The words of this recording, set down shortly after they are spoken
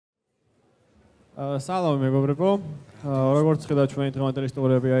სალამი მეგობრებო. როგორც ხედავთ ჩვენი დღევანდელი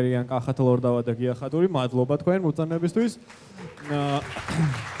სტუმრები არიან კახა, თოლორდავა და ხადური. მადლობა თქვენ მოგწონებისთვის.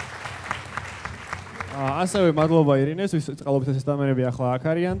 ასევე მადლობა ირინეს, ვის წყალობითი სისტემები ახლა აქ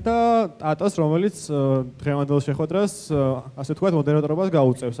არიან და ტატოს, რომელიც დღევანდელ შეხვედრას ასე ვთქვათ მოდერატორობას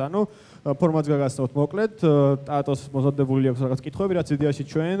გაუწევს. ანუ ფორმატს გაგაცნობთ მოკლედ, ტატოს მოზადებული აქვს რაღაც კითხვები, რაც იდეაში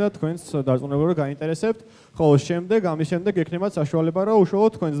ჩვენ და თქვენს დარწმუნებულად გაინტერესებთ. ხოლო ამის შემდეგ ექნებათ საშუალება, რომ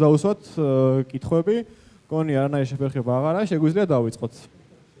უშუალოდ თქვენს დაუსვათ კითხვები. გონი არანაირი შეფერხება აღარა, შეგვიძლია დავიწყოთ.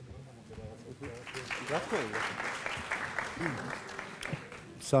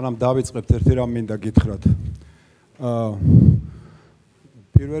 სანამ დავიწყებთ, ერთი რამ მინდა გითხრათ.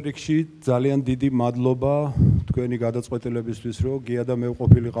 პირველ რიგში ძალიან დიდი მადლობა თქვენი გადაწყვეტილებისთვის, რომ გია და მე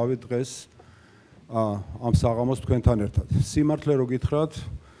ვყოფილიყავით დღეს ამ საღამოს თქვენთან ერთად. სიმართლე რო გითხრათ,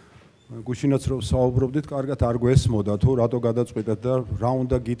 გუშინაც რომ საუბრობდით, კარგად არ გვესმოდა თუ რატო გადაწყვიტეთ და რა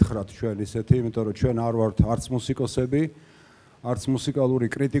უნდა გითხრათ ჩვენ ისეთი, იმიტომ რომ ჩვენ არ ვართ არც მუსიკოსები, არც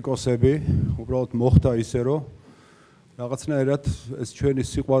მუსიკალური კრიტიკოსები, უბრალოდ მოხდა ისე რომ რაღაცნაირად ეს ჩვენი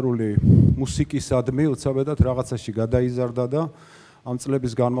სიყვარული მუსიკისადმი უცებედად რაღაცაში გადაიზარდა და ამ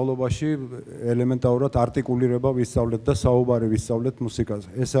წლების განმავლობაში ელემენტარულად არტიკულირება ვისწავლეთ და საუბარი ვისწავლეთ მუსიკაზე.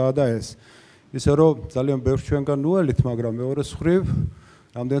 ესაა და ეს. ისე რომ ძალიან ბევრს ჩვენგან ნუელით, მაგრამ მეორე მხრივ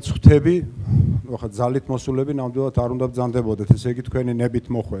რამდენიც ხვდები, ხა ძალით მოსულები ნამდვილად არ უნდა ბრძანდებოდეთ, ესე იგი თქვენი ნებით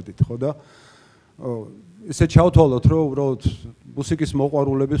მოხვედით, ხო და ისე ჩავთვალოთ, რომ უბრალოდ მუსიკის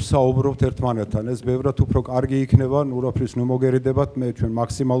მოყვარულები საუბრობთ ერთმანეთთან, ეს ბევრად უფრო კარგი იქნება, ნურაფრის ნუ მოგერიდებათ, მე ჩვენ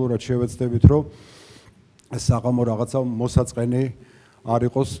მაქსიმალურად შევეცდებით, რომ ეს საღამო რაღაცა მოსაწყენი არ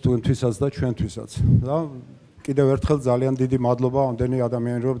იყოს თქვენთვისაც და ჩვენთვისაც. და კიდევ ერთხელ ძალიან დიდი მადლობა ამდენი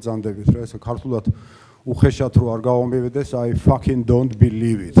ადამიანი რომ ბრძანდებით, რა ესე ქართულად უხეშად რო არ გავამბებდეს, I fucking don't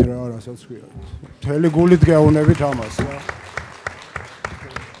believe it, რა რასაც ქვია. მთელი გულით გეუბნებით ამას, რა.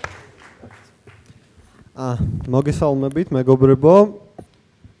 მოგესალმებით, მეგობრებო.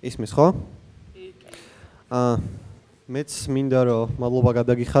 ისმის ხო? მეც მინდა რომ მადლობა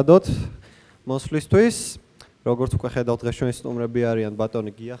გადაგიხადოთ მოსვლისთვის. როგორც უკვე ხედავთ, დღეს ჩვენი სტუმრები არიან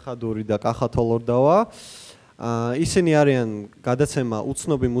ბატონი გია ხადური და კახა თოლორდავა. ისინი არიან გადაცემა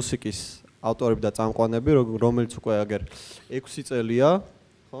უცნობი მუსიკის ავტორები და წამყვანები, რომელიც უკვე აგერ 6 წელია,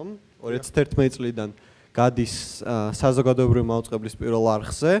 ხომ? 2011 წლიდან გადის საზოგადოებრივი მაუწყებლის პირველ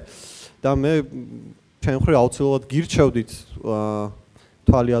არხზე და მე ჩვენ ხრი აუცილებლად გირჩევდით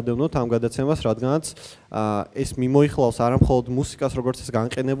თვალი ადევნოთ ამ გადაცემას, რადგანაც ეს მიმოიხილავს არა მხოლოდ მუსიკას, როგორც ეს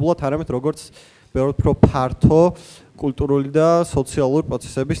განყენებულად, არამედ როგორც ბევრად უფრო ფართო კულტურული და სოციალური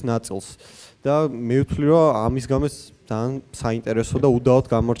პროცესების ნაწილს. და მე ვთვლი, რომ ამის გამო ძალიან საინტერესო და უდავოდ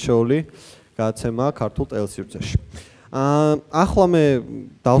გამორჩეული გადაცემა ქართულ ტელესივრცეში. ახლა მე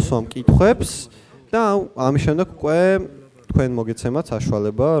დავსვამ კითხვებს და ამის შემდეგ უკვე თქვენ მოგეცემათ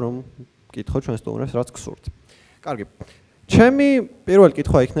საშუალება, რომ კითხოთ ჩვენ სტუმრებს, რაც გსურთ. კარგი. ჩემი პირველი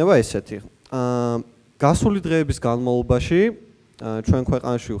კითხვა იქნება ესეთი. გასული დღეების განმავლობაში ჩვენ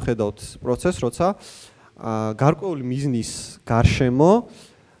ქვეყანაში ვხედავთ პროცესს, როცა გარკვეული მიზნის გარშემო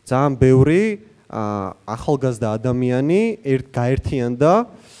ძალიან ბევრი ახალგაზრდა ადამიანი გაერთიანდა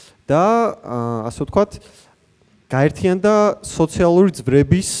და ასე ვთქვათ, გაერთიანდა სოციალური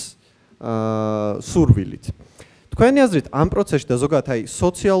ძვრების სურვილით. თქვენი აზრით ამ პროცესში და ზოგადად აი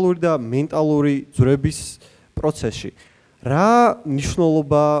სოციალური და მენტალური ძვრების პროცესში რა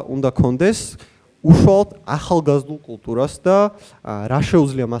მნიშვნელობა უნდა კონდეს უშუალოდ ახალგაზრდულ კულტურას და რა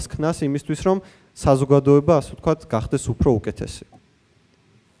შეუძლია მას ქნას იმისთვის, რომ საზოგადოება, ასე ვთქვათ, გახდეს უფრო უკეთესი?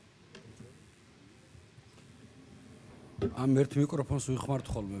 ამ ერთ მიკროფონს ვიხმართ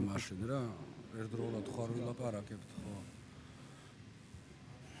ხოლმე მაშინ რა, ერთდროულად ხარ ვილაპარაკებთ, ხო?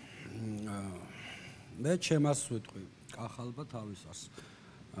 მე ჩემას ვიტყვი, კახალბა თავისას.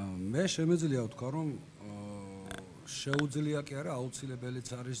 მე შემეძლია ვთქვა, რომ შეუძლია კი არა, აუცილებელიც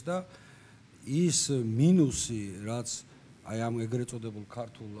არის და ის მინუსი, რაც აი ამ ეგრეთ წოდებულ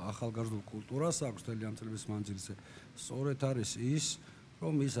ქართულ ახალგაზრდულ კულტურას აქვს მთელი ამ წლების მანძილზე, სწორედ არის ის,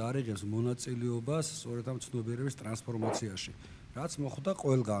 რომ ის არ იღებს მონაწილეობას სწორედ ამ ცნობიერების ტრანსფორმაციაში. რაც მოხდა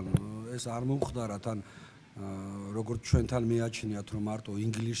ყველგან, ეს არ მომხდარა თან როგორც ჩვენთან მეაჩნიათ, რომ მარტო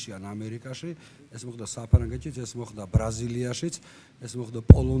ინგლისში ან ამერიკაში, ეს მოხდა საფრანგეთშიც, ეს მოხდა ბრაზილიაშიც, ეს მოხდა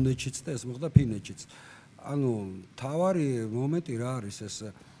პოლონეთშიც და ეს მოხდა ფინეთშიც. ანუ თავარი მომენტი რა არის ეს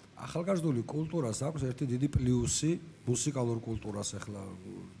ახალგაზრდული კულტურას აქვს ერთი დიდი პლუსი, მუსიკალურ კულტურას ახლა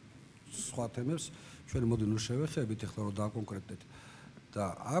სხვა თემებს ჩვენ მოდი ნუ შევეხებით ახლა რომ დაკონკრეტდეთ. და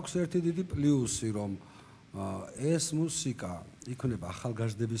აქვს ერთი დიდი პლუსი, რომ ეს მუსიკა იქნება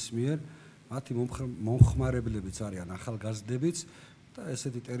ახალგაზრდების მიერ, მათი მომხმარებლებიც არიან ახალგაზრდებიც და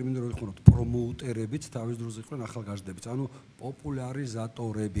ესეთი ტერმინი რო იყვნოთ პრომოუტერებიც თავის დროზე იყვნენ ახალგაზრდებიც, ანუ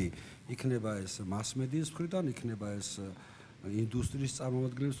პოპულარიზატორები. იქნება ეს მასმედიის მხრიდან, იქნება ეს ინდუსტრიის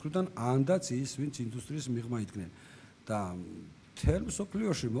წარმომადგენლების მხრიდან, ანდაც ის, ვინც ინდუსტრიის მიღმა იდგნენ. და მთელ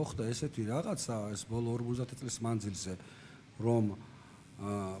მსოფლიოში მოხდა ესეთი რაღაცა, ეს ბოლო 50 წლის მანძილზე, რომ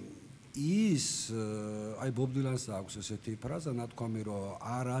ის აი ბობ დილანს აქვს ესეთი ფრაზა ნათქვამი, რომ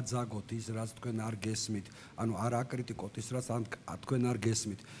არ აძაგოთ ის, რაც თქვენ არ გესმით, ანუ არ აკრიტიკოთ ის, რაც თქვენ არ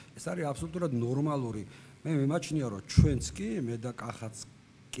გესმით. ეს არის აბსოლუტურად ნორმალური. მე მიმაჩნია, რომ ჩვენც კი, მე და კახაც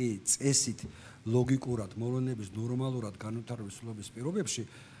კი წესით ლოგიკურად მოვლენების ნორმალურად განვითარების სრულობის პირობებში,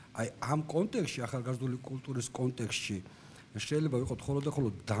 აი ამ კონტექსტში, ახალგაზრდული კულტურის კონტექსტში შეიძლება ვიყოთ ხოლმე და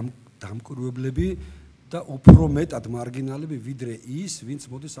ხოლმე დამკვირვებლები და უფრო მეტად მარგინალები ვიდრე ის, ვინც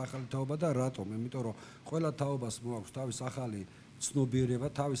მოდის ახალი თაობა და რატომ? იმიტომ რომ ყველა თაობას მოაქვს თავის ახალი ცნობიერება,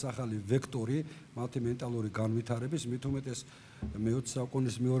 თავის ახალი ვექტორი, მათი მენტალური განვითარების, მით უმეტეს მე-20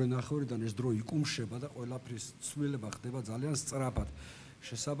 საუკუნის მეორე ნახევრიდან ეს დრო იკუმშება და ყველაფრის ცვლილება ხდება ძალიან სწრაფად.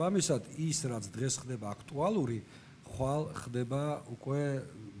 შესაბამისად, ის რაც დღეს ხდება აქტუალური, ხვალ ხდება უკვე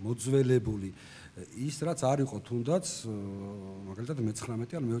მოძველებული. ის რაც არ იყო თუნდაც მაგალითად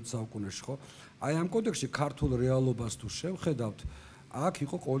მე-19 ან მე-20 საუკუნეში, ხო? აი ამ კონტექსტში ქართულ რეალობას თუ შევხედავთ, აქ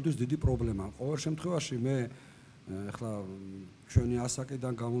იყო ყოველთვის დიდი პრობლემა. ყოველ შემთხვევაში მე ახლა ჩვენი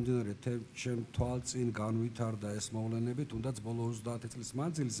ასაკიდან გამომდინარე ჩემ თვალწინ განვითარდა ეს მოვლენები, თუნდაც ბოლო 30 წლის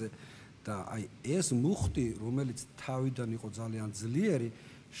მანძილზე და აი ეს მუხტი, რომელიც თავიდან იყო ძალიან ძლიერი,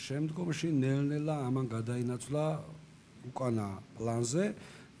 შემდგომში ნელ-ნელა ამან გადაინაცვლა უკანა პლანზე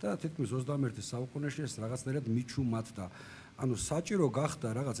და თითქმის 21 საუკუნეში ეს რაღაცნაირად მიჩუმათდა. ანუ საჭირო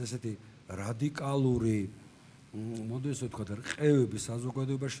გახდა რაღაც ესეთი რადიკალური, მოდი ესე ვთქვათ, რყევები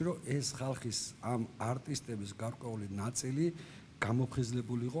საზოგადოებაში, რომ ეს ხალხის ამ არტისტების გარკვეული ნაწილი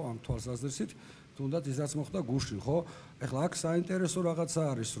გამოფხიზლებულიყო ამ თვალსაზრისით, თუნდაც ის რაც მოხდა გუშინ, ხო? ეხლა აქ საინტერესო რაღაცა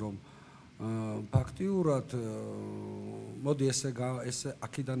არის, რომ ფაქტიურად მოდი ესე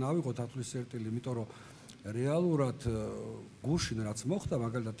აქედან ავიღოთ ათვლის წერტილი, იმიტომ რომ რეალურად გუშინ რაც მოხდა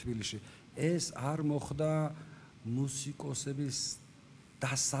მაგალითად თბილისში, ეს არ მოხდა მუსიკოსების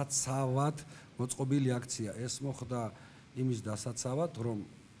დასაცავად მოწყობილი აქცია, ეს მოხდა იმის დასაცავად, რომ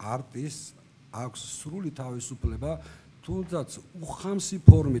არტისტს აქვს სრული თავისუფლება, თუნდაც უხამსი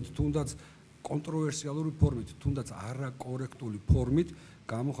ფორმით, თუნდაც კონტროვერსიალური ფორმით, თუნდაც არაკორექტული ფორმით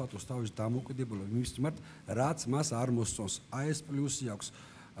გამოხატოს თავის დამოუკიდებელობა იმის მიმართ, რაც მას არ მოსწონს. აი ეს პლუსი აქვს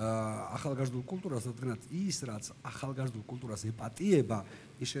ახალგაზრდულ კულტურას, რადგანაც ის, რაც ახალგაზრდულ კულტურას ეპატიება,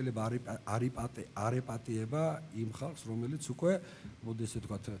 ის შეიძლება არ ეპატიება იმ ხალხს, რომელიც უკვე, მოდი ესე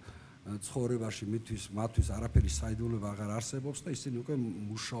ვთქვათ, ცხოვრებაში მათთვის არაფერი საიდუმლოება აღარ არსებობს და ისინი უკვე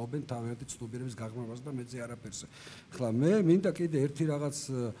მუშაობენ თავიანთი ცნობიერების გაღრმავებაზე და მეძე არაფერზე. ახლა მე მინდა კიდე ერთი რაღაც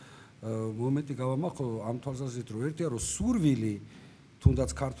მომენტი გავამახო ამ თვალსაზრისით, რომ ერთია რომ სურვილი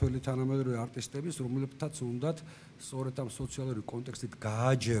თუნდაც ქართველი თანამედროვე არტისტების, რომლებთაც უნდათ სწორედ ამ სოციალური კონტექსტით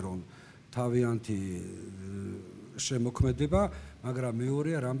გააჯერონ თავიანთი შემოქმედება, მაგრამ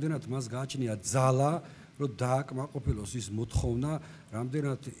მეორეა, რამდენად მას გააჩნია ძალა, რომ დააკმაყოფილოს ის მოთხოვნა,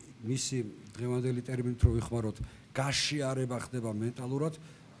 რამდენად მისი დღევანდელი ტერმინით რო ვიხმაროთ, გაშიარება ხდება მენტალურად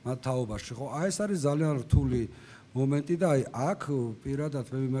მათ თაობაში, ხო? აი ეს არის ძალიან რთული მომენტი და აი აქ პირადად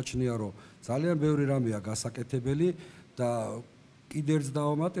მე მიმაჩნია, რომ ძალიან ბევრი რამეა გასაკეთებელი და კიდე ერთს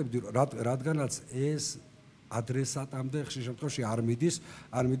დავამატებდი, რადგანაც ეს ადრესატამდე ხშირ შემთხვევაში არ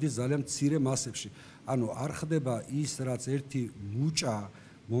მიდის ძალიან მცირე მასებში. ანუ არ ხდება ის, რაც ერთი მუჭა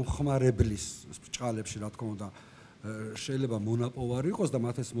მომხმარებლის ბრჭყალებში, რა თქმა უნდა, შეიძლება მონაპოვარი იყოს და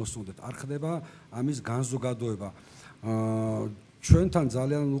მათ ეს მოსუნდეთ. არ ხდება ამის განზოგადოება. ჩვენთან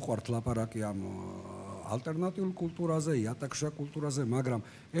ძალიან უყვართ ლაპარაკი ამ ალტერნატიულ კულტურაზე, იატაკშა კულტურაზე, მაგრამ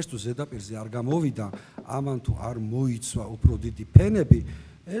ეს თუ ზედაპირზე არ გამოვიდა, ამან თუ არ მოიცვა უფრო დიდი ფენები,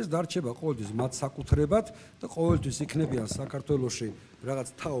 ეს დარჩება ყოველთვის მათ საკუთრებად და ყოველთვის იქნებიან საქართველოში რაღაც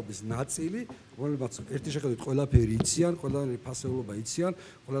თაობის ნაწილი, რომელმაც ერთი შეხედვით ყველაფერი იციან, ყველანაირი ფასეულობა იციან,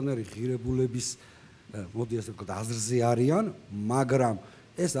 ყველანაირი ღირებულების მოდი ასე ვთქვათ, აზრზე არიან, მაგრამ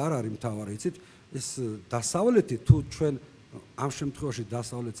ეს არ არის მთავარი, იცით? ეს დასავლეთი თუ ჩვენ ამ შემთხვევაში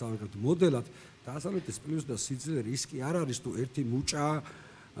დასავლეთს ავიღებთ მოდელად, დასავლეთის პლუს და სიძლიერე ის კი არ არის თუ ერთი მუჭა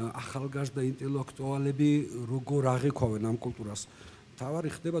ახალგაზრდა ინტელექტუალები როგორ აღიქვავენ ამ კულტურას. თავარი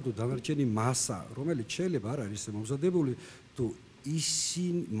ხდება თუ დანარჩენი მასა, რომელიც შეიძლება არ არის მომზადებული თუ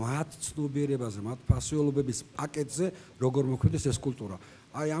ისინი მათ ცნობიერებაზე, მათ ფასეულობების პაკეტზე როგორ მოქმედებს ეს კულტურა.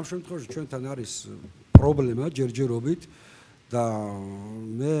 აი ამ შემთხვევაში ჩვენთან არის პრობლემა ჯერჯერობით და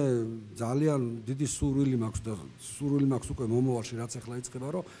მე ძალიან დიდი სურვილი მაქვს უკვე მომავალში რაც ახლა იწყება,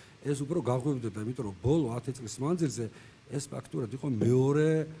 რომ ეს უფრო გაღვივდება, იმიტომ რომ ბოლო 10 წლის მანძილზე ეს ფაქტურად იყო მეორე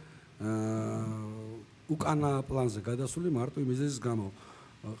უკანა პლანზე გადასული მარტო იმის გამო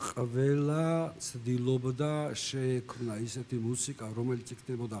ყველა ცდილობდა შეექმნა ისეთი მუსიკა, რომელიც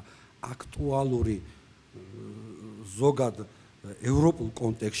იქნებოდა აქტუალური ზოგად ევროპულ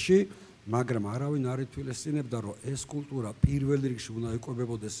კონტექსტში, მაგრამ არავინ არ ითვალისწინებდა, რომ ეს კულტურა პირველ რიგში უნდა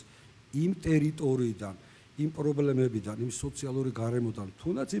იკვებებოდეს იმ ტერიტორიიდან, იმ პრობლემებიდან, იმ სოციალური გარემოდან,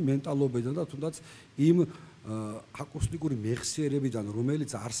 თუნდაც იმ მენტალობიდან და თუნდაც იმ აკუსტიკური მეხსიერებიდან,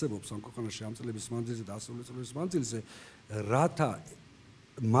 რომელიც არსებობს ამ ქვეყანაში ამ წლების მანძილზე და ასეული წლების მანძილზე, რათა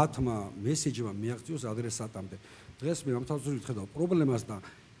მათმა მესეჯმა მიაღწიოს ადრესატამდე. დღეს მე ამ თავზე ვხედავ პრობლემას და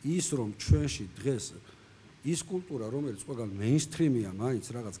ის რომ ჩვენში დღეს ის კულტურა, რომელიც ყველგან მეინსტრიმია, მაინც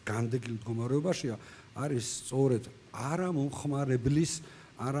რაღაც განდეგილ მდგომარეობაშია, არის სწორედ არა მომხმარებლის,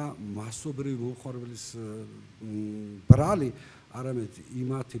 არა მასობრივი მომხმარებლის ბრალი, არამედ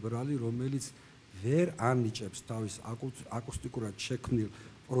იმათი ბრალი, რომელიც ვერ ანიჭებს თავის აკუსტიკურად შექმნილ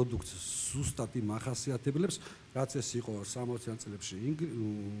პროდუქტს ზუსტად იმ ახასიათებლებს, რაც ეს იყო 60-იან წლებში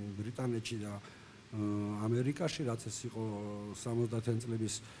ბრიტანეთში და ამერიკაში, რაც ეს იყო 70-იან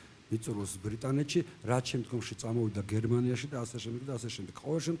წლების მიწურულს ბრიტანეთში, რაც შემდგომში წამოვიდა გერმანიაში და ასე შემდეგ და ასე შემდეგ.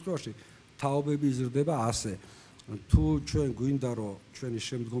 ყოველ შემთხვევაში თაობები იზრდება ასე. თუ ჩვენ გვინდა რომ ჩვენი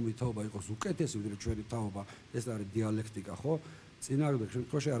შემდგომი თაობა იყოს უკეთესი, ვიდრე ჩვენი თაობა, ეს არის დიალექტიკა, ხო? წინააღმდეგ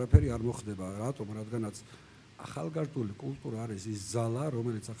შემთხვევაში არაფერი არ მოხდება. რატომ? რადგანაც ახალგაზრდული კულტურა არის ის ძალა,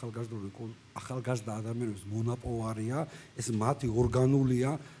 რომელიც ახალგაზრდა ადამიანებს მონაპოვარია, ეს მათი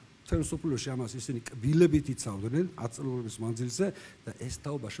ორგანულია. თელ სოფლიოში ამას ისინი კბილებით იცავდნენ 10 წლების მანძილზე და ეს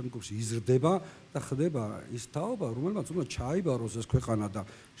თაობა შემდგომში იზრდება და ხდება ის თაობა, რომელმაც უნდა ჩაიბაროს ეს ქვეყანა და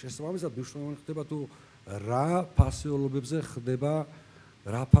შესაბამისად მნიშვნელოვანი ხდება თუ რა ფასეულობებზე ხდება,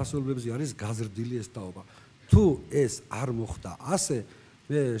 რა ფასეულობებზე არის გაზრდილი ეს თაობა. თუ ეს არ მოხდა ასე,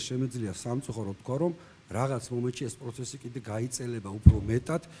 მე შემეძლია სამწუხაროდ თქვა, რომ რაღაც მომენტში ეს პროცესი კიდე გაიწელება უფრო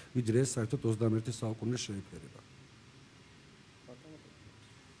მეტად, ვიდრე ეს საერთოდ 21 საუკუნეს შეეფერება.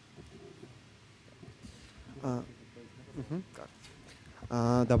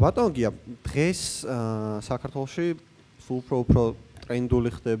 და ბატონო გია, დღეს საქართველოში უფრო ტრენდული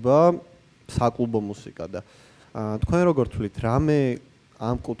ხდება საკლუბო მუსიკა და თქვენ როგორ თვლით, რამე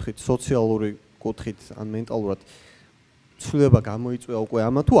ამ კუთხით, სოციალური კუთხით, ან მენტალურად ცვლილება გამოიწვია უკვე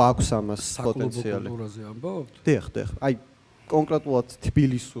ამა თუ აქვს ამას პოტენციალი? საკლუბო კულტურაზე ამბობთ? დიახ. აი კონკრეტულად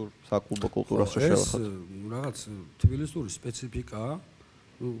თბილისურ საკლუბო კულტურას შევეხოთ. რაღაც თბილისური სპეციფიკაა,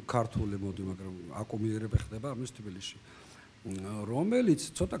 ქართული მოდი, მაგრამ აკუმულირება ხდება ამის თბილისში. რომელიც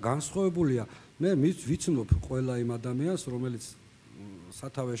ცოტა განსხვავებულია. მე ვიცნობ ყველა იმ ადამიანს, რომელიც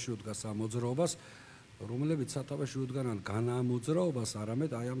სათავეში უდგას ამ მოძრაობას, რომლებიც სათავეში უდგანან განა ამ მოძრაობას,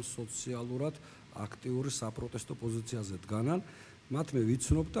 არამედ აი ამ სოციალურად აქტიური საპროტესტო პოზიციაზე დგანან. მათ მე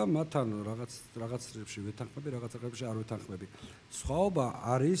ვიცნობ და მათთან რაღაცებში ვეთანხმები, რაღაცებში არ ვეთანხმები. სხვაობა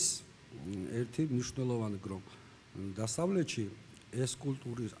არის ერთი მნიშვნელოვანი, რომ დასავლეთში ეს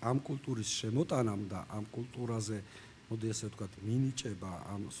ამ კულტურის შემოტანამ და ამ კულტურაზე, მოდი ესე ვთქვათ, მინიჭება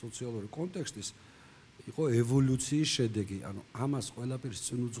ამ სოციალური კონტექსტის იყო ევოლუციის შედეგი. ანუ ამას ყველაფერს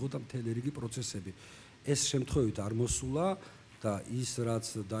წინ უძღოდა მთელი რიგი პროცესები. ეს შემთხვევით არ მოსულა და ის რაც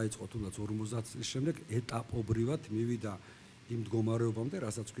დაიწყო თუნდაც 50 წლის შემდეგ ეტაპობრივად მივიდა იმ მდგომარეობამდე,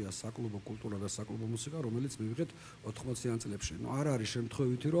 რასაც ქვია საკლუბო კულტურა და საკლუბო მუსიკა, რომელიც მივიღეთ 80-იან წლებში. ნუ არ არის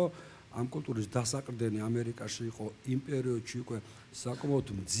შემთხვევითი, რომ ამ კულტურის დასაყრდენი ამერიკაში იყო იმ პერიოდში უკვე საკმაოდ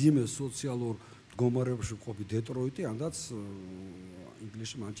მძიმე სოციალურ მდგომარეობაში ყოფი დეტროიტი, ანაც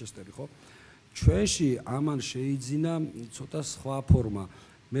ინგლისში მანჩესტერი, ხო? ჩვენში ამან შეიძინა ცოტა სხვა ფორმა.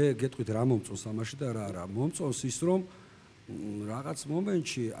 მე გეტყვით რა მომწონს ამაში და რა არა. მომწონს ის, რომ რაღაც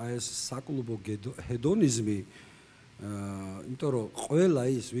მომენტში აი ეს საკლუბო ჰედონიზმი, იმიტომ რომ ყველა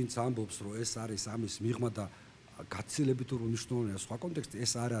ის, ვინც ამბობს, რომ ეს არის ამის მიღმა და გაცილებით უნიშნულოვანია სხვა კონტექსტი,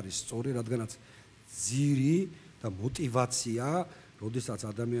 ეს არ არის სწორი, რადგანაც ძირი და мотиваცია, როდესაც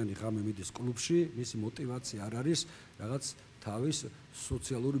ადამიანი ღამე მიდის კლუბში, მისი мотиваცია არ არის რაღაც თავის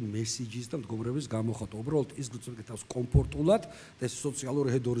სოციალური მესიჯის და მდგომარეობის გამოხატვა. უბრალოდ ის გვიწევს კომფორტულად და ეს სოციალური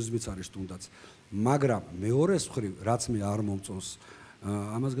ჰედონიზმიც არის თუნდაც. მაგრამ მეორეს მხრივ, რაც მე არ მომწონს,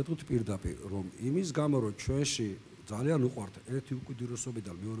 ამას გეტყვით პირდაპირ, რომ იმის გამო, რომ ჩვენში ძალიან უყვართ ერთი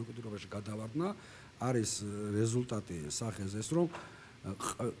უკიდურესობიდან მეორე უკიდურესობაში გადავარდნა, არის რეზულტატი სახეს ეს, რომ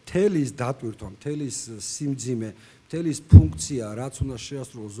თელის დატვირთვა, თელის სიმძიმე, თელის ფუნქცია, რაც უნდა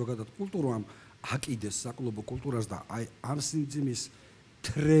შეასრულოს ზოგადად კულტურამ, აკიდეს საკლუბო კულტურას და აი ამ სიმძიმის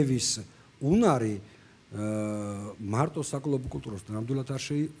თრევის უნარი მარტო საკლუბო კულტურას ნამდვილად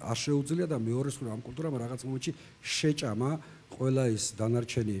არ შეუძლია და მეორეს მხრივ ამ კულტურამ რაღაც მომენტში შეჭამა ყველა ის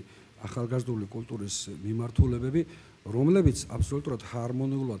დანარჩენი ახალგაზრდული კულტურის მიმართულებები, რომლებიც აბსოლუტურად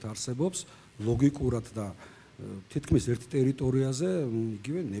ჰარმონიულად არსებობს, ლოგიკურად და თითქმის ერთ ტერიტორიაზე,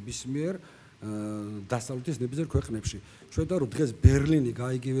 იგივე ნებისმიერ დასავლეთის ნებისმიერ ქვეყნებში. ჩვენ და რომ დღეს ბერლინი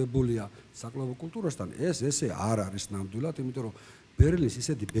გაიგივებულია საკლუბო კულტურასთან, ესე არ არის ნამდვილად, იმიტომ რომ ბერლინის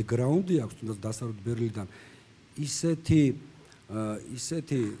ისეთი ბექგრაუნდი აქვს, თუნდაც დასავლეთ ბერლინიდან, ისეთი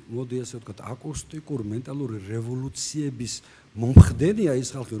მოდი ასე ვთქვათ, აკუსტიკურ მენტალური რევოლუციების მომხდენია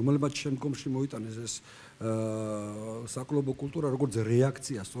ის ხალხი, რომელმაც შემდგომში მოიტანეს ეს საკლუბო კულტურა, როგორც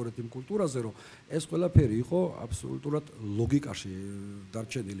რეაქცია სწორედ იმ კულტურაზე, რომ ეს ყველაფერი იყო აბსოლუტურად ლოგიკაში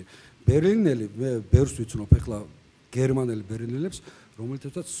დარჩენილი. ბერლინელი, მე ბევრს ვიცნობ ახლა გერმანელი ბერლინელებს,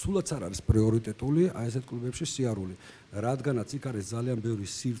 რომელთაც სულაც არ არის პრიორიტეტული აი ესეთ კლუბებში სიარული, რადგანაც იქ არის ძალიან ბევრი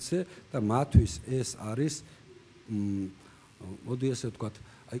სივრცე და მათთვის ეს არის მოდი ასე ვთქვათ,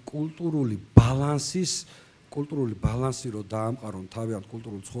 აი კულტურული ბალანსი რო დაამყარონ თავიანთ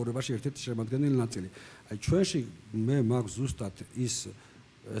კულტურულ ცხოვრებაში ერთ-ერთი შემადგენელი ნაწილი. აი ჩვენში მე მაქვს ზუსტად ის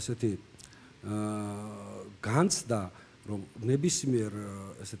ესეთი განცდა, რომ ნებისმიერ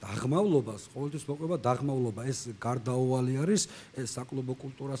ესეთ აღმავლობას ყოველთვის მოყვება დაღმავლობა, ეს გარდაუვალი არის, ეს საკლუბო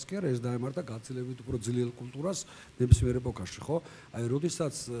კულტურას კი არა, ეს დაემართა გაცილებით უფრო ძლიერ კულტურას ნებისმიერ ეპოქაში, ხო? აი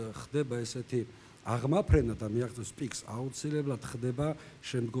როდესაც ხდება ესეთი აღმაფრენა და მიაღწევს პიკს, აუცილებლად ხდება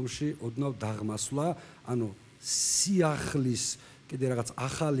შემდგომში ოდნავ დაღმასვლა, ანუ სიახლის კიდე რაღაც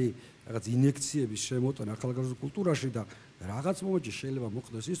ახალი რაღაც ინიექციების შემოტანა ახალგაზრდა კულტურაში და რაღაც მომენტში შეიძლება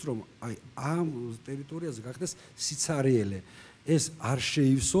მოხდეს ის, რომ აი ამ ტერიტორიაზე გახდეს სიცარიელე. ეს არ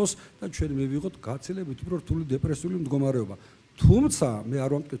შეივსოს და ჩვენ მივიღოთ გაცილებით უფრო რთული დეპრესიული მდგომარეობა. თუმცა მე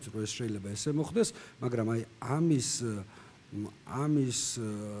არ ვამტკიცე, რომ ეს შეიძლება ესე მოხდეს, მაგრამ აი ამის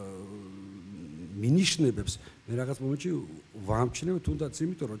მინიშნებებს მე რაღაც მომენტში ვამჩნევ, თუნდაც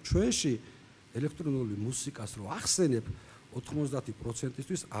იმიტომ, რომ ჩვენში ელექტრონული მუსიკას რო ახსენებ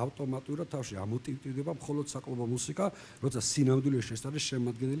 90%-ისთვის ავტომატურად თავში ამოტივტივდება მხოლოდ საკლუბო მუსიკა, როცა სინამდვილეში ეს არის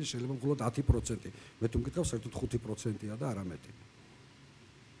შემადგენელი შეიძლება მხოლოდ 10%. მე თუ მკითხავ, საერთოდ 5%-ია და არა მეტი.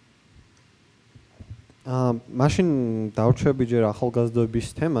 მაშინ დავჩვევი ჯერ ახალგაზრდობის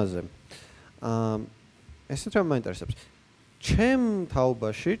თემაზე. ესეთ რამ მაინტერესებს. ჩემ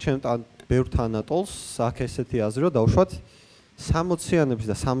თაობაში, ჩემ ბევრ თანატოლს აქ ესეთი აზრი რომ დავუშვათ 60-იანების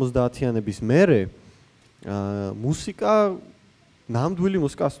და 70-იანების მერე მუსიკა, ნამდვილი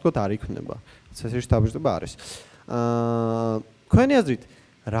მუსიკა ასე ვთქვათ არ იქნება. ცეცხლის დაბეჭდება არის. თქვენი აზრით,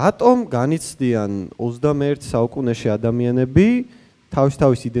 რატომ განიცდიან 21 საუკუნეში ადამიანები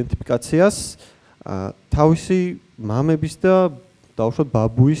თავის იდენტიფიკაციას თავისი მამების და დავუშვათ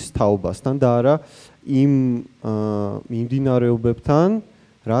ბაბუის თაობასთან და არა იმ მიმდინარეობებთან,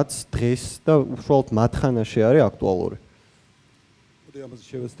 რაც დღეს და უშუალოდ მათხანაში არის აქტუალური. მოდი ამაზე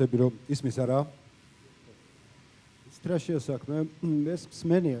შევეცდები რომ ისმის არა. სტრაშია საქმე, ეს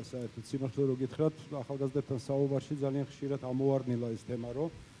მსმენია საერთოდ სიმართლე რო გითხრათ, ახალგაზრდებთან საუბარში ძალიან ხშირად ამოვარდნილა ეს თემა,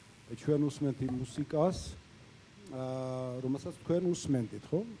 რომ ჩვენ უსმენთ იმ მუსიკას, რომელსაც თქვენ უსმენთ,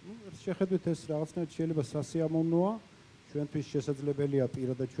 ხო? შეხედვით ეს რაღაცნაირად შეიძლება სასიამოვნოა, ჩვენთვის შესაძლებელია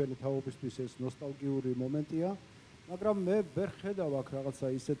პირადად ჩვენი თაობისთვის ეს ნოსტალგიური მომენტია, მაგრამ მე ვერ ხედავ აქ რაღაცა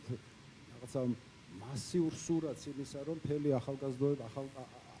მასიურ სურათს იმისა, რომ მთელი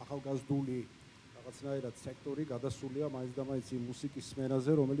ახალგაზრდული რაღაცნაირად სექტორი გადასულია მაინც და მაინც იმ მუსიკის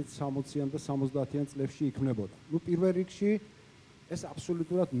სმენაზე, რომელიც 60-იან და 70-იან წლებში იქმნებოდა. პირველ რიგში ეს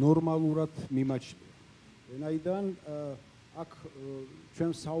აბსოლუტურად ნორმალურად მიმაჩნია. ვინაიდან აქ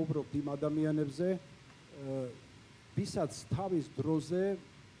ჩვენ საუბრობთ იმ ადამიანებზე, ვისაც თავის დროზე,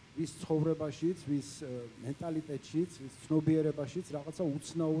 ვის ცხოვრებაშიც, ვის მენტალიტეტშიც, ვის ცნობიერებაშიც რაღაცა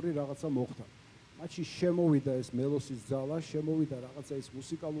უცნაური რაღაცა მოხდა. მათში შემოვიდა ეს მელოსის ძალა, შემოვიდა რაღაცა ეს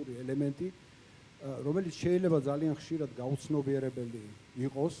მუსიკალური ელემენტი, რომელიც შეიძლება ძალიან ხშირად გაუცნობიერებელი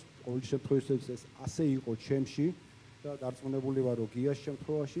იყოს, ყოველ შემთხვევაში ეს ასე იყო ჩემში და დარწმუნებული ვარ, რომ გიას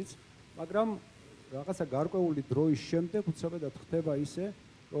შემთხვევაშიც, მაგრამ რაღაცა გარკვეული დროის შემდეგ უცებედად ხდება ისე,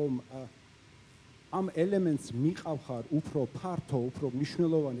 რომ ამ ელემენტს მიყავხარ უფრო ფართო, უფრო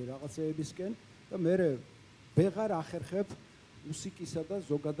მნიშვნელოვანი რაღაცეებისკენ და მე ვეღარ ახერხებ მუსიკისა და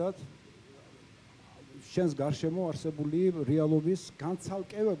ზოგადად შენს გარშემო არსებული რეალობის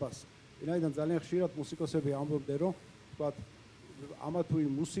განცალკევებას. ვინაიდან ძალიან ხშირად მუსიკოსები ამბობდნენ, რომ თქვათ ამა თუ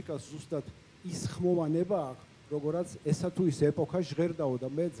იმ მუსიკას ზუსტად ის ხმოვანება აქვს, როგორაც ესა თუ ის ეპოქა ჟღერდაო და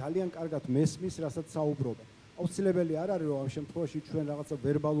მე ძალიან კარგად მესმის, რასაც საუბრობენ. აუცილებელი არ არის, რომ ამ შემთხვევაში ჩვენ რაღაცა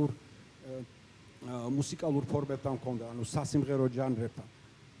ვერბალურ მუსიკალურ ფორმებთან მქონდა, ანუ სასიმღერო ჟანრებთან.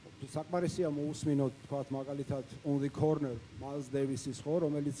 საკმარისია მოусმინოთ, თქვათ მაგალითად On the Corner, Miles Davis-ის ხო,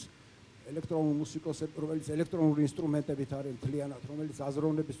 რომელიც ელექტრონულ მუსიკოსებს, რომელიც ელექტრონული ინსტრუმენტებით არის მთლიანად, რომელიც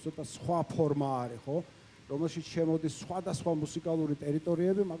აზროვნების ცოტა სხვა ფორმა არის, ხო, რომელშიც შემოდის სხვადასხვა მუსიკალური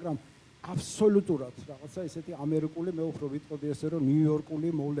ტერიტორიები, მაგრამ აბსოლუტურად რაღაცა ისეთი ამერიკული, მე უფრო ვიტყოდი ესე, რომ ნიუ-იორკული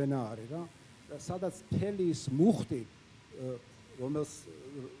მოვლენა არის რა, სადაც მთელი ის მუხტი,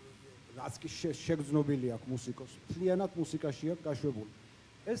 რაც კი შეგრძნობილი აქვს მუსიკოს, მთლიანად მუსიკაში აქვს გაშვებული.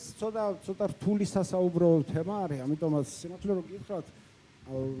 ეს ცოტა რთული სასაუბრო თემა არის, ამიტომაც სიმართლე რომ გითხრათ,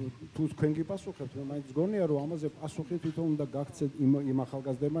 თუ თქვენ გიპასუხებთ, მე მაინც გონია რომ ამაზე პასუხი თვითონ უნდა გაგცეთ იმ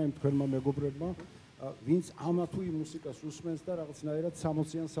ახალგაზრდებმა, იმ თქვენმა მეგობრებმა, ვინც ამა თუ იმ მუსიკას უსმენს და რაღაცნაირად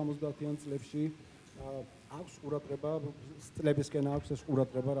 60-იან 70-იან წლებში აქვს ყურადღება, წლებისკენ აქვს ეს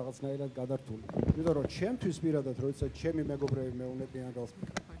ყურადღება რაღაცნაირად გადართული. იმიტომ რომ ჩემთვის პირადად, როდესაც ჩემი მეგობრები მეუნებიან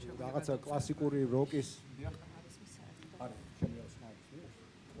რაღაცა კლასიკური როკის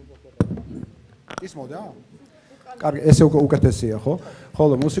ის მოდა? კარგი, ესე უკეთესია, ხო?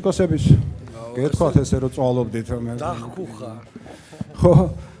 ხოლო მუსიკოსების გეთქვათ ესე რომ წვალობდით მე. დახუხა. ხო?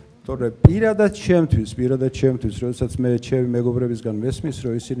 თორე პირადად ჩემთვის, როდესაც მე ჩემი მეგობრებისგან მესმის,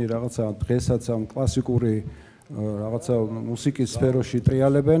 რომ ისინი რაღაცა დღესაც ამ კლასიკური რაღაცა მუსიკის სფეროში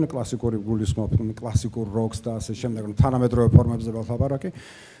ტრიალებენ, კლასიკური გულისხმობ, კლასიკურ როკს და ასე შემდეგ, თანამედროვე ფორმებზე ვლაპარაკი.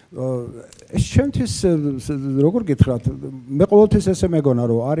 ეს ჩემთვის როგორ გითხრათ, მე ყოველთვის ესე მეგონა,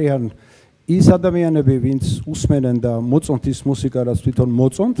 რომ არიან ის ადამიანები, ვინც უსმენენ და მოწონთ ის მუსიკა, რაც თვითონ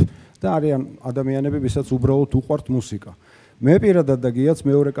მოწონთ და არიან ადამიანები, ვისაც უბრალოდ უყვართ მუსიკა. მე პირადად და გიაც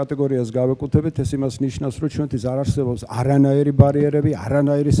მეორე კატეგორიას გავეკუთვნებით, ეს იმას ნიშნავს, რომ ჩვენთვის არ არსებობს არანაირი ბარიერები,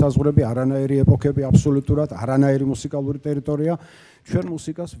 არანაირი საზღვრები, არანაირი ეპოქები, აბსოლუტურად არანაირი მუსიკალური ტერიტორია, ჩვენ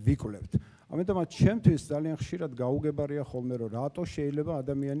მუსიკას ვიკვლევთ. ამიტომაც ჩემთვის ძალიან ხშირად გაუგებარია ხოლმე, რომ რატო შეიძლება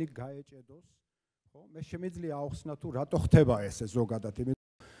ადამიანი გაეჭედოს, ხო? მე შემიძლია აუხსნა თუ რატო ხდება ესე ზოგადად,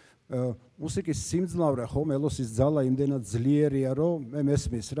 მუსიკის სიმძლავრე ხო მელოსის ძალა იმდენად ძლიერია რომ მე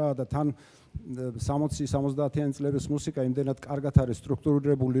მესმის რა და თან 60-70-იანი წლების მუსიკა იმდენად კარგად არის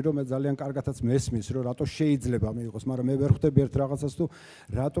სტრუქტურირებული რომ მე ძალიან კარგადაც მესმის რომ რატო შეიძლება მიიღოს, მაგრამ მე ვერ ხვდები ერთ რაღაცას თუ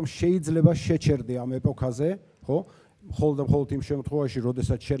რატომ შეიძლება შეჩერდე ამ ეპოქაზე, ხო? მხოლოდ იმ შემთხვევაში,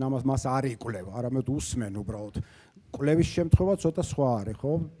 როდესაც შენ მას არ იკვლევ, არამედ უსმენ უბრალოდ. კვლევის შემთხვევა ცოტა სხვა არის,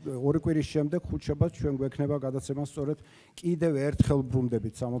 ხო? 2 კვირის შემდეგ ხუთშაბათს ჩვენ გვექნება გადაცემა სწორედ კიდევ ერთხელ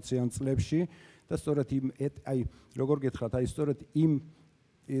ბრუნდებით 60-იან წლებში და სწორედ როგორ გითხრათ, სწორედ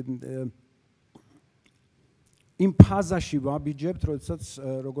იმ ფაზაში ვაბიჯებთ, როდესაც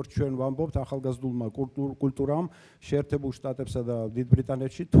როგორც ჩვენ ვამბობთ, ახალგაზრდულმა კულტურამ შეერთებულ შტატებსა და დიდ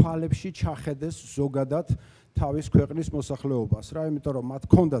ბრიტანეთში თვალებში ჩახედეს ზოგადად თავის ქვეყნის მოსახლეობას რა, იმიტომ რომ მათ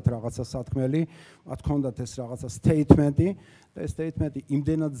ჰქონდათ რაღაცა სათქმელი, მათ ჰქონდათ ეს რაღაცა სტეიტმენტი და ეს სტეიტმენტი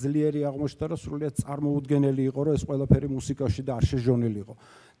იმდენად ძლიერი აღმოჩნდა, რომ სრულიად წარმოუდგენელი იყო, რომ ეს ყველაფერი მუსიკაში და არ შეჟონილიყო.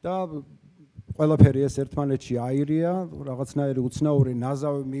 და ყველაფერი ეს ერთმანეთში აირია, რაღაცნაირი უცნაური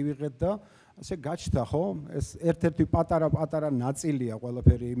ნაზავი მივიღეთ და ასე გაჩნდა, ხო? ეს ერთ-ერთი პატარა ნაწილია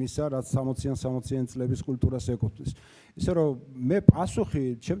ყველაფერი იმისა, რაც 60-იან წლების კულტურას ეკუთვნის. ისე რომ მე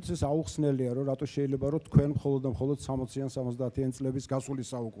პასუხი ჩემთვის აუხსნელია, რომ რატო შეიძლება რომ თქვენ მხოლოდ და მხოლოდ 60-იან 70-იან წლების გასული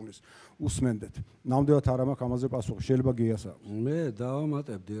საუკუნის უსმენდეთ. ნამდვილად არ მაქვს ამაზე პასუხი, შეიძლება გიასაუბროთ. მე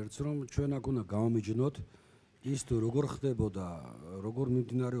დავამატებდი ერთს, რომ ჩვენ აქ უნდა გავამიჯნოთ ის თუ როგორ ხდებოდა, როგორ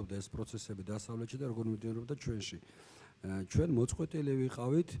მიმდინარეობდა ეს პროცესები დასავლეთში და როგორ მიმდინარეობდა ჩვენში. ჩვენ მოწყვეტილი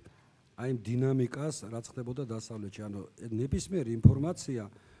ვიყავით აი იმ დინამიკას, რაც ხდებოდა დასავლეთში. ანუ ნებისმიერი ინფორმაცია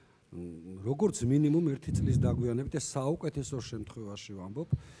როგორც მინიმუმ 1 წლის დაგვიანებით ეს საუკეთესო შემთხვევაში ვამბობ,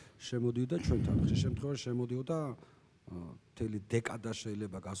 შემოდიოდა ჩვენთან. ხშირ შემთხვევაში შემოდიოდა მთელი დეკადა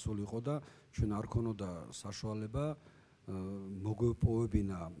შეიძლება გასულიყო და ჩვენ არ ქონოდა საშუალება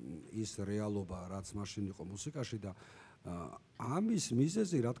მოგვეპოვებინა ის რეალობა, რაც მაშინ იყო მუსიკაში და ამის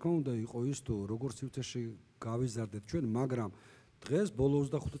მიზეზი რა თქმა უნდა იყო ის თუ როგორ სივრცეში გავიზარდეთ ჩვენ, მაგრამ დღეს ბოლო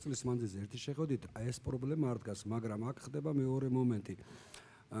 25 წლის მანძილზე ერთი შეხედვით ეს პრობლემა არ დგას, მაგრამ აქ ხდება მეორე მომენტი.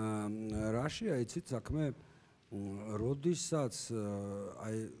 რაშია იცით საქმე, როდესაც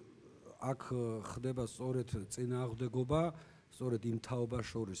აი აქ ხდება სწორედ წინააღმდეგობა, სწორედ იმ თაობას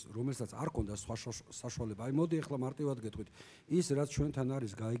შორის, რომელსაც არ ქონდა სხვა საშუალება. აი მოდი ახლა მარტივად გეტყვით, ის რაც ჩვენთან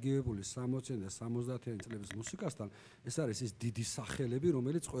არის გაიგივებული 60-იან და 70-იან წლების მუსიკასთან, ეს არის ის დიდი სახელები,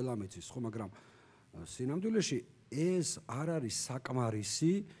 რომელიც ყველა მეცის, ხო, მაგრამ სინამდვილეში ეს არ არის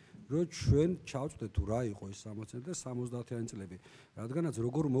საკმარისი, რომ ჩვენ ჩავწვდეთ თუ რა იყო ის 60-იან და 70-იან წლები. რადგანაც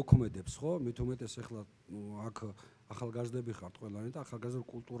როგორ მოქმედებს, ხო? მით უმეტეს ახლა აქ ახალგაზრდები ხართ ყველანი და ახალგაზრდულ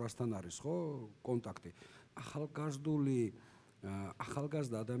კულტურასთან არის, ხო, კონტაქტი.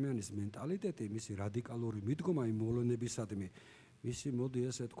 ახალგაზრდა ადამიანის მენტალიტეტი, მისი რადიკალური მიდგომა იმ მოვლენებისადმი, მისი მოდი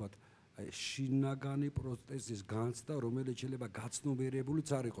ესე ვთქვათ, შინაგანი პროცესის განცდა, რომელიც შეიძლება გაცნობიერებულიც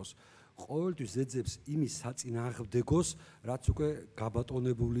არ იყოს. ყოველთვის ეძებს იმის საწინააღმდეგოს, რაც უკვე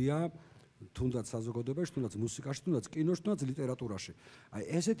გაბატონებულია თუნდაც საზოგადოებაში, თუნდაც მუსიკაში, თუნდაც კინოში, თუნდაც ლიტერატურაში. აი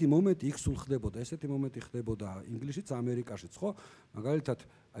ესეთი მომენტი იქ სულ ხდებოდა, ესეთი მომენტი ხდებოდა ინგლისშიც, ამერიკაშიც, ხო? მაგალითად,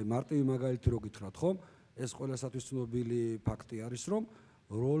 აი მარტივი მაგალითი რო გითხრათ, ხო? ეს ყველასათვის ცნობილი ფაქტი არის, რომ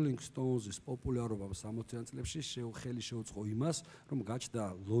Rolling Stones-ის პოპულარობამ 60-იან წლებში ხელი შეუწყო იმას, რომ გაჩნდა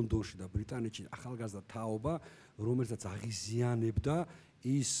ლონდონში და ბრიტანეთში ახალგაზრდა თაობა, რომელსაც აღიზიანებდა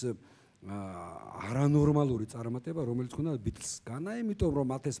ის არანორმალური წარმატება, რომელიც ჰქონდა ბიტლსგანა, იმიტომ რომ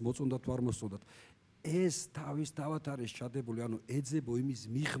მათ ეს მოწონდა თუ არ მოსწონდათ. ეს თავისთავად არის ჩადებული, ანუ ეძებო იმის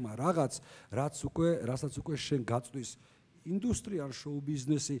მიღმა რაღაც, რასაც უკვე შენ გაწვდის ინდუსტრია ან შოუ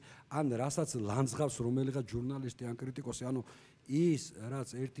ბიზნესი, ან რასაც ლანძღავს რომელიღაც ჟურნალისტი ან კრიტიკოსი, ანუ ის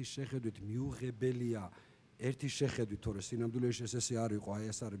რაც ერთის შეხედვით მიუღებელია, ერთის შეხედვით, თორე სინამდვილეში ესე არ იყო, აი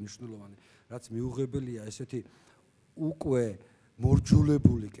ეს არის მნიშვნელოვანი, რაც მიუღებელია ესეთი უკვე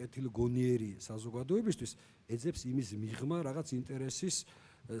მორჯულებული კეთილგონიერი საზოგადოებისთვის, ეძებს იმის მიღმა რაღაც ინტერესის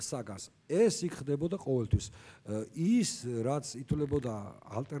საგანს. ეს იქ ხდებოდა ყოველთვის. ის რაც ითვლებოდა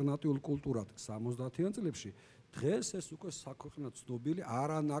ალტერნატიულ კულტურად 70-იან წლებში, დღეს ეს უკვე საქვეყნოდ ცნობილი,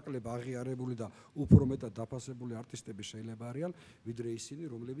 არანაკლებ აღიარებული და უფრო მეტად დაფასებული არტისტები შეიძლება არიან, ვიდრე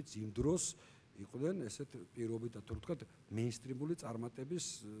ისინი, რომლებიც იმ დროს იყვნენ ესეთ პირობით და თუ ვთქვათ მეინსტრიმული წარმატების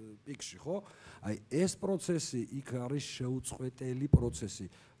პიკში, ხო? აი ეს პროცესი იქ არის შეუწყვეტელი პროცესი.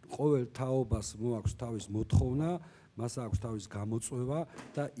 ყოველ თაობას მოაქვს თავის მოთხოვნა, მას აქვს თავის გამოწვევა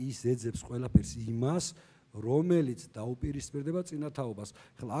და ის ეძებს ყველაფერს იმას, რომელიც დაუპირისპირდება წინა თაობას.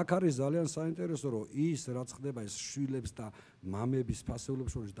 ხლა აქ არის ძალიან საინტერესო, რომ ის რაც ხდება ეს შვილებს და მამების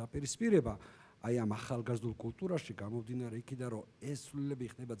ფასეულებს შორის დაპირისპირება, აი ამ ახალგაზრდულ კულტურაში გამომდინარე იქიდან, რომ ეს შვილები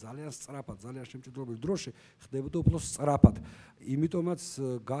ხდება ძალიან სწრაფად, ძალიან შემჭიდროებულ დროში, ხდებოდა უფრო სწრაფად. იმიტომაც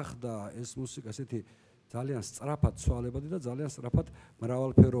გახდა ეს მუსიკა ესეთი ძალიან სწრაფად ცვალებადი და ძალიან სწრაფად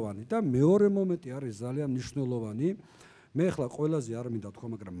მრავალფეროვანი. და მეორე მომენტი არის ძალიან მნიშვნელოვანი. მე ახლა ყველაზე არ მინდა თქვა,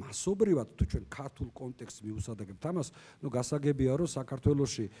 მაგრამ მასობრივად თუ ჩვენ ქართულ კონტექსტს მიუსადაგებთ ამას, ნუ გასაგებია რომ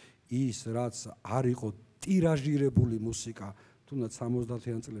საქართველოში ის რაც არ იყო ტირაჟირებული მუსიკა, თუნდაც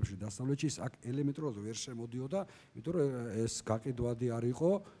 70-იან წლებში დასავლეთში, ის აქ ელემენტარულად ვერ შემოდიოდა, იმიტომ რომ ეს გაყიდვადი არ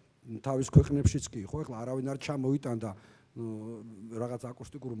იყო თავის ქვეყნებშიც კი, ხო, ახლა არავინ არ ჩამოიტანდა რაღაც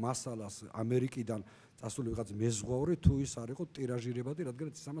აკუსტიკურ მასალას ამერიკიდან წასული რაღაც მეზღვაური თუ ის არ იყო ტირაჟირებადი,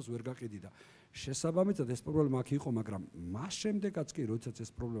 რადგან ის ამას ვერ გაყიდიდა. შესაბამისად ეს პრობლემა აქ იყო, მაგრამ მას შემდეგაც კი, როდესაც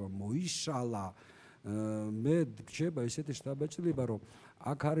ეს პრობლემა მოიშალა, მე გრჩება ისეთი შთაბეჭდილება, რომ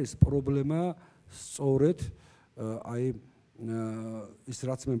აქ არის პრობლემა სწორედ აი ის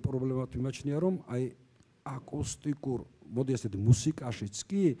რაც მე პრობლემად ვიმაჩნია, რომ აი აკუსტიკურ, მოდი ასეთი მუსიკაშიც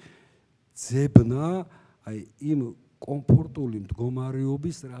კი ძებნა აი იმ კომფორტული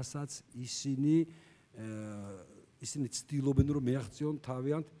მდგომარეობის, რასაც ისინი ცდილობენ რომ მეაღწიონ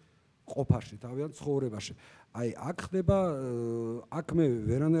თავიანთ ყოფაში, თავიანთ ცხოვრებაში. აი აქ ხდება, აქ მე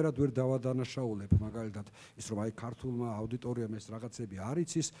ვერანაირად ვერ დავადანაშაულებ, მაგალითად ის რომ აი ქართულმა აუდიტორიამ ეს რაღაცები არ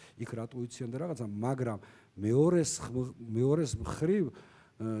იცის, იქ რატო იციან და რაღაცა, მაგრამ მეორეს მხრივ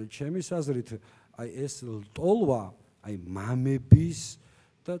ჩემის აზრით აი ეს ლტოლვა აი მამების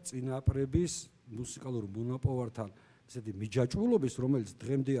და წინაპრების მუსიკალურ მონაპოვართან ესეთი მიჯაჭვულობის, რომელიც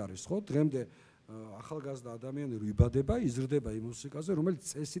დღემდე არის, ხო? დღემდე ახალგაზრდა ადამიანი რო იბადება, იზრდება იმ მუსიკაზე, რომელიც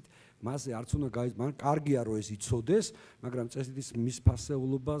წესით მასზე არც უნდა მან კარგია რომ ეს იცოდეს, მაგრამ წესით ის მის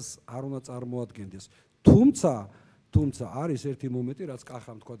ფასეულობას არ უნდა წარმოადგენდეს. თუმცა არის ერთი მომენტი, რაც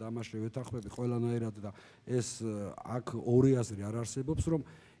კახამ თქვა და ამაში ვეთანხმები ყველანაირად და ეს აქ ორი აზრი არ არსებობს, რომ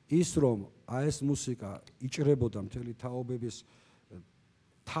აი ეს მუსიკა იჭრებოდა მთელი თაობების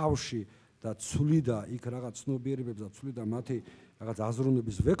თავში და ცვლიდა იქ რაღაც ცნობიერებებს და ცვლიდა მათი რაღაც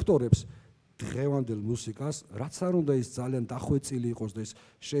აზროვნების ვექტორებს, დღევანდელ მუსიკას, რაც არ უნდა ის ძალიან დახვეწილი იყოს და ის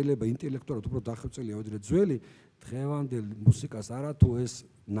შეიძლება ინტელექტუალურად უფრო დახვეწილია ვიდრე ძველი, დღევანდელ მუსიკას არა თუ ეს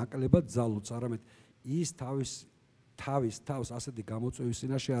ნაკლებად ძალუც, არამედ ის თავს ასეთი გამოწვევის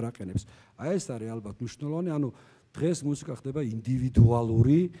წინაშე არ აყენებს. აი ეს არის ალბათ მნიშვნელოვანი, ანუ დღეს მუსიკა ხდება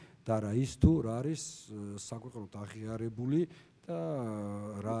ინდივიდუალური და რა ის თუ რა არის საქვეყნოდ აღიარებული და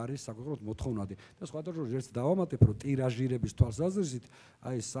რა არის საქვეყნოდ მოთხოვნადი. და სხვადასხვა ერთს დავამატებ, რომ ტირაჟირების თვალსაზრისით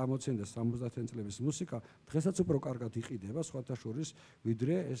აი 60-იან და 70-იან წლების მუსიკა დღესაც უფრო კარგად იყიდება სხვათა შორის,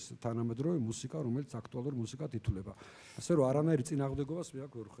 ვიდრე ეს თანამედროვე მუსიკა, რომელიც აქტუალურ მუსიკად ითვლება. ასე რომ არანაირი წინააღმდეგობას მე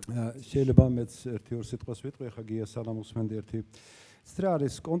აქ ვერ ვხედავ. შეიძლება მეც ერთი-ორ სიტყვას ვიტყვი, ხა გია სალამოს მენდი ერთი. ეს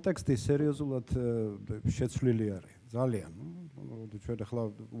არის კონტექსტი სერიოზულად შეცვლილი არის. ძალიან. ჩვენ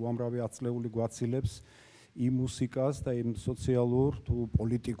ახლა უამრავი ათწლეული გვაცილებს იმ მუსიკას და იმ სოციალურ თუ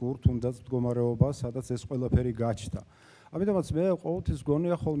პოლიტიკურ თუნდაც მდგომარეობას, სადაც ეს ყველაფერი გაჩნდა. ამიტომაც მე ყოველთვის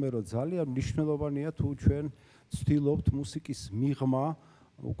გონია ხოლმე, რომ ძალიან მნიშვნელოვანია თუ ჩვენ ვცდილობთ მუსიკის მიღმა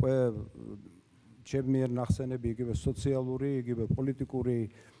უკვე ჩემი მიერ ნახსენები იგივე სოციალური, იგივე პოლიტიკური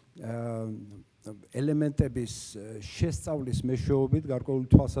ელემენტების შესწავლის მეშვეობით, გარკვეული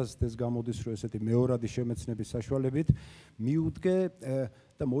თვალსაზრისით გამოდის, რომ ესეთი მეორადი შემეცნების საშუალებით მიუდგე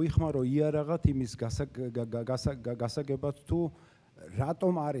და მოიხმარო იარაღად იმის გასაგებად თუ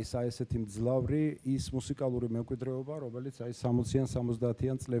რატომ არის აი ესეთი მძლავრი ის მუსიკალური მემკვიდრეობა, რომელიც აი 60-იან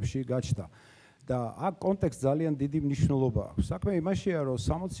 70-იან წლებში გაჩნდა. და აქ კონტექსტ ძალიან დიდი მნიშვნელობა აქვს. საქმე იმაშია, რომ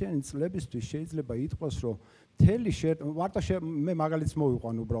 60-იანი წლებისთვის შეიძლება ითქვას, რომ მთელი მარტო მე მაგალითს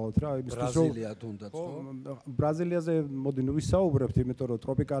მოვიყვან უბრალოდ რა, იმისთვის რომ ბრაზილია თუნდაც ხო? ბრაზილიაზე მოდი ნუ ვისაუბრებთ, იმიტომ რომ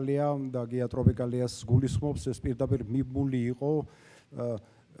ტროპიკალია და გია ტროპიკალიას გულისხმობს, ეს პირდაპირ მიბმული იყო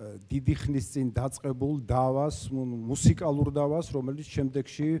დიდი ხნის წინ დაწყებულ დავას, მუსიკალურ დავას, რომელიც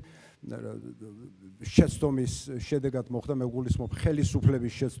შემდეგში შეცდომის შედეგად მოხდა, მე გულისხმობ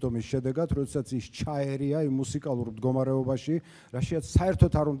ხელისუფლების შეცდომის შედეგად, როდესაც ის ჩაერია იმ მუსიკალურ მდგომარეობაში, რაშიაც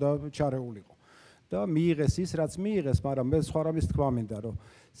საერთოდ არ უნდა ჩარეულიყო. და მიიღეს ის, რაც მიიღეს, მაგრამ მე სხვა რამის თქვა მინდა, რომ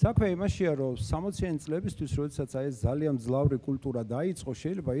საქმე იმაშია, რომ 60-იანი წლებისთვის, როდესაც აი ეს ძალიან მძლავრი კულტურა დაიწყო,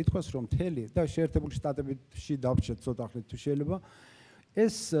 შეიძლება ითქვას, რომ მთელი და შეერთებული შტატებში დავრჩეთ ცოტა ხნით თუ შეიძლება,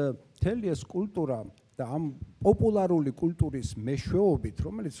 ეს მთელი ეს კულტურა და ამ პოპულარული კულტურის მეშვეობით,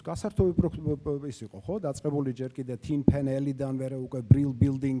 რომელიც გასართობი ის იყო, ხო, დაწყებული ჯერ კიდე Tin Pan Alley-დან მერე უკვე Brill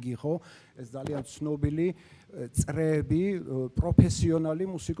Building-ი, ხო, ეს ძალიან ცნობილი წრეები, პროფესიონალი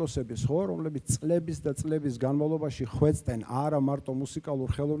მუსიკოსების, ხო, რომლებიც წლების და წლების განმავლობაში ხვეწდნენ არა მარტო მუსიკალურ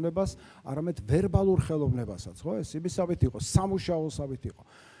ხელოვნებას, არამედ ვერბალურ ხელოვნებასაც, ხო, ეს იმისავით იყო, სამუშაოსავით იყო.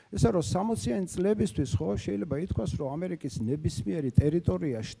 ესე რომ 60-იანი წლებისთვის, ხო, შეიძლება ითქვას, რომ ამერიკის ნებისმიერი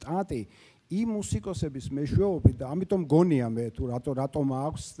ტერიტორია, შტატი იმ მუსიკოსების მეშვეობით და ამიტომ გონია მე თუ რატომ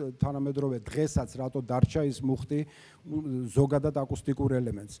აქვს თანამედროვე დღესაც რატო დარჩა ის მუხტი ზოგადად აკუსტიკურ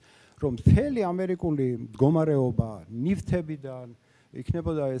ელემენტს, რომ მთელი ამერიკული მდგომარეობა ნივთებიდან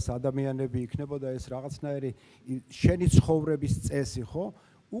იქნებოდა ეს ადამიანები, იქნებოდა ეს რაღაცნაირი შენი ცხოვრების წესი, ხო,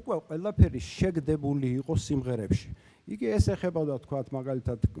 უკვე ყველაფერი შეგდებული იყო სიმღერებში. იგი ეს ეხებოდა თქვათ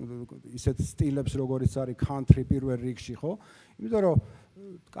მაგალითად ისეთ სტილებს როგორიც არის country პირველ რიგში, ხო? იმიტომ რომ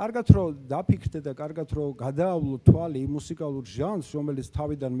კარგად რომ დაფიქრდე და კარგად რომ გადაავლო თვალი იმ მუსიკალურ ჟანრს, რომელიც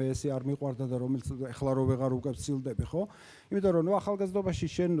თავიდან მე ესე არ მიყვარდა და რომელიც ეხლა რო ვეღარ უკაცილდები, ხო? იმიტომ რომ ნუ ახალგაზრდობაში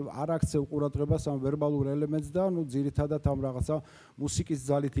შენ არ აქცევ ყურადღებას ამ ვერბალურ ელემენტს და ნუ ძირითადად ამ რაღაცა მუსიკის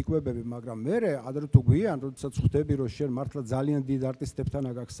ძალით იკვებები, მაგრამ მე ადრე თუ გვიან, როდესაც ხვდები რომ შენ მართლა ძალიან დიდ არტისტებთან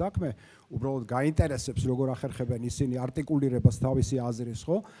აქვს საქმე, უბრალოდ გაინტერესებს როგორ ახერხებენ ისინი არტიკულირებას თავისი აზრის,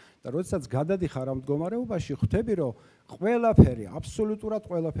 ხო? და როდესაც გადადიხარ ამ მდგომარეობაში, ხვდები რომ ყველაფერი, აბსოლუტურად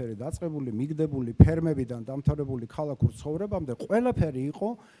ყველაფერი დაწყებული, მიგდებული ფერმებიდან დამთავრებული ქალაქურ ცხოვრებამდე ყველაფერი იყო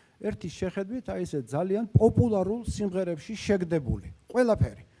ერთი შეხედვით აი ესე ძალიან პოპულარულ სიმღერებში შეგდებული.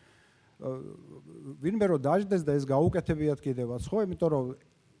 ყველაფერი. ვინმე რომ დაждდეს და ეს გაუკეთებიათ კიდევაც, ხო? იმიტომ რომ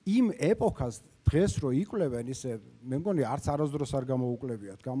იმ ეპოქას დღეს რო იკვლევენ ისე, მე მგონი არც არასდროს არ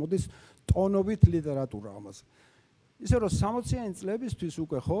გამოუკლებიათ. გამოდის ტონობით ლიტერატურა ამაზე. ისე რომ 60-იანი წლებისთვის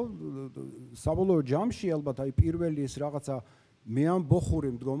უკვე ხო საბოლოო ჯამში ალბათ აი პირველი ეს რაღაცა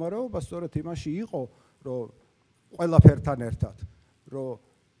მეამბოხური მდგომარეობა სწორედ იმაში იყო, რომ ყველაფერთან ერთად, რომ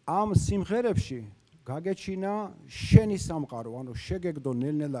ამ სიმღერებში გაგეჩინა შენი სამყარო, ანუ შეგეგდო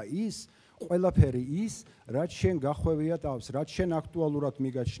ნელ-ნელა ის ყველაფერი ის, რაც შენ გახვევია თავს, რაც შენ აქტუალურად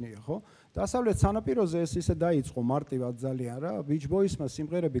მიგაჩნია, ხო? დასავლეთ სანაპიროზე ეს ისე დაიწყო მარტივად ძალიან რა, Beach Boys-მა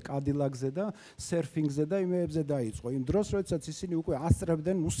სიმღერები კადილაკზე და სერფინგზე და იმეებზე დაიწყო. იმ დროს, როდესაც ისინი უკვე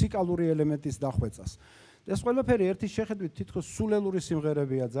ასწრებდნენ მუსიკალური ელემენტის დახვეწას. ეს ყველაფერი ერთი შეხედვით თითქოს სულელური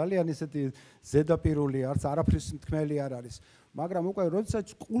სიმღერებია, ძალიან ისეთი ზედაპირული, არც არაფრის თქმელი არ არის. მაგრამ უკვე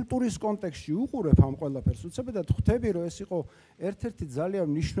როდესაც კულტურის კონტექსტში უყურებ ამ ყველაფერს, უცებედად ხვდები, რომ ეს იყო ერთ-ერთი ძალიან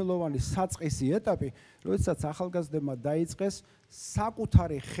მნიშვნელოვანი საწყისი ეტაპი, როდესაც ახალგაზრდებმა დაიწყეს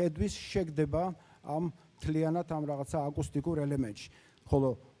საკუთარი ხედვის შეგდება ამ მთლიანად ამ რაღაცა აკუსტიკურ ელემენტში. ხოლო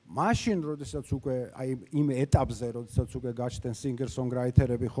მაშინ, როდესაც უკვე აი იმ ეტაპზე, როდესაც უკვე გაჩნდნენ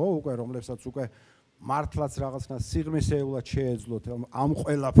singer-songwriter-ები, ხო, უკვე რომლებსაც უკვე მართლაც რაღაცნა სიღრმისეულად შეეძლოთ ამ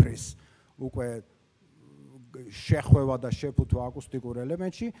ყველაფრის უკვე შეხვევა და შეფუთვა აკუსტიკურ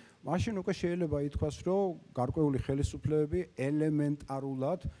ელემენტში, მაშინ უკვე შეიძლება ითქვას, რომ გარკვეული ხელისუფლებები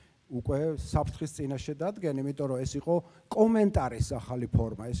ელემენტარულად უკვე საფრთხის წინაშე დადგენ, იმიტომ რომ ეს იყო კომენტარის ახალი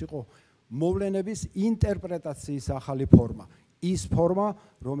ფორმა, ეს იყო მოვლენების ინტერპრეტაციის ახალი ფორმა. ის ფორმა,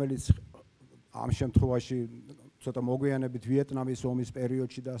 რომელიც ამ შემთხვევაში ცოტა მოგვიანებით ვიეტნამის ომის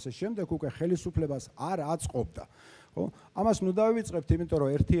პერიოდში და ასე შემდეგ უკვე ხელისუფლებას არ აწყობდა, ხო? ამას ნუ დავივიწყებთ, იმიტომ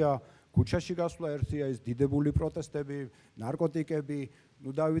რომ ერთია ქუჩაში გასვლა, ერთია ის დიდებული პროტესტები, ნარკოტიკები,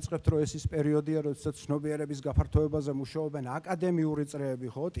 ნუ დავიწყებთ, რომ ეს ის პერიოდია, როდესაც ცნობიერების გაფართოებაზე მუშაობენ აკადემიური წრეები,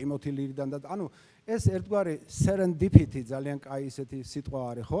 ხო, ტიმოთი ლირიდან და ანუ ეს ერთგვარი serendipity ძალიან კაი ისეთი სიტყვა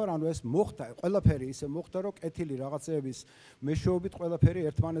არის, ხო? ანუ ეს მოხდა, ყველაფერი ისე მოხდა, რომ კეთილი რაღაცეების მეშვეობით ყველაფერი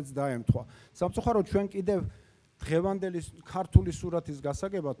ერთმანეთს დაემთხვა. სამწუხაროდ ჩვენ კიდევ დღევანდელი ქართული სურათის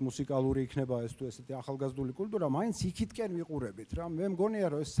გასაგებად მუსიკალური იქნება ეს თუ ესეთი ახალგაზრდული კულტურა, მაინც იქითკენ ვიყურებით რა. მე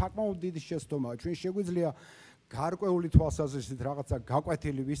მგონია რომ ეს საკმაოდ დიდი შეცდომაა. ჩვენ შეგვიძლია გარკვეული თვალსაზრისით რაღაცა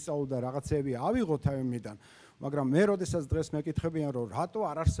გაკვეთილი ვისწავლო და რაღაცები ავიღოთ აიმიდან, მაგრამ მე როდესაც დღეს მეკითხებიან, რომ რატო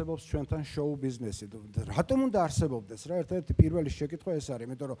არ არსებობს ჩვენთან შოუ ბიზნესი, რატომ უნდა არსებობდეს რა, ერთ-ერთი პირველი შეკითხვა ეს არის,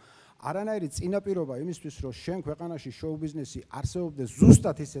 იმიტომ რომ არანაირი წინაპირობა იმისთვის, რომ შენ ქვეყანაში შოუ ბიზნესი არსებობდეს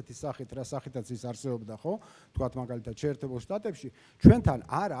ზუსტად ისეთი სახით, რა სახითაც ის არსებობდა, ხო? თქვათ მაგალითად შეერთებულ შტატებში, ჩვენთან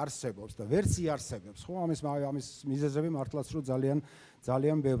არ არსებობს და ვერც იარსებებს, ხო? ამის მიზეზები მართლაც რომ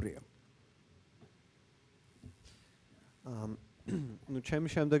ძალიან ბევრია. ნუ ჩემი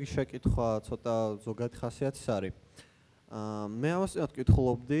შემდეგი შეკითხვა ცოტა ზოგადი ხასიათის არის. მე ამას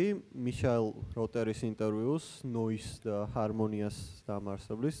ვკითხულობდი მიშელ როტერის ინტერვიუს ნოის და ჰარმონიას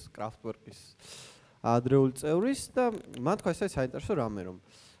დამაარსებლის კრაფტვერკის ადრეული წევრის და მან თქვა ესე საინტერესო რამე რომ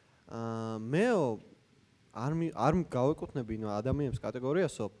მე არ გავეკუთვნები ადამიანების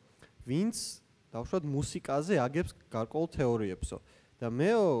კატეგორიასო ვინც დავუშვათ მუსიკაზე აგებს გარკვეულ თეორიებსო და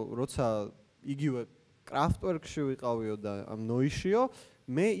მე როცა იგივე კრაფტვერკში ვიყავიო და ამ ნოიშიო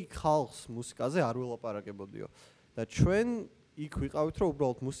მე იქ ხალხს მუსიკაზე არ ველაპარაკებოდიო და ჩვენ იქ ვიყავით რომ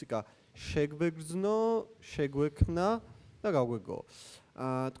უბრალოდ მუსიკა შეგვეგრძნო, შეგვექმნა და გაგვეგო.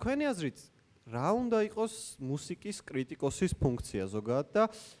 თქვენი აზრით რა უნდა იყოს მუსიკის კრიტიკოსის ფუნქცია ზოგადად და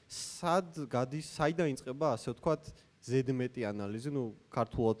საიდან იწყება ასე ვთქვათ ზედმეტი ანალიზი, ნუ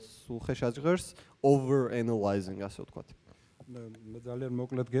ქართულად უხეშად ჟღერს over analyzing ასე ვთქვათ. მე ძალიან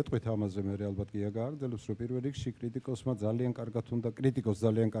მოკლედ გეტყვით ამაზე, მე ალბათ კი აგაგრძელებს, რომ პირველ რიგში კრიტიკოსს ძალიან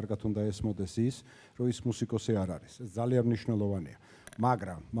კარგად უნდა ესმოდეს ის, რომ ის მუსიკოსი არ არის. ეს ძალიან მნიშვნელოვანია.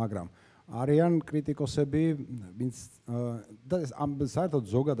 მაგრამ არიან კრიტიკოსები, ვინც და საერთოდ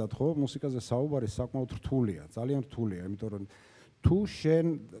ზოგადად ხო, მუსიკაზე საუბარი საკმაოდ რთულია, ძალიან რთულია, იმიტომ რომ თუ შენ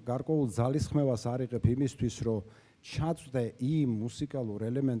გარკვეულ ძალისხმევას არ იღებ იმისთვის, რომ ჩაწვდე იმ მუსიკალურ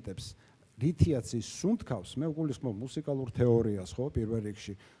ელემენტებს რითიაც ის სუნთქავს, მე ვგულისხმობ მუსიკალურ თეორიას, ხო, პირველ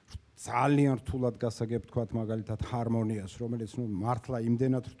რიგში. ძალიან რთულად გასაგებ თქვათ მაგალითად ჰარმონიას, რომელიც ნუ მართლა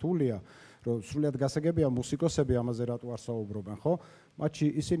იმდენად რთულია, რომ სრულიად გასაგებია მუსიკოსები ამაზე რატო არ საუბრობენ, ხო? მათში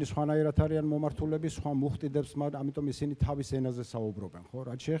ისინი სხვანაირად არიან მომართულები, სხვა მუხტიდებს, ამიტომ ისინი თავის ენაზე საუბრობენ, ხო?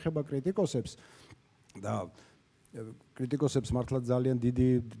 რაც შეეხება კრიტიკოსებს და კრიტიკოსებს მართლა ძალიან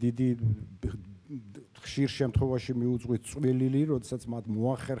დიდი ხშირ შემთხვევაში მიუძღვით წვლილი, როდესაც მათ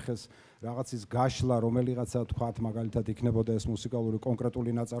მოახერხეს რაღაცის გაშლა, რომელიღაცა თქვათ მაგალითად იქნებოდა ეს მუსიკალური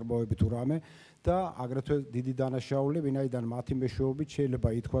კონკრეტული ნაწარმოები თუ რამე და აგრეთვე დიდი დანაშაული, ვინაიდან მათი მეშვეობით შეიძლება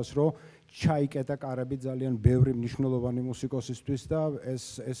ითქვას, რომ ჩაიკეტა კარები ძალიან ბევრი მნიშვნელოვანი მუსიკოსისთვის და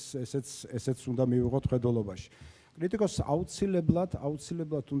ესეც უნდა მივიღოთ ხედველობაში. კრიტიკოსს აუცილებლად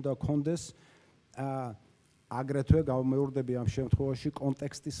უნდა კონდეს აგრეთვე გამეორდები ამ შემთხვევაში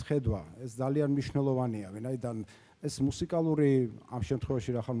კონტექსტის ხედვა. ეს ძალიან მნიშვნელოვანია, ვინაიდან ეს მუსიკალური ამ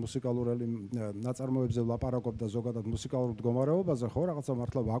შემთხვევაში რახან მუსიკალური ნაწარმოებზე ვლაპარაკობ და ზოგადად მუსიკალურ მდგომარეობაზე, ხო, რაღაცა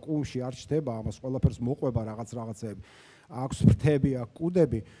მართლა ვაკუუმში არ ჩდება, ამას ყველაფერს მოყვება რაღაცები. აქვს ფრთები, აქვს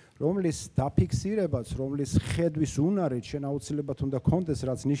კუდები, რომლის დაფიქსირებაც, რომლის ხედვის უნარით შენ აუცილებლად უნდა კონდეს,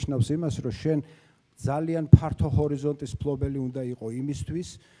 რაც ნიშნავს იმას, რომ შენ ძალიან ფართო ჰორიზონტის ფლობელი უნდა იყო იმისთვის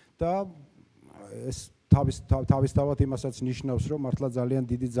და ეს თავისთავად იმასაც ნიშნავს, რომ მართლა ძალიან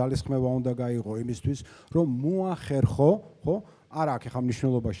დიდი ძალისხმევა უნდა გაიღო იმისთვის, რომ მოახერხო, ხო? არა აქ ახლა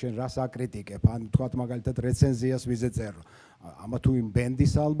მნიშვნელობა შენ რას აკრიტიკებ, ან თქვათ მაგალითად რეცენზიას ვიზე წერ. ამა თუ იმ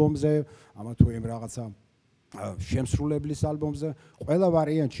ბენდის ალბომზე, ამა თუ იმ რაღაცა შემსრულებლის ალბომზე, ყველა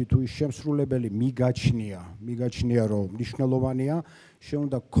ვარიანტში თუ ის შემსრულებელი მიგაჩნია, რომ მნიშვნელოვანია, შენ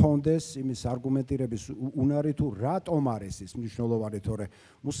უნდა კონდეს იმის არგუმენტირების უნარი თუ რატომ არის ის მნიშვნელოვანი, თორე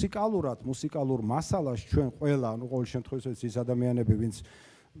მუსიკალურ მასალას ჩვენ ყველა, ну ყოველ შემთხვევაში ის ადამიანები, ვინც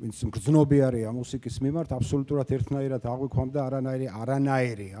გრძნობი არიან მუსიკის მიმართ, აბსოლუტურად ერთნაირად აღვიქვამდა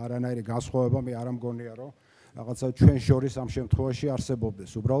არანაირი განსხვავება მე არ მგონია, რომ რაღაცა ჩვენ შორის ამ შემთხვევაში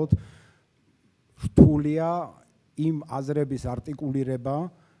არსებობდეს. უბრალოდ რთულია იმ აზრების არტიკულირება,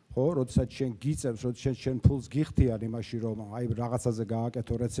 ხო, როდესაც შენ გიწევს, როდესაც შენ ფულს გიხდიან იმაში, რომ აი რაღაცაზე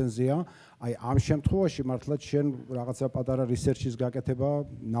გააკეთო რეცენზია, აი ამ შემთხვევაში მართლაც შენ რაღაცა პატარა რისერჩის გაკეთება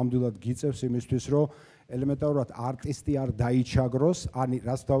ნამდვილად გიწევს იმისთვის, რომ ელემენტარულად არტისტი არ დაიჩაგროს, ან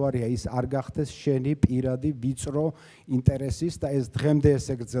რაც თავარია ის არ გახდეს შენი პირადი ვიწრო ინტერესის და ეს დღემდე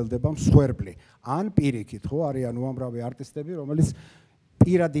ესე გრძელდება მსხვერპლი. ან პირიქით, ხო, არიან უამრავი არტისტები, რომელიც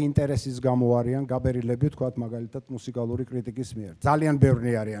პირადი ინტერესის გამო არიან გაბერილები, თქვათ მაგალითად მუსიკალური კრიტიკის მიერ. ძალიან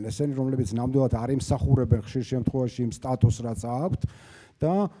ბევრი არიან ესენი, რომლებიც ნამდვილად არ იმსახურებენ ხშირ შემთხვევაში იმ სტატუსს, რაც აქვთ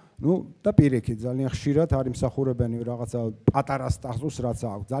და პირიქით ძალიან ხშირად არ იმსახურებენ რაღაცა პატარა სტატუსს, რაც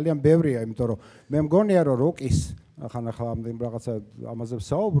აქვთ. ძალიან ბევრია, იმიტომ რომ მე მგონია, რომ როკის ახლა რაღაცა ამაზე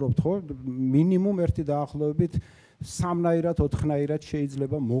ვსაუბრობთ, ხო, მინიმუმ ერთი დაახლოებით სამნაირად, ოთხნაირად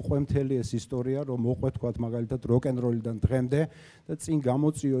შეიძლება მოყვე მთელი ეს ისტორია, რომ მოყვე თქვათ მაგალითად როკ-ენ-როლიდან დღემდე და წინ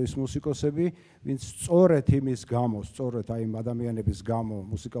გამოწიო ის მუსიკოსები, ვინც სწორედ იმის გამო, სწორედ აი იმ ადამიანების გამო,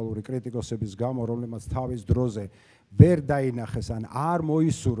 მუსიკალური კრიტიკოსების გამო, რომლებმაც თავის დროზე ვერ დაინახეს ან არ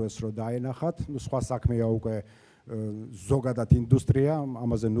მოისურვეს, რომ დაენახათ, ნუ სხვა საქმეა უკვე ზოგადად ინდუსტრია,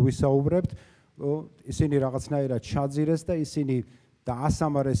 ამაზე ნუ ვისაუბრებთ, ისინი რაღაცნაირად ჩაძირეს და ისინი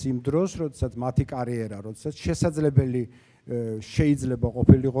დაასამარეს იმ დროს, როდესაც მათი კარიერა, როდესაც შესაძლებელი შეიძლება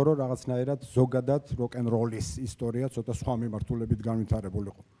ყოფილიყო, რომ რაღაცნაირად ზოგადად როკ-ენ-როლის ისტორია ცოტა სხვა მიმართულებით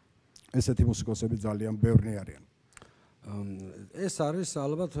განვითარებულიყო. ესეთი მუსიკოსები ძალიან ბევრი არიან. ეს არის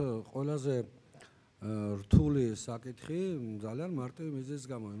ალბათ ყველაზე რთული საკითხი, ძალიან მარტივი მიზეზის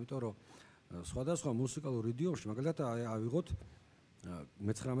გამო, იმიტომ რომ სხვადასხვა მუსიკალურ იდიომში, მაგალითად ავიღოთ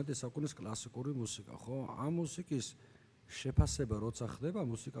მე-19 საუკუნის კლასიკური მუსიკა, ხო? ამ მუსიკის შეფასება როცა ხდება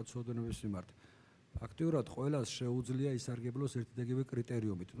მუსიკაცოდნების მიმართ, ფაქტიურად ყველას შეუძლია ისარგებლოს ერთიდაგივე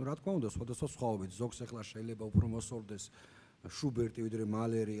კრიტერიუმით. ნუ რა თქმა უნდა, სხვადასხვა სხვაობით, ზოგს ახლა შეიძლება უფრო მოსორდეს შუბერტი ვიდრე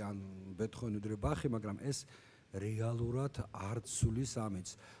მალერი ან ბეთჰოვენი ვიდრე ბახი, მაგრამ ეს რეალურად არ ცulis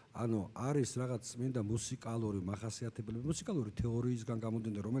ამits. ანუ არის რაღაც მინდა მუსიკალური მახასიათებლები, მუსიკალური თეორიისგან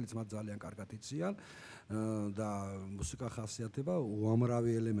გამომდინარე, რომელიც მათ ძალიან კარგად იციან და მუსიკა ხასიათება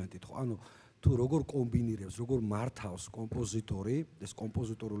უამრავი ელემენტით, ხო? ანუ თუ როგორ კომბინირებს, როგორ მართავს კომპოზიტორი, ეს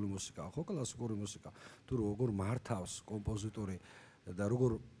კომპოზიტორული მუსიკაა, ხო, კლასიკური მუსიკა, თუ როგორ მართავს კომპოზიტორი და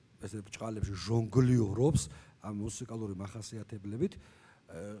როგორ ესე ბჭყალებში ჟონგლიორობს ამ მუსიკალური მახასიათებლებით,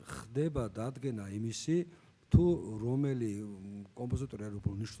 ხდება დადგენა იმისი, თუ რომელი კომპოზიტორი არის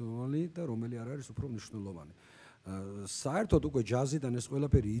უფრო მნიშვნელოვანი და რომელი არ არის უფრო მნიშვნელოვანი. საერთოდ უკვე ჯაზიდან ეს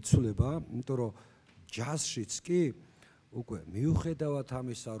ყველაფერი იცვლება, იმიტომ რომ ჯაზშიც კი უკვე მიუხედავად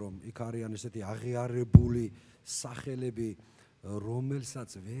ამისა, რომ იქ არიან ესეთი აღიარებული სახელები, რომელსაც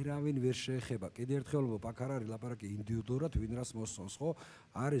ვერავინ ვერ შეეხება. კიდევ ერთხელ ვამბობ, აქ არ არის ლაპარაკი ინდივიდუალურად ვინ რას მოსწონს, ხო?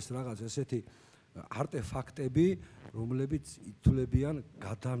 არის რაღაც ესეთი არტეფაქტები, რომლებიც ითვლებიან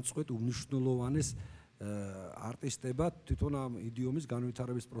გადამწყვეტ უმნიშვნელოვანეს არტისტებად თვითონ ამ იდიომის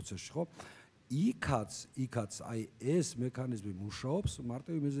განვითარების პროცესში, ხო? იქაც აი ეს მექანიზმი მუშაობს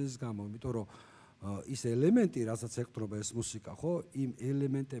მარტივი მიზეზის გამო, იმიტომ რომ ის ელემენტი, რასაც ეკუთვნება ეს მუსიკა, ხო, იმ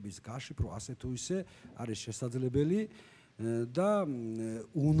ელემენტების გაშიფრო ასე თუ ისე არის შესაძლებელი და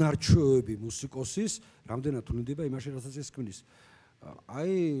უნარჩვევები მუსიკოსის რამდენად თვლინდება იმაში, რასაც ეს ქმნის. აი,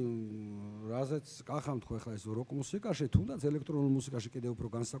 რაზეც კახამ თქვა ახლა ეს როკ მუსიკაში, თუნდაც ელექტრონულ მუსიკაში კიდევ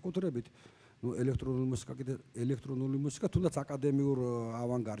უფრო განსაკუთრებით, ნუ ელექტრონული მუსიკა თუნდაც აკადემიურ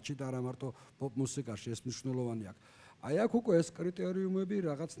ავანგარდში და არა მარტო პოპ მუსიკაში ეს მნიშვნელოვანი აქვს. აი აქ უკვე ეს კრიტერიუმები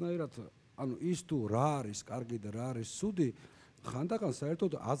რაღაცნაირად, ანუ ის თუ რა არის კარგი და რა არის ცუდი, ხანდახან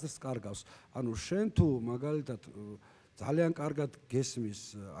საერთოდ აზრს კარგავს. ანუ შენ თუ მაგალითად ძალიან კარგად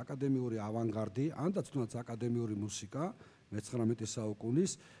გესმის აკადემიური ავანგარდი, ანდაც თუნდაც აკადემიური მუსიკა მე-19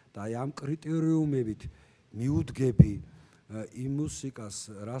 საუკუნის და აი ამ კრიტერიუმებით მიუდგები იმ მუსიკას,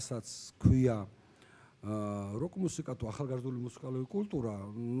 რასაც ქვია როკ მუსიკა თუ ახალგაზრდული მუსიკალური კულტურა,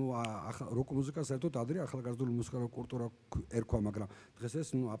 ნუ როკ მუსიკას საერთოდ ადრე ახალგაზრდული მუსიკალური კულტურა ერქვა, მაგრამ დღეს ეს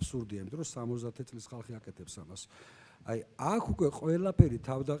ნუ აბსურდია, იმიტომ რომ 70 წლის ხალხი აკეთებს ამას. აი აქ უკვე ყველაფერი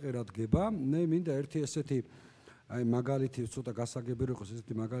თავდაყერად გება, მე მინდა ერთი ესეთი აი მაგალითი ცოტა გასაგებია იყოს,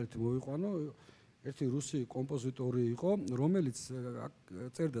 ესეთი მაგალითი მოვიყვანო. ერთი რუსი კომპოზიტორი იყო, რომელიც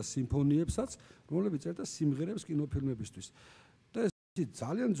წერდა სიმფონიებსაც, რომელიც წერდა სიმღერებს კინოფილმებისთვის. და ეს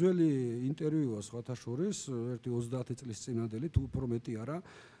ძალიან ძველი ინტერვიუა სხვათა შორის, ერთი 30 წლის წინანდელი, თუ უფრო მეტი არა,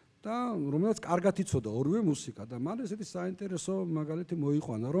 და რომელიც კარგად იცოდა ორივე მუსიკა და მან ესეთი საინტერესო მაგალითი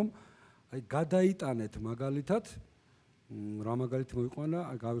მოიყვანა, რომ აი გადაიტანეთ მაგალითად რა მაგალითი მოიყვანა,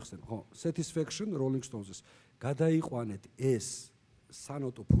 გავიხსენე, ხო, Satisfaction Rolling Stones-ის. გადაიყვანეთ ეს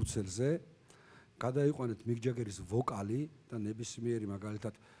სანოტო ფურცელზე, გადაიყვანეთ მიკ ჯაგერის ვოკალი და ნებისმიერი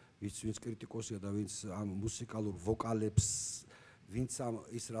მაგალითად ვინც კრიტიკოსია და ვინც ამ მუსიკალურ ვოკალებს, ვინც ამ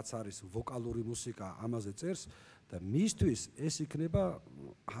ის რაც არის ვოკალური მუსიკა ამაზე წერს და მისთვის ეს იქნება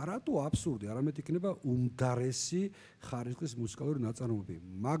არათუ აბსურდი, არამედ იქნება უმდარესი ხარისხის მუსიკალური ნაწარმოები.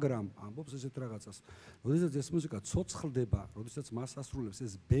 მაგრამ ამბობს ესეთ რაღაცას, როდესაც ეს მუსიკა ცოცხლდება, როდესაც მას ასრულებს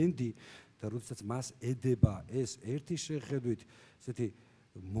ეს ბენდი და როდესაც მას ედება ეს ერთი შეხედვით ესეთი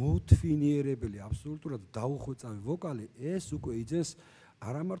მოუთვინიერებელი, აბსოლუტურად დაუხვეწავი ვოკალი, ეს უკვე იძენს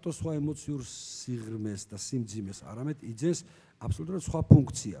არა მარტო სხვა ემოციურ სიღრმეს და სიმძიმეს, არამედ იძენს აბსოლუტურად სხვა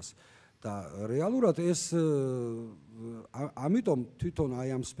ფუნქციას. და რეალურად ეს ამიტომ თვითონ აი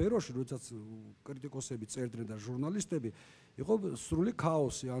ამ სფეროში, როდესაც კრიტიკოსები წერდნენ და ჟურნალისტები, იყო სრული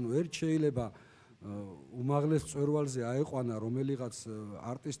ქაოსი, ანუ ერთ შეიძლება უმაღლეს მწვერვალზე აეყვანა რომელიღაც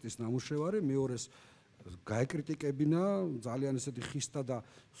არტისტის ნამუშევარი, მეორეს გაეკრიტიკებინა ძალიან ესეთი ხისტა და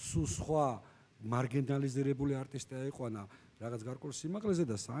სხვა მარგინალიზირებული არტისტი აიყვანა რაღაც გარკვეულ სიმაღლეზე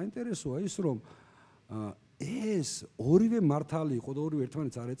და საინტერესოა ის რომ ეს ორივე მართალი იყო და ორივე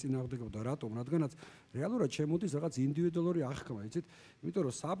ერთმანეთს არ ეწინააღმდეგებოდა რატომ? რადგანაც რეალურად შემოდის რაღაც ინდივიდუალური აღქმა, იცით? იმიტომ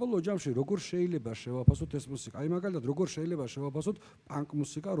რომ საბოლოო ჯამში როგორ შეიძლება შევაფასოთ ეს მუსიკა? აი მაგალითად როგორ შეიძლება შევაფასოთ პანკ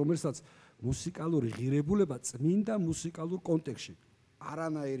მუსიკა, რომელსაც მუსიკალური ღირებულება წმინდა მუსიკალურ კონტექსტში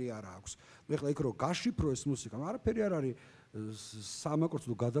არანაირი არ აქვს. ეხლა იქ რო გაშიფრო ეს მუსიკა, არაფერი არ არის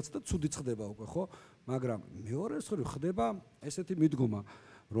სამაკურთხო გადაცდა, ცუდი ხდება უკვე, ხო? მაგრამ მეორე მხრივ ხდება ესეთი მიდგომა,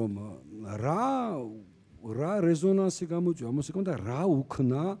 რომ რა რეზონანსი გამოიწვია მუსიკამ და რა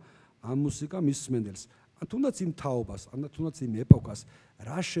უქნა ამ მუსიკამ მსმენელს. ან თუნდაც იმ თაობას, ან თუნდაც იმ ეპოქას,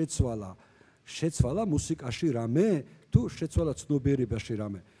 რა შეცვალა მუსიკაში რამე, თუ შეცვალა ცნობიერებაში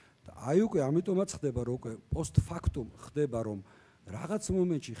რამე. და აი უკვე ამიტომაც ხდება, რომ უკვე პოსტფაქტუმ ხდება, რომ რაღაც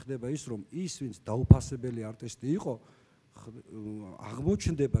მომენტში ხდება ის, რომ ის, ვინც დაუფასებელი არტისტი იყო,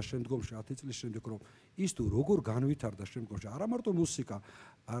 აღმოჩნდება შემდგომში 10 წლის შემდეგ, რომ ის თუ როგორ განვითარდა შემდგომში, არა მარტო მუსიკა,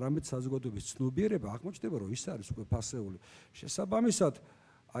 არამედ საზოგადოების ცნობიერება, აღმოჩნდება, რომ ის არის უკვე ფასეული. შესაბამისად,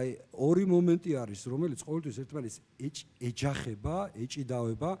 აი ორი მომენტი არის, რომელიც ყოველთვის ერთმანეთს ეჯახება,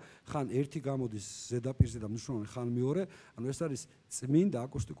 ეჭიდავება, ხან ერთი გამოდის ზედაპირზე და მნიშვნელოვანი, ხან მეორე, ანუ ეს არის წმინდა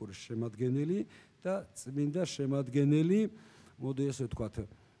აკუსტიკური შემადგენელი და წმინდა შემადგენელი, მოდი ესე ვთქვათ,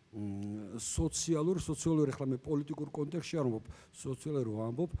 სოციალური ახლა მე პოლიტიკურ კონტექსტში არ ვამბობ, სოციალურ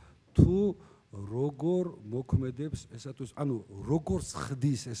ვამბობ, თუ როგორ მოქმედებს ესა თუ ის, ანუ როგორ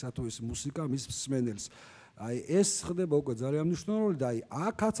ხდის ესა თუ ის მუსიკა მის მსმენელს. აი ეს ხდება უკვე ძალიან მნიშვნელოვანი და აი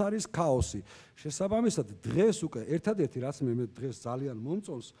აქაც არის ქაოსი. შესაბამისად დღეს უკვე ერთადერთი რაც მე დღეს ძალიან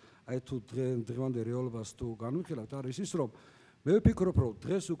მომწონს, აი თუ დღევანდელ რეალობას თუ განვიხილავთ, არის ის რომ მე ვფიქრობ რომ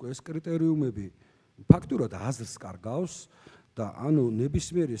დღეს უკვე ეს კრიტერიუმები ფაქტურად აზრს კარგავს და ანუ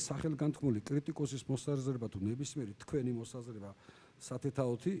ნებისმიერი სახელგანთქმული კრიტიკოსის მოსაზრება თუ ნებისმიერი თქვენი მოსაზრება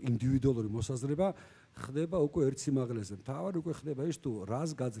სათეთაოთი ინდივიდუალური მოსაზრება ხდება უკვე ერთ სიმაღლეზე. მთავარი უკვე ხდება ის თუ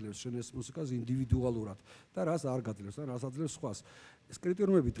რას გაძლევს შენ ეს მუსიკას ინდივიდუალურად და რას არ გაძლევს და რას აძლევს სხვას. ეს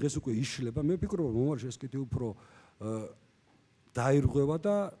კრიტერიუმები დღეს უკვე იშლება. მე ვფიქრობ რომ მომავალში ეს კიდევ უფრო დაირღვევა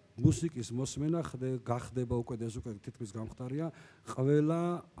და მუსიკის მოსმენა გახდება უკვე ეს უკვე თითქმის გამხდარია ყველა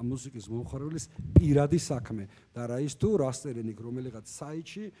მუსიკის მომხმარებლის პირადი საქმე და რა ის თუ რასტერენიკ რომელიღაც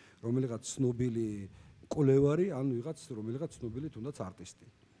საიტში რომელიღაც ცნობილი კოლევარი ან რომელიღაც ცნობილი თუნდაც არტისტი.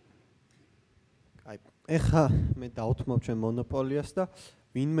 აი, ეხა მე დავთმობ ჩვენ მონოპოლიას და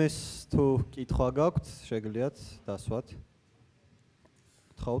ვინმეს თუ კითხვა გაქვთ, შეგიძლიათ დასვათ.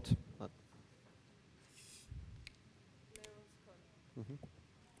 გთხოვთ.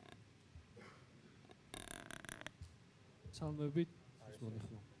 სალმებით.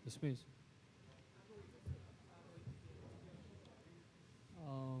 ისმის.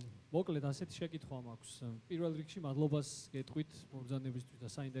 მოკლედ ასეთი შეკითხვა მაქვს. პირველ რიგში მადლობას გეტყვით მომბრძანებისთვის და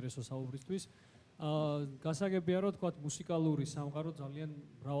საინტერესო საუბრისთვის. გასაგებია რომ თქვათ მუსიკალური სამყარო ძალიან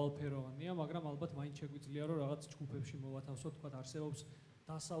მრავალფეროვანია, მაგრამ ალბათ მაინც შეგვიძლია რომ რაღაც ჯგუფებში მოვათავსოთ, თქვათ არსებობს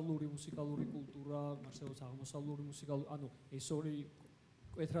დასავლური მუსიკალური კულტურა, არსებობს აღმოსავლური მუსიკალური, ანუ ეს ორი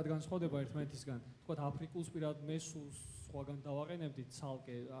კვეთრად განსხვავდება ერთმანეთისგან. თქვათ აფრიკულს პირად მე სხვაგან დავაყენებდით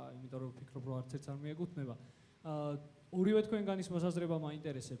ცალკე, იმიტომ რომ ვფიქრობ რომ არც ერთს არ მიეკუთვნება. ორივე თქვენგანის მოსაზრება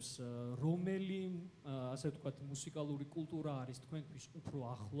მაინტერესებს, რომელი ასე ვთქვათ მუსიკალური კულტურა არის თქვენთვის უფრო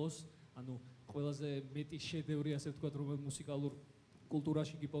ახლოს, ანუ ყველაზე მეტი შედევრი ასე ვთქვათ რომელ მუსიკალურ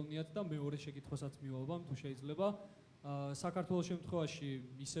კულტურაში გიპოვნიათ და მეორე შეკითხვასაც მივალბამ თუ შეიძლება. საქართველოს შემთხვევაში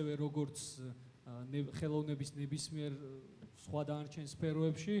ისევე როგორც ხელოვნების ნებისმიერ სხვა დანარჩენ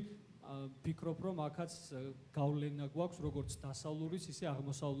სფეროებში ვფიქრობ რომ აქაც გავლენა გვაქვს როგორც დასავლურის ისე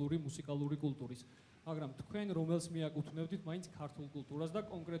აღმოსავლური მუსიკალური კულტურის. მაგრამ თქვენ რომელს მიაკუთვნებდით მაინც ქართულ კულტურას და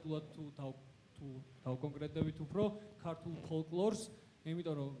კონკრეტულად თუ დავკონკრეტდებით უფრო ქართულ ფოლკლორს,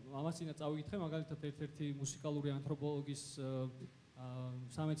 იმიტომ რომ ამას წინა წავიკითხე მაგალითად ერთ-ერთი მუსიკალური ანთროპოლოგის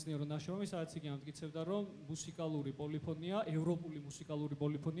სამეცნიერო ნაშრომი, სადაც იგი ამტკიცებდა, რომ მუსიკალური პოლიფონია, ევროპული მუსიკალური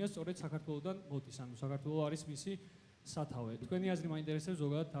პოლიფონია სწორედ საქართველოსდან მოდის, ანუ საქართველო არის მისი სათავე. თქვენი აზრი მაინტერესებს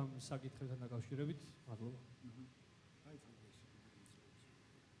ზოგადად ამ საკითხებთან დაკავშირებით. მადლობა.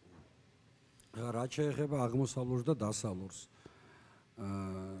 რაც შეეხება აღმოსავლურს და დასავლურს.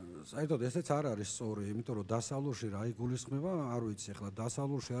 საერთოდ ესეც არ არის სწორი, იმიტომ რომ დასავლურში რა იგულისხმება, არ ვიცი, ახლა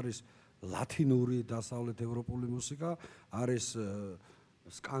დასავლურში არის ლათინური, დასავლეთ ევროპული მუსიკა, არის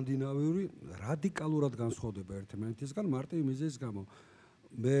სკანდინავიური, რადიკალურად განსხვავდება ერთმანეთისგან მარტო იმ მიზეზის გამო.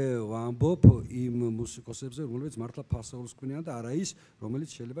 მე ვამბობ იმ მუსიკოსებზე, რომლებიც მართლა ფასეულს ქმნიან და არა ის, რომელიც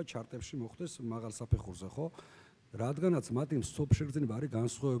შეიძლება ჩარტებში მოხვდეს მაღალ საფეხურზე, ხო? რადგანაც მათი მსოფლშეგრძნება არის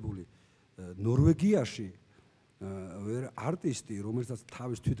განსხვავებული. ნორვეგიაში არტისტი, რომელსაც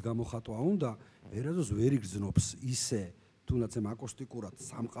თავის თვით გამოხატვა უნდა, ვერასდროს ვერ იგრძნობს ისე თუნდაც ამ აკუსტიკურად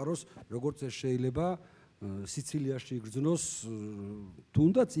სამყაროს, როგორც ეს შეიძლება სიცილიაში იგრძნოს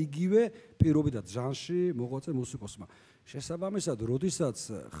თუნდაც იგივე პირობითად ჟანში მოღვაწე მუსიკოსმა. შესაბამისად, როდესაც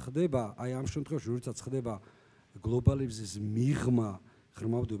ხდება აი ამ შემთხვევაში, როდესაც ხდება გლობალიზმის მიღმა,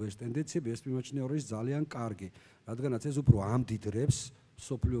 ღრმავდება ეს ტენდენციები, ეს მიმაჩნია რომ ის ძალიან კარგი, რადგანაც ეს უფრო ამდიდრებს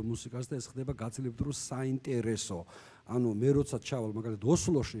სოფლიო მუსიკას და ეს ხდება გაცილებით უფრო საინტერესო. ანუ მე როცა ჩავალ მაგალითად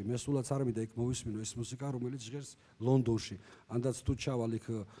ოსლოში, მე სულაც არ მინდა იქ მოვისმინო ეს მუსიკა, რომელიც ჟღერს ლონდონში. ანდაც თუ ჩავალ იქ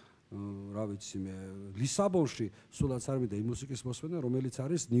რა ვიცი მე ლისაბონში, სულაც არ მინდა იმ მუსიკის მოსმენა, რომელიც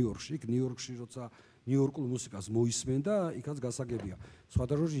არის ნიუ-იორკში. იქ ნიუ-იორკში როცა ნიუ-იორკულ მუსიკას მოისმენ და იქაც გასაგებია.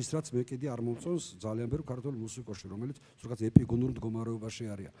 სხვადასხვა ის რაც მე კიდე არ მომწონს ძალიან ბევრ ქართულ მუსიკოში, რომელიც რაღაც ეპიგონურ მდგომარეობაში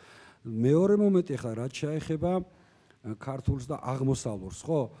არის. მეორე მომენტი ხა რაც შეეხება ქართულს და აღმოსავლურს,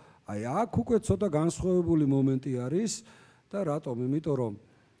 ხო? აი აქ უკვე ცოტა განსხვავებული მომენტი არის და რატომ? იმიტომ რომ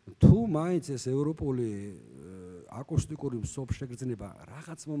თუ მაინც ეს ევროპული აკუსტიკური მსოფლმშეგრძნება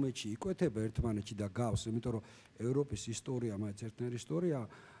რაღაც მომენტში იკვეთება ერთმანეთში და გავს, იმიტომ რომ ევროპის ისტორია მაინც ერთნაირი ისტორია,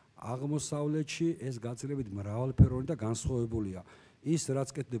 აღმოსავლეთში ეს გაცილებით მრავალფეროვანი და განსხვავებულია. ის რაც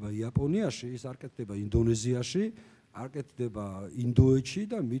კეთდება იაპონიაში, ის არ კეთდება ინდონეზიაში, არ კეთდება ინდოეთში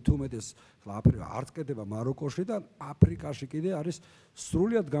და მით უმეტეს არ კეთდება მაროკოში და აფრიკაში კიდე არის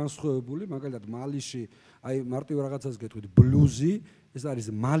სრულიად განსხვავებული, მაგალითად მალიში, აი მარტივ რაღაცას გეტყვით, ბლუზი, ეს არის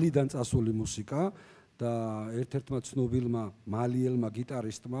მალიდან წასული მუსიკა და ერთ-ერთმა ცნობილმა მალიელმა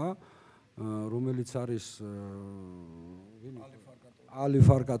გიტარისტმა, რომელიც არის ალი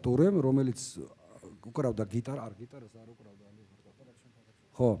ფარკატურემ, რომელიც უკრავდა გიტარას არ უკრავდა ალი ფარკატურე.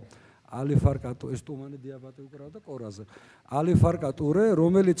 ხო, ალი ფარკატუ ეს ტუმანი დიაბატი უკრავდა კორაზე. ალი ფარკატურე,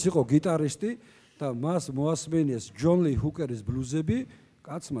 რომელიც იყო გიტარისტი და მას მოასმენიეს ჯონ ლი ჰუკერის ბლუზები,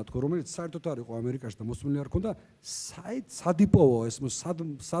 კაცმა თქო, რომელიც საერთოდ არ იყო ამერიკაში და მოსმენილი არ ქონდა, სად იპოვო ეს,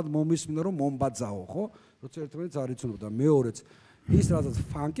 სად მომისმინა რომ მომბაძაო, ხო? როცა ერთმანეთს არ იცნობდა, მეორეც ის რაც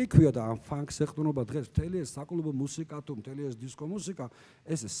ფანკი ქვია და ამ ფანკს ეხტუნობა დღეს მთელი ეს საკლუბო მუსიკა თუ მთელი ეს დისკო მუსიკა,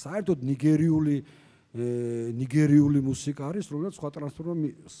 ეს საერთოდ ნიგერიული მუსიკა არის, რომელიც სხვა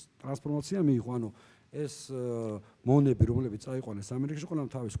ტრანსფორმაცია მიიღო, ანუ ეს მონები, რომლებიც წაიყვანეს ამერიკაში, ყველამ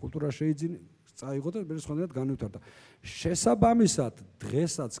თავის კულტურა წაიღო და მე სხვანაირად განვითარდა. შესაბამისად,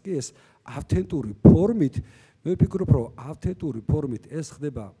 დღესაც კი ეს ავთენტური ფორმით, მე ვფიქრობ, რომ ავთენტური ფორმით ეს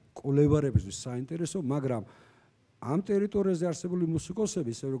ხდება კვლევარებისთვის საინტერესო, მაგრამ ამ ტერიტორიაზე არსებული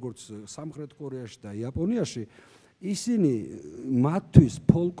მუსიკოსები, ისე როგორც სამხრეთ კორეაში და იაპონიაში, ისინი მათთვის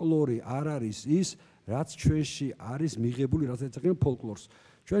ფოლკლორი არ არის ის, რაც ჩვენში არის მიღებული, რაც ეძახიან ფოლკლორს.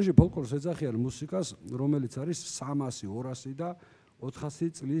 ჩვენში ფოლკლორს ეძახიან მუსიკას, რომელიც არის 300, 200 და 400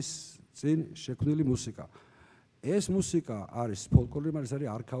 წლის წინ შექმნილი მუსიკა. ეს მუსიკა არის ფოლკლორი, მაგრამ არის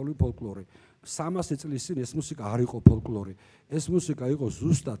არქაული ფოლკლორი. 300 წლის წინ ეს მუსიკა არ იყო ფოლკლორი. ეს მუსიკა იყო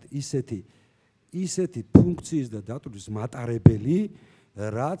ზუსტად ისეთი ფუნქციის და დატვირთვის მატარებელი,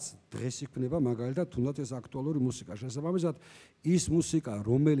 რაც დღეს იქნება მაგალითად თუნდაც ეს აქტუალური მუსიკა. შესაბამისად, ის მუსიკა,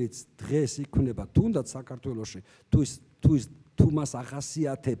 რომელიც დღეს იქნება თუნდაც საქართველოში, თუ მას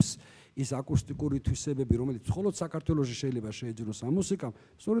ახასიათებს ის აკუსტიკური თვისებები, რომელიც მხოლოდ საქართველოში შეიძლება შეიძინოს ამ მუსიკამ,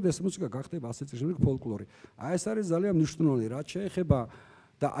 სწორედ ეს მუსიკა გახდება ასე წინაშე ფოლკლორი. აი ეს არის ძალიან მნიშვნელოვანი, რაც შეეხება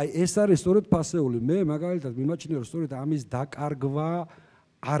და აი ეს არის სწორედ ფასეული. მე მაგალითად მიმაჩნია, რომ სწორედ ამის დაკარგვა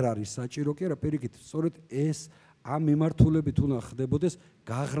არ არის საჭირო კი არა, პირიქით, სწორედ ეს ამ მიმართულებით უნდა ხდებოდეს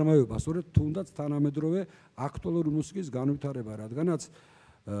გაღრმავება, სწორედ თუნდაც თანამედროვე აქტუალური მუსიკის განვითარება, რადგანაც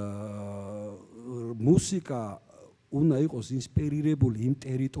მუსიკა უნდა იყოს ინსპირირებული იმ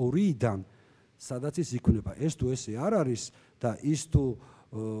ტერიტორიიდან, სადაც ის იქმნება. ეს თუ ესე არ არის და ის თუ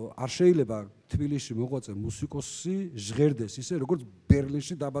არ შეიძლება თბილისში მოღვაწე მუსიკოსი ჟღერდეს ისე, როგორც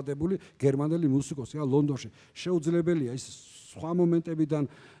ბერლინში დაბადებული გერმანელი მუსიკოსი ან ლონდონში. შეუძლებელია ის სხვა მომენტებიდან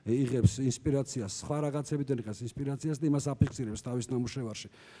იღებს ინსპირაციას, სხვა რაღაცებიდან იღებს ინსპირაციას და იმას აფიქსირებს თავის ნამუშევარში.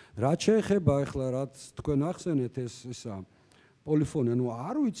 რაც შეეხება ახლა რაც თქვენ ახსენეთ ისა პოლიფონია, ну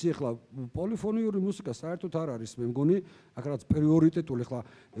არ ვიცი ახლა პოლიფონიური მუსიკა საერთოდ არ არის, მე მგონი, აქ რაც პრიორიტეტული ახლა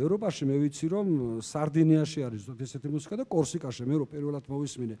ევროპაში მე ვიცი რომ სარდინიაში არის ზოგადად ესეთი მუსიკა და კორსიკაში მე რო პირველად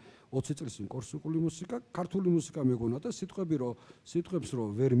მოვისმინე 20 წლის წინ კორსიკული მუსიკა, ქართული მუსიკა მეგონა და სიტყვებს რო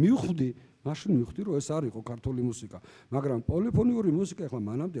ვერ მივხვდი, მაშინ მივხვდი რომ ეს არ იყო ქართული მუსიკა, მაგრამ პოლიფონიური მუსიკა ახლა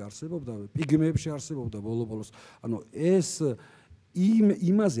მანამდე არსებობდა, პიგმეებში არსებობდა ბოლო-ბოლოს, ანუ ეს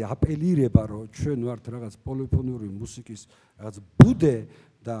იმაზე აპელირება, რომ ჩვენ ვართ რაღაც პოლიფონიური მუსიკის რაღაც ბუდე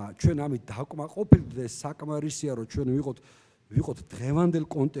და ჩვენ ამით დაკმაყოფილდით და საკმარისია, რომ ჩვენ ვიყოთ დღევანდელ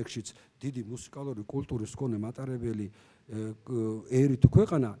კონტექსტშიც დიდი მუსიკალური კულტურის მქონე მატარებელი ერით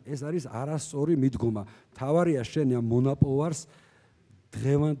ქვეყანა, ეს არის არასწორი მიდგომა. თავარია შენ ამ მონაპოვარს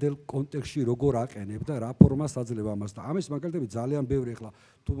დღევანდელ კონტექსტში როგორ აყენებ და რა ფორმას აძლევ ამას და ამის მაგალითები ძალიან ბევრი. ახლა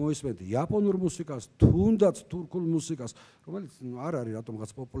თუ მოისმენთ იაპონურ მუსიკას, თუნდაც თურქულ მუსიკას, რომელიც არ არის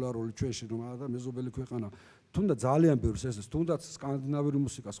რატომღაც პოპულარული ჩვენში, რომ და მეზობელი ქვეყანა, თუნდაც ძალიან ბევრს ესეს, თუნდაც სკანდინავური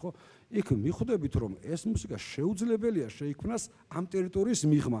მუსიკას, ხო? იქ მიხვდებით, რომ ეს მუსიკა შეუძლებელია შეიქმნას ამ ტერიტორიის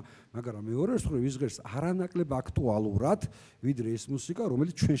მიღმა, მაგრამ მეორე მხრივ ის ღირს არანაკლებ აქტუალურად, ვიდრე ეს მუსიკა,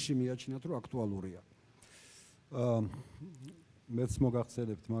 რომელიც ჩვენში მიაჩნიათ, რომ აქტუალურია. მეც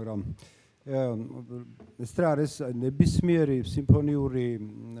მოგახსენებთ, მაგრამ ეს რა არის ნებისმიერი სიმფონიური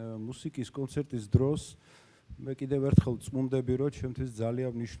მუსიკის კონცერტის დროს მე კიდევ ერთხელ წმუნდები, რომ ჩემთვის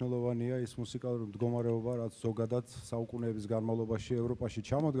ძალიან მნიშვნელოვანია ის მუსიკალური მდგომარეობა, რაც ზოგადად საუკუნეების განმავლობაში ევროპაში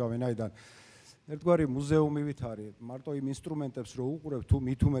ჩამოდგა, ვინაიდან ერთგვარი მუზეუმივით არის, მარტო იმ ინსტრუმენტებს რო უყურებ, თუ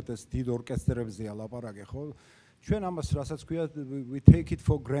მით უმეტეს დიდ ორკესტრებზეა ლაპარაკი, ხო? ჩვენ ამას რასაც ქვია we take it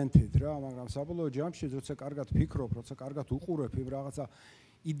for granted რა, მაგრამ საბოლოო ჯამში როცა კარგად ფიქრობ, როცა კარგად უყურებ იმ რაღაცა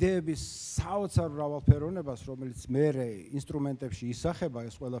იდეების საოცარ მრავალფეროვნებას, რომელიც მე ინსტრუმენტებში ისახება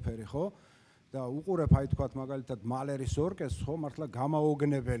ეს ყველაფერი, ხო? და უყურებ აი თქვათ მაგალითად მალერის ორკესტრს, ხო, მართლა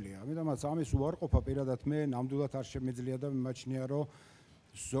გამაოგნებელია. ამიტომაც ამის უარყოფა პირადად მე ნამდვილად არ შემიძლია და მიმაჩნია, რომ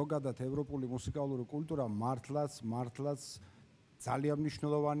ზოგადად ევროპული მუსიკალური კულტურა მართლაც ძალიან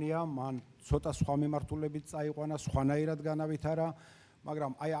მნიშვნელოვანია, მან ცოტა სხვა მიმართულებით წაიყვანა, სხვანაირად განავითარა,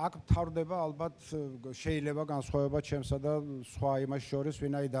 მაგრამ აი აქ მთავრდება ალბათ შეიძლება განსხვავება ჩემსა და სხვა იმას შორის,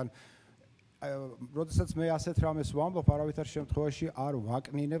 ვინაიდან როდესაც მე ასეთ რამეს ვამბობ, არავითარ შემთხვევაში არ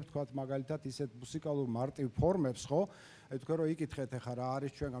ვაკნინებ, თქვათ მაგალითად ისეთ მუსიკალურ მარტივ ფორმებს, ხო? აი თქვენ რომ იკითხეთ ახლა რა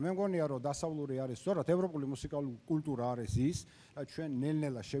არის ჩვენგან. მე მგონია რომ დასავლური არის სწორად ევროპული მუსიკალური კულტურა არის ის, რაც ჩვენ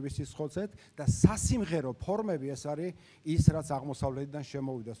ნელ-ნელა შევისისხოცეთ და სასიმღერო ფორმები ეს არის ის, რაც აღმოსავლეთიდან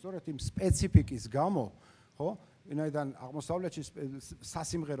შემოვიდა. სწორედ იმ სპეციფიკის გამო, ხო? ვინაიდან აღმოსავლეთში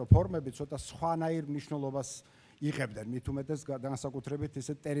სასიმღერო ფორმები ცოტა სხვანაირ მნიშვნელობას იღებდნენ, მით უმეტეს განსაკუთრებით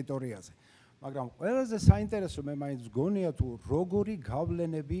ისეთ ტერიტორიაზე. მაგრამ ყველაზე საინტერესო მე მაინც გონია თუ როგორი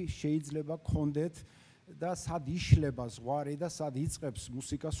გავლენები შეიძლება გქონდეთ და სად იშლება ზღვარი და სად იწყებს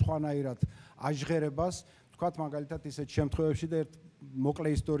მუსიკა სხვანაირად აჟღერებას, თქვათ მაგალითად ისეთ შემთხვევებში და ერთ მოკლე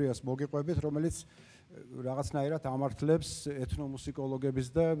ისტორიას მოგიყვებით, რომელიც რაღაცნაირად ამართლებს ეთნომუსიკოლოგების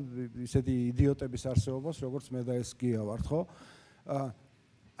და ისეთი იდიოტების არსებობას, როგორც მე და ეს გია ვართ, ხო?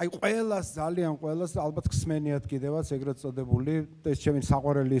 აი ყველას ძალიან ყველას ალბათ ხსმენიათ კიდევაც ეგრეთ წოდებული ეს ჩემი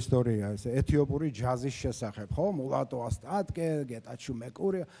საყვარელი ისტორია ეს ეთიოპური ჯაზის შესახებ, ხო? მულატო ასტატკე, გეტაჩუ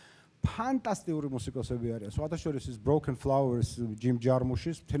მეკურია ფანტასტიკური მუსიკოსები არიან. სხვათა შორის ის Broken Flowers, ჯიმ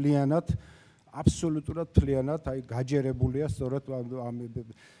ჯარმუშის მთლიანად აბსოლუტურად მთლიანად აი გაჯერებულია სწორედ ამ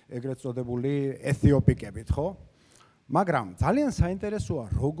ეგრეთ წოდებული ეთიოპიკებით, ხო? მაგრამ ძალიან საინტერესოა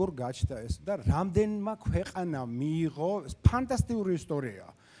როგორ გაჩნდა ეს და რამდენმა ქვეყანა მიიღო ეს ფანტასტიკური ისტორია,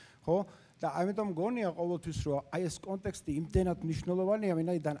 ხო? და ამიტომ მგონია ყოველთვის რომ აი ეს კონტექსტი იმდენად მნიშვნელოვანია,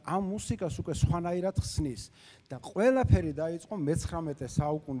 ვინაიდან ამ მუსიკას უკვე სხვანაირად ხსნის და ყველაფერი დაიწყო მე-19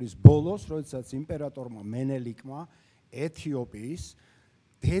 საუკუნის ბოლოს, როდესაც იმპერატორმა მენელიკმა ეთიოპიის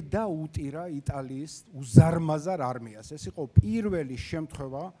დედა უტირა იტალიის უზარმაზარ არმიას. ეს იყო პირველი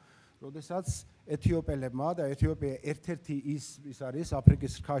შემთხვევა, როდესაც ეთიოპელებმა და ეთიოპია ერთ-ერთი ის არის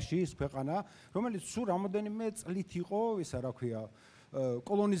აფრიკის რქაში ის ქვეყანა, რომელიც სულ რამოდენიმე წლით იყო, ისა რა ქვია,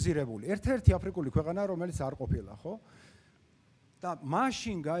 კოლონიზირებული. ერთ-ერთი აფრიკული ქვეყანა, რომელიც არ ყოფილა, ხო? და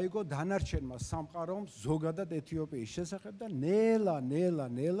მაშინ გაიგო დანარჩენმა სამყარომ ზოგადად ეთიოპიის შესახებ და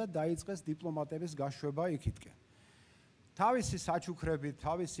ნელა დაიწყეს დიპლომატების გაშვება იქითკენ. თავისი საჩუქრებით,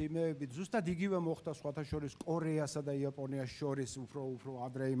 თავისი იმეებით, ზუსტად იგივე მოხდა სხვათა შორის კორეასა და იაპონიას შორის უფრო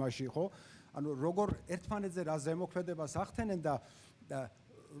ადრე იმაში, ხო? ანუ როგორ ერთმანეთზე რა ზემოქმედებას ახდენენ და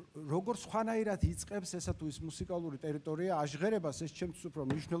როგორ სხვანაირად იწყებს ესა თუ ის მუსიკალური ტერიტორია აჟღერებას, ეს ჩემთვის უფრო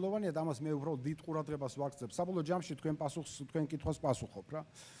მნიშვნელოვანია და ამას მე უფრო დიდ ყურადღებას ვაქცევ. საბოლოო ჯამში თქვენ კითხვას პასუხობ რა.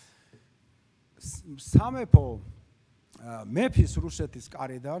 სამეფო მეფის რუსეთის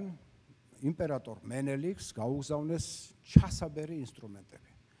კარიდან იმპერატორ მენელიქს გაუგზავნეს ჩასაბერი ინსტრუმენტები.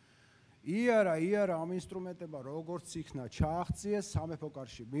 იარა ამ ინსტრუმენტებმა როგორც იქნა ჩააღწიეს, სამეფო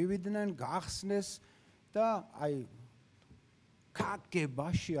კარში მივიდნენ, გახსნეს და აი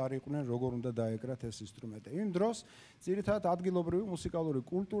კაგებაში არ იყვნენ როგორ უნდა დაეკრათ ეს ინსტრუმენტები. იმ დროს ძირითადად ადგილობრივი მუსიკალური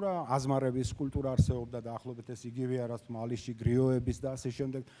კულტურა, აზმარების კულტურა არსებობდა დაახლოებით ეს იგივეა რაც მალიში, გრიოების და ასე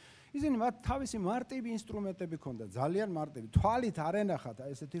შემდეგ. ისინი მათ თავისი მარტივი ინსტრუმენტები ჰქონდა, ძალიან მარტივი. თვალით არ ენახათ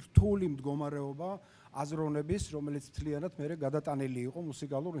ესეთი რთული მდგომარეობა აზროვნების, რომელიც მთლიანად მერე გადატანილი იყო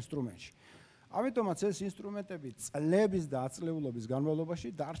მუსიკალურ ინსტრუმენტში. ამიტომაც ეს ინსტრუმენტები წლების და აწლეულობის განმავლობაში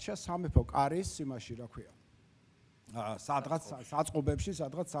დარჩა სამეფო კარის იმაში, რა ქვია, სადღაც საწყობებში,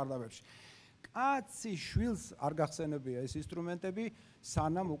 სადღაც სარდაფებში. კაცი შვილს არ გახსენებია ეს ინსტრუმენტები,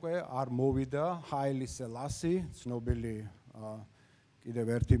 სანამ უკვე არ მოვიდა ჰაილი სელასი, ცნობილი კიდევ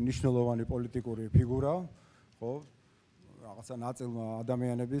ერთი მნიშვნელოვანი პოლიტიკური ფიგურა, ხო? რაღაცა ნაწილმა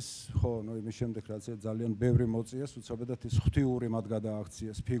ადამიანების, ხო, ნუ იმის შემდეგ რაც ძალიან ბევრი მოწიეს, უცებედად ის ღვთიური მათ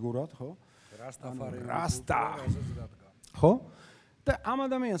გადააქციეს ფიგურად, ხო? რასტა. ხო? და ამ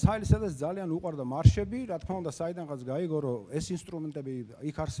ადამიანს ჰაილისადაც ძალიან უყვარდა მარშები, რა თქმა უნდა, საიდანღაც გაიგო, რომ ეს ინსტრუმენტები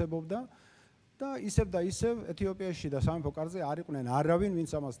იქ არსებობდა და ისევ ეთიოპიაში და სამეფო კარზე არ იყვნენ არავინ,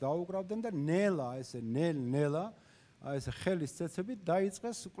 ვინც ამას დაუკრავდნენ და ნელა, ესე ნელა ეს ხელის წეცებით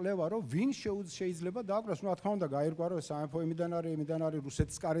დაიწყეს კვლევა, რომ ვინ შეიძლება დააკრას, ну, რა თქმა უნდა, გაირკვა, რომ სამეფო იმიდან არის,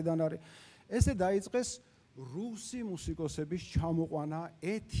 რუსეთის კარიდან არის. ესე დაიწყეს რუსი მუსიკოსების ჩამოყვანა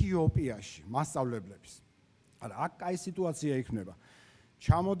ეთიოპიაში, მასწავლებლების. არა, აქ კაი სიტუაცია იქნება.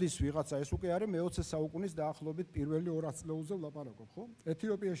 ჩამოდის ვიღაცა, ეს უკვე არის მე-20 საუკუნის დაახლოებით პირველი 200 წლეულზე ვლაპარაკობ, ხო?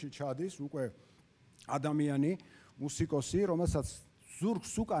 ეთიოპიაში ჩადის უკვე ადამიანი, მუსიკოსი, რომელსაც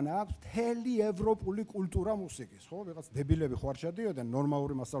ზურგს უკან აქვს მთელი ევროპული კულტურა მუსიკის, ხო? ვიღაც დებილები ხო არ ჩადიოდნენ,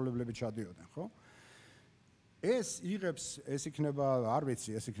 ნორმალური მასწავლებლები ჩადიოდნენ, ხო? ეს იღებს, ეს იქნება, არ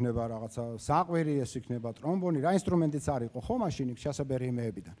ვიცი, ეს იქნება რაღაცა საყვირი, ეს იქნება ტრომბონი, რა ინსტრუმენტიც არ იყო, ხო, მაშინ იქ ჩასაბერი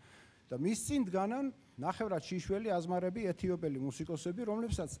იმეებიდან. და მის წინ დგანან ნახევრად შიშველი აზმარები ეთიოპელი მუსიკოსები,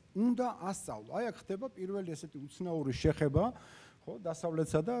 რომლებსაც უნდა ასწავლო. აი აქ ხდება პირველი ესეთი უცნაური შეხება, ხო,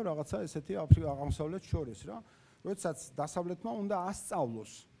 დასავლეთსა და რაღაცა ესეთი აღმოსავლეთ შორის რა. როდესაც დასავლეთმა უნდა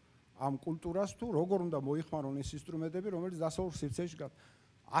ასწავლოს ამ კულტურას თუ როგორ უნდა მოიხმარონ ეს ინსტრუმენტები, რომელიც დასავლურ სივრცეში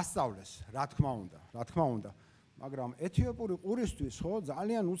ასწავლეს, რა თქმა უნდა. მაგრამ ეთიოპური ყურისთვის, ხო,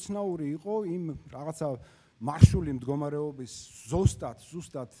 ძალიან უცნაური იყო იმ რაღაცა მარშული მდგომარეობის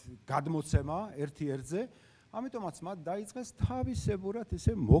ზუსტად გადმოცემა ერთი-ერთზე, ამიტომაც მათ დაიწყეს თავისებურად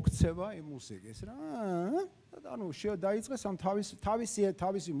ესე მოქცევა იმ მუსიკის რა. ანუ დაიწყეს ამ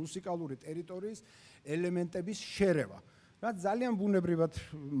თავისი მუსიკალური ტერიტორიის ელემენტების შერევა, რაც ძალიან ბუნებრივად,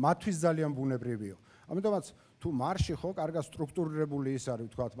 მათთვის ძალიან ბუნებრივია. ამიტომაც თუ მარში ხო, კარგად სტრუქტურირებული ის არის,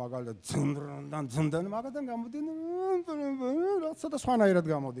 ვთქვათ, მაგალითად ძნდან, მაგათან გამოდიან რაღაცა და სხვანაირად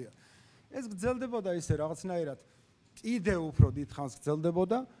გამოდიან. ეს გრძელდებოდა ისე რაღაცნაირად კიდევ უფრო დიდხანს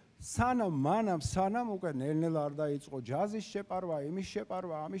გრძელდებოდა, სანამ უკვე ნელ-ნელა არ დაიწყო ჯაზის შეპარვა, იმის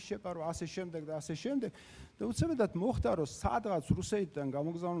შეპარვა, ამის შეპარვა, ასე შემდეგ და უცებედად მოხდა, რომ სადღაც რუსეთიდან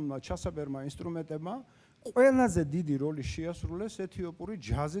გამოგზავნილმა ჩასაბერმა ინსტრუმენტებმა ყველაზე დიდი როლი შეასრულეს ეთიოპური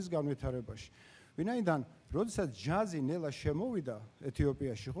ჯაზის განვითარებაში. ვინაიდან, როდესაც ჯაზი ნელა შემოვიდა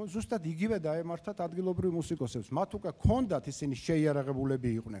ეთიოპიაში, ხო, ზუსტად იგივე დაემართათ ადგილობრივ მუსიკოსებს. მათ უკვე ჰქონდათ ისინი შეიარაღებულები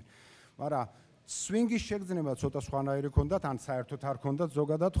იყვნენ. მაგრამ სვინგის შეგრძნება ცოტა სხვანაირი ჰქონდათ, ან საერთოდ არ ჰქონდათ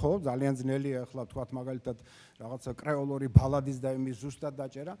ზოგადად, ხო, ძალიან ძნელია ახლა თქვათ მაგალითად რაღაცა კრეოლური ბალადის და იმის ზუსტად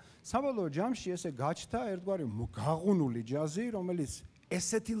დაჭერა. საბოლოო ჯამში ესე გაჩნდა ერთგვარი გაღუნული ჯაზი, რომელიც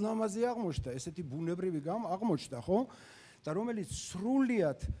ესეთი ლამაზი აღმოჩნდა, ესეთი ბუნებრივი აღმოჩნდა, ხო? და რომელიც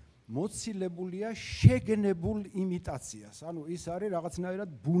სრულიად მოცილებულია შეგნებულ იმიტაციას. ანუ ის არის რაღაცნაირად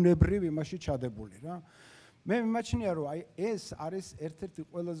ბუნებრივ იმაში ჩადებული რა. მე მიმაჩნია, რომ აი ეს არის ერთ-ერთი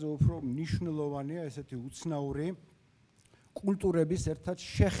ყველაზე უფრო მნიშვნელოვანია ესეთი უცნაური კულტურების ერთად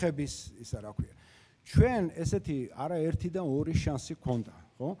შეხების ისა რა ქვია. ჩვენ ესეთი არაერთი და ორი შანსი გქონდა,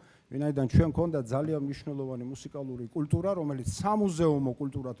 ხო? ვინაიდან ჩვენ გქონდა ძალიან მნიშვნელოვანი მუსიკალური კულტურა, რომელიც სამუზეუმო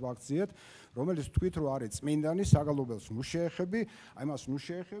კულტურად ვაქციეთ, რომელიც თქვით, რომ არის წმინდანი, საგალობელს ნუ შეეხები, აი მას ნუ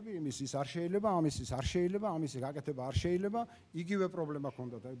შეეხები, იმის ის არ შეიძლება, ამის ის არ შეიძლება, ამის გაკეთება არ შეიძლება. იგივე პრობლემა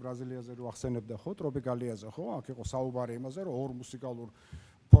ჰქონდათ აი ბრაზილიაზე რო ახსენებდა, ხო, ტროპიკალიაზე, ხო? აქ იყო საუბარი იმაზე, რომ ორ მუსიკალურ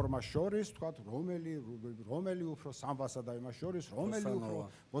ფორმას შორის, თქვათ, რომელი უფრო სამბასა და იმას შორის, რომელი უფრო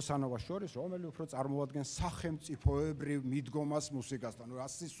ბოსანოვას შორის, რომელი უფრო წარმოადგენს სახელმწიფოებრივ მიდგომას მუსიკასთან, რა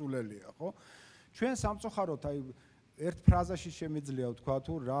სისულელია, ხო? ჩვენ სამწუხაროდ აი ერთ ფრაზაში შემიძლია ვთქვა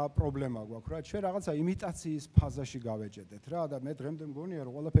თუ რა პრობლემა გვაქვს რა, ჩვენ რაღაცა იმიტაციის ფაზაში გავეჭედეთ რა და მე დღემდე მგონია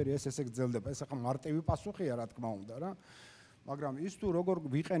რომ ყველაფერი ესე გრძელდება, ეს ახლა მარტივი პასუხია რა თქმა უნდა რა. მაგრამ ის თუ როგორ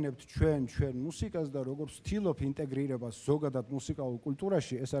ვიყენებთ ჩვენ მუსიკას და როგორ ვცდილობ ინტეგრირებას ზოგადად მუსიკალურ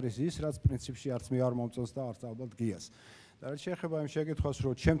კულტურაში, ეს არის ის, რაც პრინციპში არც მე არ მომწონს და არც ალბათ გიას. და რაც შეეხება იმ შეკითხვას,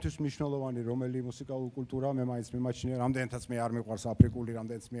 რომ ჩემთვის მნიშვნელოვანი რომელი მუსიკალური კულტურა, მე მაინც მიმაჩნია, რამდენიც მე არ მიყვარს აფრიკული,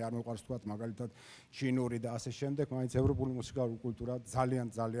 რამდენიც მე არ მიყვარს თქვათ მაგალითად ჩინური და ასე შემდეგ, მაინც ევროპული მუსიკალური კულტურა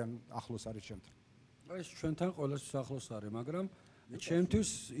ძალიან ახლოს არის ჩემთან. ეს ჩვენთან ყველასთვის ახლოს არის, მაგრამ ჩემთვის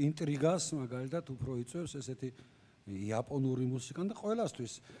ინტრიგას მაგალითად უფრო იწვევს ესეთი იაპონური მუსიკა და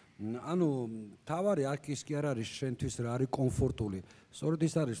ყველასთვის. ანუ თავარი აქ ის კი არ არის შენთვის რა არის კომფორტული. სწორედ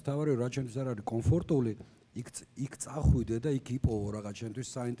ის არის თავარი რა ჩვენთვის არ არის კომფორტული. იქ წახვიდე და იქ იპოვო რაღაც ჩვენთვის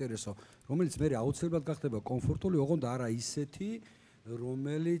საინტერესო, რომელიც მე აუცილებლად გახდება კომფორტული, ოღონდ არა ისეთი,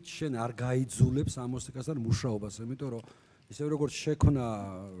 რომელიც შენ არ გაიძულებს ამ მუსიკასთან მუშაობას, იმიტომ რომ ისე როგორც შექმნა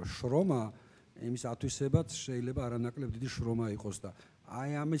შრომა, იმის ათვისებაც შეიძლება არანაკლებ დიდი შრომა იყოს და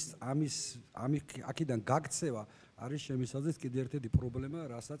აი აქედან გაქცევა არის ჩემის აზრით კიდევ ერთი პრობლემა,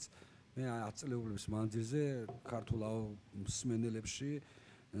 რასაც მე 10 წლების მანძილზე ქართულ მსმენელებში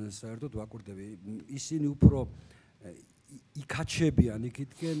საერთოდ ვაკვირდები. ისინი უფრო იქაჩებიან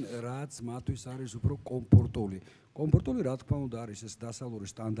იქითკენ, რაც მათთვის არის უფრო კომფორტული. კომფორტული რა თქმა უნდა არის ეს დასავლური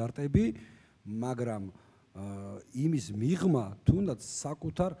სტანდარტები, მაგრამ იმის მიღმა თუნდაც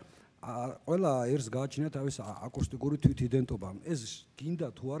საკუთარ ყველა ერთს გააჩინა თავის აკუსტიკური თვითიდენტობა. ეს გინდა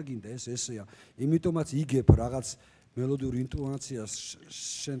თუ არ გინდა ეს ესეა. იმიტომაც იგებ რაღაც მელოდიურ ინტონაციას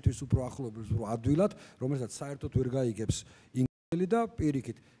შენთვის უფრო ახლობელს, უფრო ადვილად, რომელსაც საერთოდ ვერ გაიგებს ინგლისელი და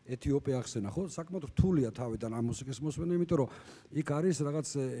პირიქით ეთიოპია ახსენა, ხო? საკმაოდ რთულია თავიდან ამ მუსიკის მოსმენა, იმიტომ რომ იქ არის რაღაც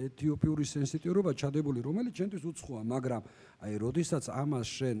ეთიოპიური სენსიტიურობა ჩადებული, რომელიც შენთვის უცხოა, მაგრამ აი როდესაც ამას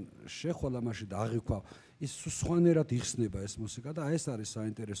შენ შეხვალ ამაში და აღიქვავ, ის სხვანაირად იხსნება ეს მუსიკა და ეს არის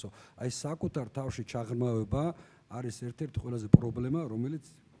საინტერესო. აი საკუთარ თავში ჩაღრმავება არის ერთ-ერთი ყველაზე პრობლემა, რომელიც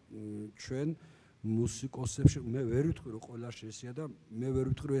ჩვენ მუსიკოსებში მე ვერ ვიტყვი რომ ყველაში ესეა და მე ვერ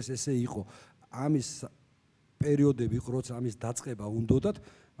ვიტყვი რომ ეს ესე იყო. ამის პერიოდები იყო, როცა ამის დაწყება უნდოდათ,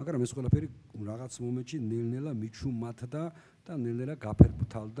 მაგრამ ეს ყველაფერი რაღაც მომენტში ნელ-ნელა მიჩუმათდა და ნელ-ნელა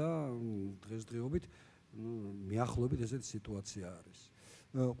გაფერფთალდა დღესდღეობით, მიახლოებით ესეთი სიტუაცია არის.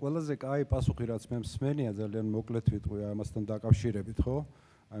 ყველაზე კაი პასუხი რაც მე მსმენია ძალიან მოკლედ ვიტყვი ამასთან დაკავშირებით, ხო?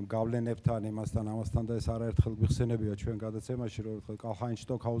 აი გავლენებთან, ამასთან და ეს არაერთხელ გვიხსენებია ჩვენ გადაცემაში, რომ ერთხელ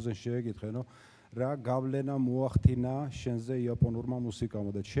კახაინშტოკჰაუზენს შეეკითხენო, რა გავლენა მოახდინა შენზე იაპონურმა მუსიკამ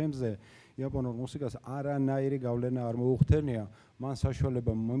და ჩემზე იაპონურ მუსიკას არანაირი გავლენა არ მოუხდენია, მან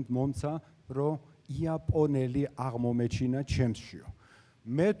საშუალება მომცა, რომ იაპონელი აღმომეჩინა ჩემსშიო.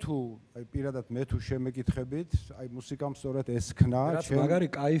 მე თუ აი პირადად მე თუ შემეკითხებით, აი მუსიკამ სწორედ ეს ქნა, რაც მაგარი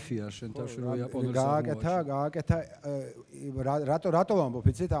кайფია შენ თავში რომ იაპონელს გააკეთა რატო ვამბობ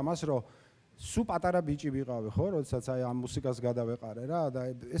იცით ამას, რომ სულ პატარა ბიჭი ვიყავი, ხო, როდესაც აი ამ მუსიკას გადავეყარე რა და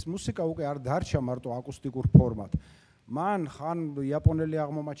ეს მუსიკა უკვე არ დარჩა მარტო აკუსტიკურ ფორმად. მან ხან იაპონელი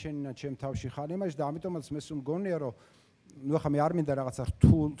აღმომაჩენინა ჩემ თავში ხან იმაში და ამიტომაც მე სულ მგონია რომ ნუ ახლა მე არ მინდა რაღაცა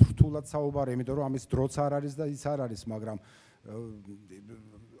რთულად საუბარი, იმიტომ რომ ამის დროც არ არის და ის არ არის, მაგრამ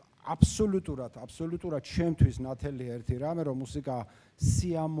აბსოლუტურად ჩემთვის ნათელი ერთი რამე რომ მუსიკა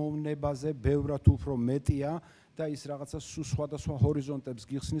სიამოვნებაზე ბევრად უფრო მეტია და ის რაღაცა სხვადასხვა ჰორიზონტებს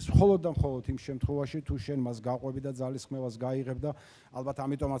გიხსნის მხოლოდ და მხოლოდ იმ შემთხვევაში თუ შენ მას გაყვები და ძალისხმევას გაიღებ და ალბათ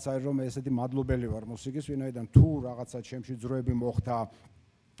ამიტომაც არის რომ ესეთი მადლობელი ვარ მუსიკის, ვინაიდან თუ რაღაცა ჩემში ძროები მოხდა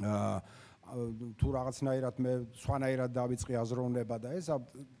თუ რაღაცნაირად მე სხვანაირად დავიწყე აზროვნება და ეს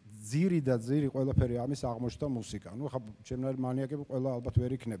ძირი ყველაფერი ამის აღმოჩნდა მუსიკა. ნუ ხა ჩემნაირ მანიაკები ყველა ალბათ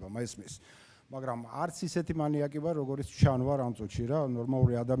ვერ იქნება მაისმის. მაგრამ არც ისეთი მანიაკი ვარ, როგორც ჩან ვარ ამ წუთში რა,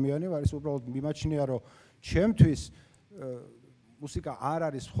 ნორმალური ადამიანი ვარ, ის უბრალოდ მიმაჩნია, რომ ჩემთვის მუსიკა არ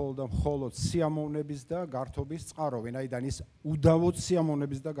არის მხოლოდ სიამოვნების და გართობის წყარო, ვინაიდან ის უდავოდ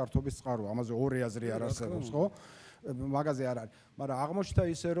სიამოვნების და გართობის წყაროა. ამაზე ორი აზრი არ არსებობს, ხო? მაგაზე არ არის. მაგრამ აღმოჩნდა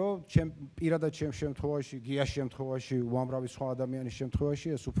ისე, რომ პირადად ჩემ შემთხვევაში, გიას შემთხვევაში, უამრავი სხვა ადამიანის შემთხვევაში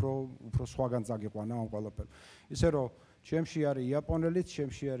ეს უფრო სხვაგან წაგიყვანა ამ ყველაფერს. ისე რომ ჩემში არის იაპონელიც,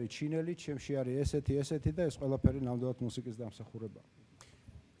 ჩემში არის ჩინელიც, ჩემში არის ესეთი და ეს ყველაფერი ნამდვილად მუსიკის დამსახურებაა.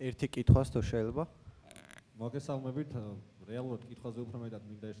 ერთი კითხვას თუ შეიძლება? მოგესალმებით, რეალურად კითხვაზე უფრო მეტად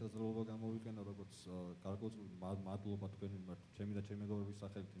მინდა ეს შესაძლებლობა გამოვიყენო, როგორც გარკვეულწილად მადლობა თქვენი მიმართ, ჩემი და ჩემი მეგობრების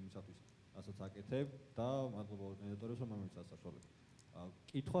სახელით იმისათვის, რასაც აკეთებ და მადლობა ორგანიზატორებს, რომ მომეწონათ საშუალება.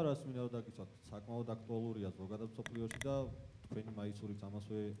 კითხვა რაც მინდა რომ დაგიცვათ, საკმაოდ აქტუალურია ზოგადად მსოფლიოში და თქვენი მაისურით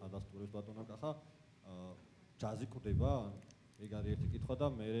ამასვე ადასტურებს ბატონო კახა. ჯაზი კვდება? ეგ არის ერთი კითხვა და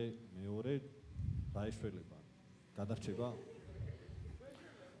მეორე რა ეშველება? გადარჩება?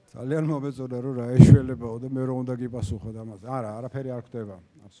 ძალიან მომეწონა რომ რა ეშველებაო და მე რომ უნდა გიპასუხოთ ამაზე. არა, არაფერი არ კვდება.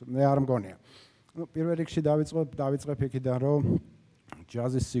 მე არ მგონია. ნუ პირველ რიგში დავიწყებ იქიდან რომ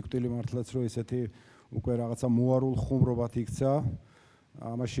ჯაზის სიკვდილი მართლაც რომ ისეთი უკვე რაღაცა მოარულ ხუმრობად იქცა.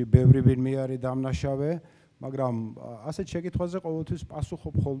 ამაში ბევრი ვინმე არის დამნაშავე, მაგრამ ასეთ შეკითხვაზე ყოველთვის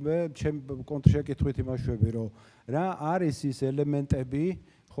პასუხობ ხოლმე ჩემ კონტრშეკითხვით იმაშვები, რომ რა არის ის ელემენტები,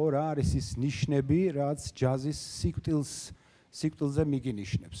 ხო, რა არის ის ნიშნები, რაც ჯაზის სიკვდილზე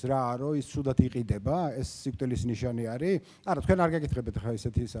მიგინიშნებს. რა რომ ის ცუდად იყიდება, ეს სიკვდილის ნიშანი არის? არა, თქვენ არ გეკითხებით ხა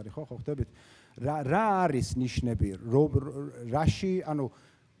ისეთი ის არის, ხო, ხვდებით? რა არის ნიშნები, რაში, ანუ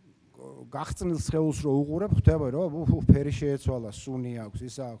გახწნილ სხეულს რო უყურებ, ხვდება რომ ფერი შეეცვალა, სუნი აქვს,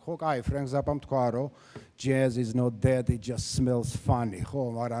 ისა, ხო, კაი, ფრენკ ზაპამ თქვა რომ jazz is not dead, it just smells funny, ხო,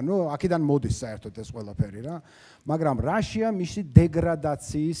 მაგრამ ნუ აქედან მოდის საერთოდ ეს ყველაფერი რა. მაგრამ რაშია მისი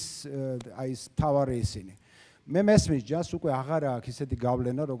დეგრადაციის აი ეს თავარი ისინი. მე მესმის ჯაზს უკვე აღარ აქვს ისეთი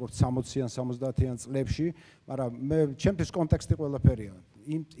გავლენა როგორც 60-იან 70-იან წლებში, მაგრამ მე ჩემთვის კონტექსტი ყველაფერია.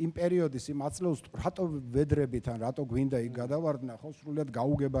 იმ პერიოდის იმ აწლეულს რატო ვედრებით ან რატო გვინდა იქ გადავარდნა, ხო, სრულიად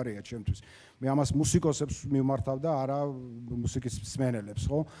გაუგებარია ჩემთვის. მე ამას მუსიკოსებს მიმართავ და არა მუსიკის მსმენელებს,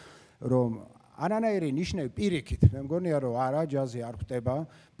 ხო, რომ არანაირი ნიშნები პირიქით, მე მგონია რომ არა ჯაზი არ ხდება,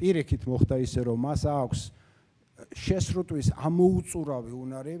 პირიქით მოხდა ისე რომ მას აქვს შესრუტვის ამოუწურავი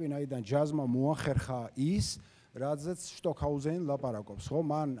უნარი, ვინაიდან ჯაზმა მოახერხა ის რადგან შტოკჰაუზენი ლაპარაკობს, ხო?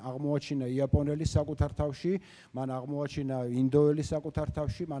 მან აღმოაჩინა იაპონელი საკუთარ თავში, მან აღმოაჩინა ინდოელი საკუთარ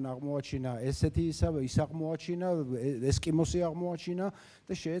თავში, მან აღმოაჩინა ესეთი ისავე, ის აღმოაჩინა, ესკიმოსი აღმოაჩინა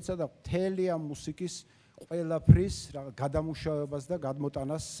და შეეცადა მთელი ამ მუსიკის ყველაფრის გადამუშავებას და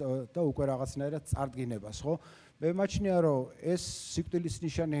გადმოტანას და უკვე რაღაცნაირად წარდგინებას, ხო? მე მაჩნია, რომ ეს სიკვდილის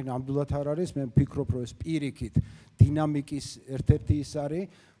ნიშანი ნამდვილად არ არის, მე ვფიქრობ, რომ ეს პირიქით დინამიკის ერთ-ერთი ის არის,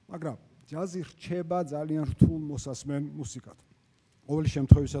 მაგრამ ჯაზი რჩება ძალიან რთულ მოსასმენ მუსიკად. ყოველ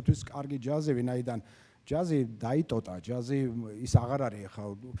შემთხვევისათვის კარგი ჯაზი, ვინაიდან ჯაზი დაიტოტა, ჯაზი ის აღარ არის ახლა.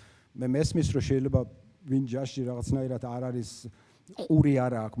 მე მესმის, რომ შეიძლება ვინ ჯაზში რაღაცნაირად არ არის ყური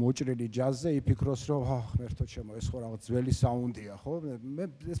არა აქვს მოჭრილი ჯაზზე, იფიქროს, რომ ღმერთო ჩემო, ეს ხო რაღაც ძველი საუნდია, ხო? მე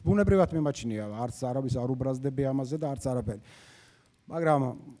ეს ბუნებრივად მიმაჩნია, არც არავის არ უბრაზდები ამაზე და არც არაფერი. მაგრამ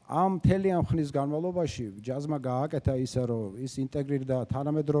ამ მთელი ამ ხნის განმავლობაში ჯაზმა გააკეთა ისე, რომ ის ინტეგრირდა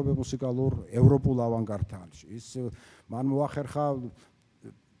თანამედროვე მუსიკალურ ევროპულ ავანგარდთან. ის მან მოახერხა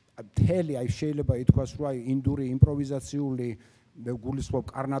მთელი, აი შეიძლება ითქვას, რომ აი ინდური იმპროვიზაციული, მე გულისხმობ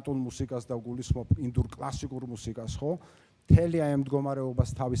კარნატულ მუსიკას და გულისხმობ ინდურ კლასიკურ მუსიკას, ხო? მთელი აი ამ მდგომარეობას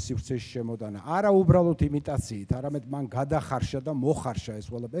თავის სივრცეში შემოდანა. არა უბრალოდ იმიტაციით, არამედ მან გადახარშა და მოხარშა ეს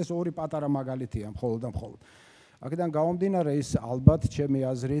ყველაფერი. ეს ორი პატარა მაგალითია მხოლოდ და მხოლოდ. აქედან გამომდინარე ის ალბათ ჩემი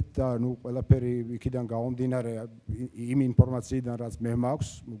აზრით და ნუ ყველაფერი იქიდან გამომდინარე იმ ინფორმაციიდან რაც მე მაქვს,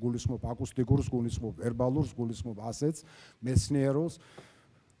 გულისხმობ აკუსტიკურს, გულისხმობ ვერბალურს, გულისხმობ ასეც, მეცნიერულს.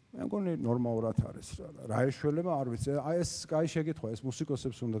 მე მგონი ნორმალურად არის რა ეშველება, არ ვიცი. აი ეს კაი შეკითხვა, ეს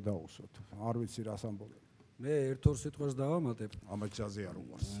მუსიკოსებს უნდა დაუსვათ. არ ვიცი რას ამბობენ. მე ერთ-ორ სიტყვას დავამატებ. ამათ ჯაზი არ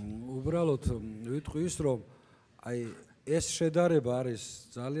უყვარს. უბრალოდ ვიტყვი ის, რომ აი ეს შედარება არის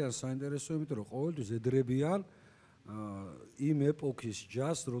ძალიან საინტერესო, იმიტომ რომ ყოველთვის ედრებიან იმ ეპოქის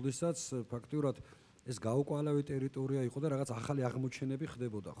ჯაზს, როდესაც ფაქტიურად ეს გაუკვალავი ტერიტორია იყო და რაღაც ახალი აღმოჩენები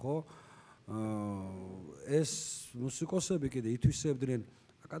ხდებოდა, ხო? ეს მუსიკოსები კიდე ითვისებდნენ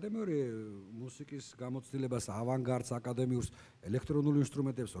აკადემიური მუსიკის გამოცდილებას, ავანგარდს, აკადემიურს, ელექტრონულ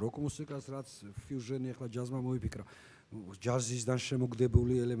ინსტრუმენტებს, როკ მუსიკას, რაც ფიუჟენი ახლა ჯაზმა მოიფიქრა, ჯაზისგან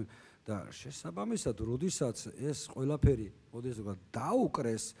შემოგდებული ელემენტი და შესაბამისად, როდესაც ეს ყველაფერი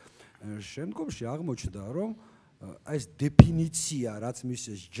დაუკრეს, შემდგომში აღმოჩნდა, რომ აი ეს დეფინიცია, რაც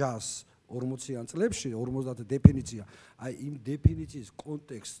მისცეს ჯაზს 40-იან წლებში, 50 დეფინიცია, აი იმ დეფინიციის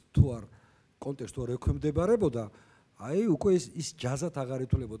კონტექსტ თუ არ ექვემდებარებოდა, აი უკვე ის ჯაზად აღარ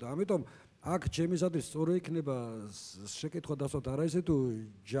ითვლებოდა. ამიტომ აქ ჩემისათვის სწორი იქნება შეკითხვა დასვათ არა ისე თუ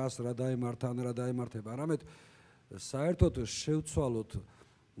ჯაზს რა დაემართა ან რა დაემართება, არამედ საერთოდ შევცვალოთ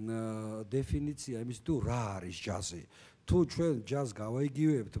დეფინიცია იმის თუ რა არის ჯაზი. თუ ჩვენ ჯაზს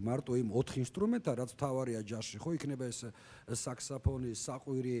გავაიგივებთ მარტო იმ 4 ინსტრუმენტთან, რაც თავარია ჯაზში, ხო, იქნება ეს საქსოფონი,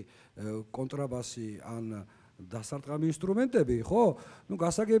 საყვირი, კონტრაბასი ან დასარტყამი ინსტრუმენტები, ხო? ნუ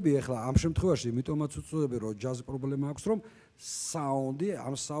გასაგებია ახლა ამ შემთხვევაში, იმიტომაც უწოდები, რომ ჯაზი პრობლემა აქვს, რომ საუნდი,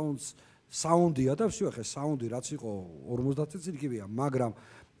 ამ საუნდია და всё, ახლა საუნდი რაც იყო 50 წელი კივია, მაგრამ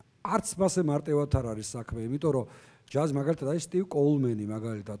არც მასე მარტივად არ არის საქმე, იმიტომ რომ ჯაზი მაგალითად არის სტივ კოულმენი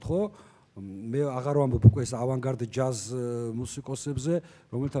მაგალითად, ხო? მე აღარ ვამბობ უკვე ეს ავანგარდ ჯაზ მუსიკოსებზე,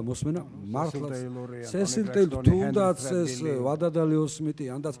 რომელთა მოსმენა მართლაც სესილ ტეილორი, თუნდაც ეს ვადადალიო სმიტი,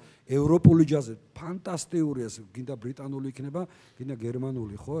 ანდაც ევროპული ჯაზი ფანტასტიკური, ეს გინდა ბრიტანული იქნება, გინდა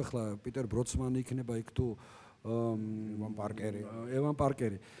გერმანული, ხო? ახლა პიტერ ბროცმანი იქნება იქ თუ ევან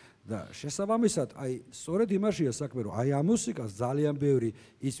პარკერი. და შესაბამისად, აი სწორედ იმაშია საქმე, რომ აი ამ მუსიკას ძალიან ბევრი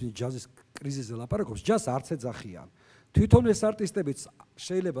ისმის ჯაზის კრიზისზე ლაპარაკობს, ჯაზს არც ეძახიან. თვითონ ეს არტისტებიც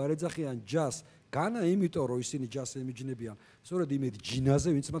შეიძლება არ ეძახიან ჯაზს, განა იმიტომ რომ ისინი ჯაზს ემიჯნებიან, სწორედ იმით ჯინაზე,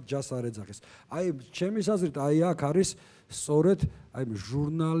 ვინც მათ ჯაზს არ ეძახეს. აი ჩემის აზრით, აი აქ არის სწორედ აი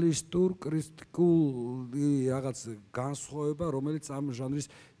ჟურნალისტურ კრიტიკული რაღაც განსხვავება, რომელიც ამ ჟანრის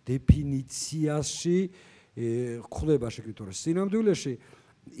დეფინიციაში ხდება შეკრიტორეს. სინამდვილეში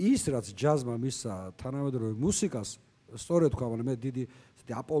ის რაც ჯაზმა მისცა თანამედროვე მუსიკას, სწორედ თქვა, მე დიდი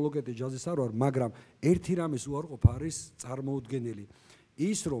აპოლოგეტი ჯაზის არ ვარ, მაგრამ ერთი რამის უარყოფა არის წარმოუდგენელი.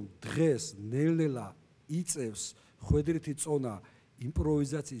 ის რომ დღეს ნელ-ნელა იწევს ხვედრითი წონა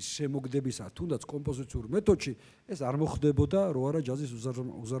იმპროვიზაციის შემოგდებისა, თუნდაც კომპოზიციურ მეთოდში, ეს არ მოხდებოდა, რო არა ჯაზის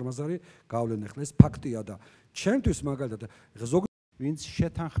უზარმაზარი გავლენა. ახლა ეს ფაქტია და ჩემთვის მაგალითად ვინც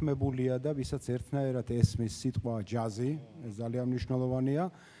შეთანხმებულია და ვისაც ერთნაირად ესმის სიტყვა ჯაზი, ეს ძალიან მნიშვნელოვანია.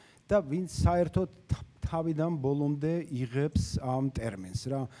 და ვინც საერთოდ თავიდან ბოლომდე იღებს ამ ტერმინს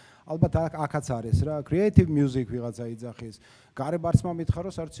რა. ალბათ აქაც არის რა, creative music ვიღაცა იძახის. გარებარცმა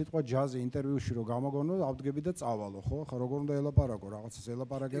მითხაროს არც სიტყვა ჯაზი ინტერვიუში რომ გამოგონო, ავდგები და წავალო, ხო? ხო, როგორ უნდა ელაპარაკო, რაღაცას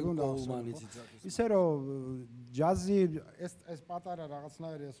ელაპარაკები უნდა ისე რომ ჯაზი ეს პატარა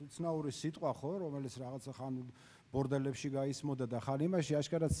რაღაცნაირი ეს უცნაური სიტყვა ხო, რომელიც რაღაცა ხან ბორდელებში გაისმოდა და ხან იმაში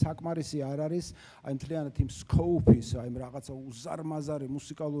აშკარად საკმარისი არ არის აი მთლიანად იმ სკოუპის, აი რაღაცა უზარმაზარი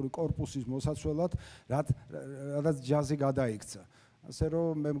მუსიკალური კორპუსის მოსაცვლად, რადგან ჯაზი გადაიქცა. ასე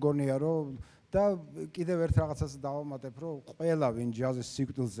რომ მე მგონია რომ და კიდევ ერთ რაღაცას დავამატებ რომ ყველა ვინ ჯაზის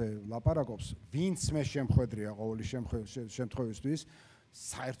სიკვდილზე ლაპარაკობს, ვინც მე შემხედრია ყოველი შემთხვევისთვის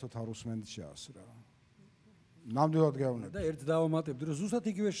საერთოდ არ უსმენთ ჯაზს რა. ნამდვილად გეუბნები. და ერთ დავამატებდი რომ ზუსტად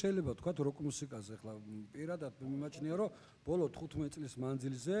იგივე შეიძლება თქვა როკ მუსიკაზე. ახლა პირადად მიმაჩნია რომ ბოლო 15 წლის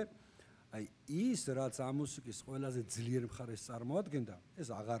მანძილზე აი ის რაც ამ მუსიკის ყველაზე ძლიერ მხარეს წარმოადგენდა, ეს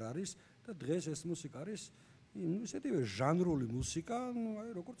აღარ არის და დღეს ეს მუსიკა არის ისეთივე ჟანრული მუსიკა, აი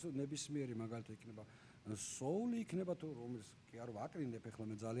როგორც ნებისმიერი მაგალითად იქნება soul იქნება თუ რომელიც კი არ ვაკრინებ, ახლა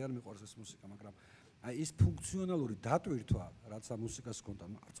მე ძალიან მიყვარს ეს მუსიკა, მაგრამ აი ის ფუნქციონალური დატვირთვა, რაც ამ მუსიკას ჰქონდა,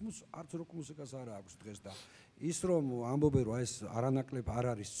 არც როკ მუსიკას არ აქვს დღეს და ის რომ ამბობენ რომ ეს არანაკლებ არ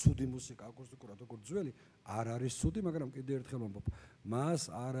არის ცუდი მუსიკა, აკუსტიკურად როგორც ძველი, არ არის ცუდი, მაგრამ კიდევ ერთხელ ვამბობ, მას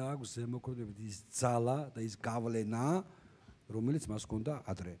არ აქვს ზემოქმედებით ის ძალა და ის გავლენა, რომელიც მას ჰქონდა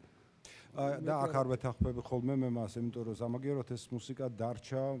ადრე. და აქ არ ვეთანხმები ხოლმე მე მას, იმიტომ რომ სამაგიეროდ ეს მუსიკა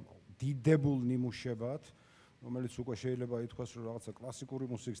დარჩა დიდებულ ნიმუშებად, რომელიც უკვე შეიძლება ითქვას რომ რაღაცა კლასიკური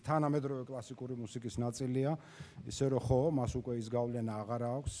მუსიკის, თანამედროვე კლასიკური მუსიკის ნაწილია, ისე რომ ხო, მას უკვე ის გავლენა აღარ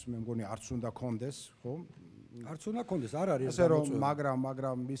აქვს, მე მგონი არც უნდა კონდეს, ხო? არც უნდა კონდეს, არ არის ესე რომ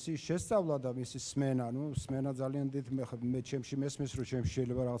მაგრამ მისი შესწავლა და მისი სმენა, სმენა ძალიან დიდ მე ჩემში მესმის რომ ჩემში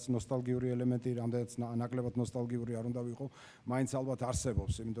შეიძლება რაღაც ნოსტალგიური ელემენტი, რამდენიც ნაკლებად ნოსტალგიური არ უნდა ვიყო, მაინც ალბათ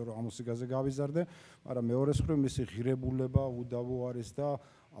არსებობს, იმიტომ რომ ამ მუსიკაზე გავიზარდე, მაგრამ მეორეს მხრივ მისი ღირებულება უდავო არის და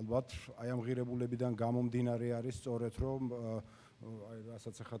ალბათ აი ამ ღირებულებიდან გამომდინარე არის სწორედ რომ აი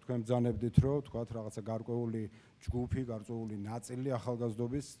რასაც ახლა თქვენ ბრძანებდით რომ თქვათ რაღაცა გარკვეული ჯგუფი, გარკვეული ნაწილი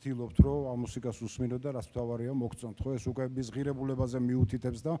ახალგაზრდობის ცდილობთ რომ ამ მუსიკას უსმინოთ და რაც მთავარია მოგწონთ, ხო? ეს უკვე მის ღირებულებაზე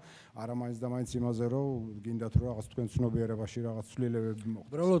მიუთითებს და არა მაინც და მაინც იმაზე რომ გინდათ რომ რაღაც თქვენ ცნობიერებაში რაღაც ცვლილებები მოხდეს.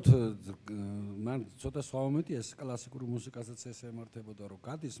 უბრალოდ მან ცოტა სხვა მომენტია ეს კლასიკური მუსიკასაც ეს ემართებოდა რომ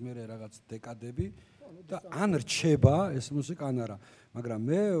გადის მე რაღაც დეკადები და ან რჩება ეს მუსიკა ან არა, მაგრამ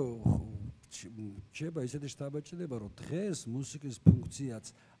მე რჩება ისეთი შთაბეჭდილება რომ დღეს მუსიკის ფუნქციაც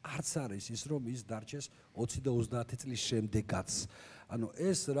არც არის ის რომ ის დარჩეს 20 და 30 წლის შემდეგაც. ანუ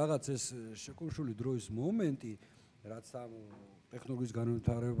ეს რაღაც ეს შეკუმშული დროის მომენტი რაც ამ ტექნოლოგიის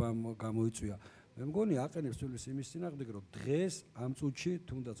განვითარებამ გამოიწვია, მე მგონი აყენებს თulis იმის წინააღმდეგ რომ დღეს ამ წუთში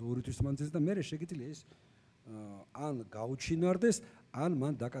თუნდაც 2 თვის მანძილზე და მე შეგიძლია ეს ან გაუჩინარდეს, ან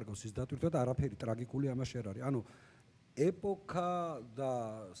მან დაკარგოს ის დატვირთვა და არაფერი ტრაგიკული ამაში არ არის. ანუ ეპოქა და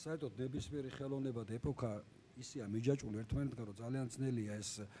საერთოდ ნებისმიერი ხელოვნება და ეპოქა ისეა მიჯაჭვული ერთმანეთთან, რომ ძალიან ძნელია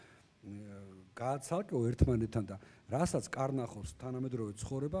ეს გააცალკეო ერთმანეთთან და რასაც კარნახობს თანამედროვე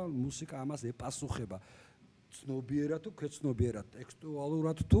ცხოვრება, მუსიკა ამას ეპასუხება. ცნობიერად თუ ქვეცნობიერად,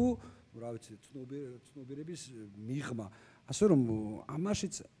 ტექსტუალურად თუ, რა ვიცი, ცნობიერების მიღმა. ასე რომ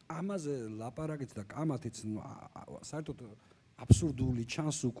ამაშიც ამაზე ლაპარაკით და კამათიც საერთოდ აბსურდული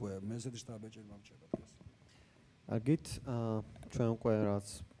ჩანს უკვე, მე ესეთი შთაბეჭდილება მრჩება დღეს. აგით, ჩვენ უკვე რაც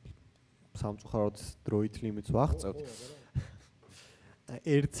სამწუხაროდ დროით ლიმიტს ვაღწევთ.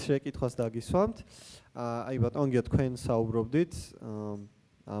 ერთ შეკითხვას დაგისვამთ. აი ბატონო, თქვენ საუბრობდით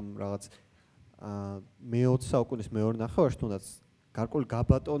ამ რაღაც მე-20 საუკუნის მეორე ნახევარში თუნდაც გარკვეული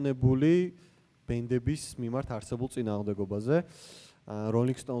გაბატონებული ბენდების მიმართ არსებულ წინააღმდეგობაზე.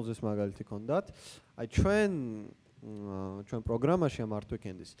 Rolling Stones-ის მაგალითი ჰქონდათ. აი ჩვენ პროგრამაში ამ Art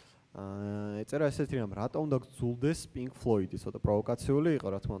Weekend-ის ეწერა ესეთი რამ, რატომ უნდა გძულდეს Pink Floyd-ი, ცოტა პროვოკაციული იყო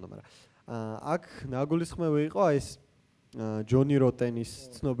რა თქმა უნდა, მაგრამ აქ ნაგულისხმევი იყო ეს ჯონი როტენის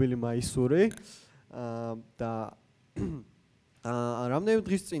ცნობილი მაისური და რამდენიმე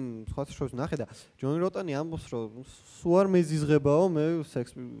დღის წინ სხვათა შორის ნახე და ჯონი როტენი ამბობს რომ სულ არ მეზიზღებაო მე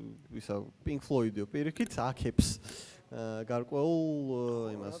ისა Pink Floyd-ო პირიქით აქებს გარკვეულ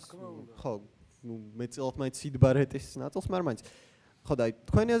იმას ხო მეწილოთ მაინც სიდ ბარეტის ნაწილს მაგრამ მაინც ხო და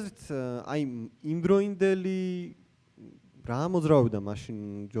თქვენი აზრით აი იმდროინდელი რა მოძრაობდა მაშინ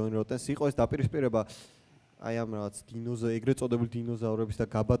ჯონი როტენს იყო ეს დაპირისპირება აი ამ რაღაც ეგრეთ წოდებული დინოზავრების და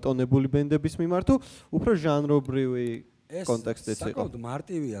გაბატონებული ბენდების მიმართ თუ უფრო ჟანრობრივი კონტექსტიც იყო. საკმაოდ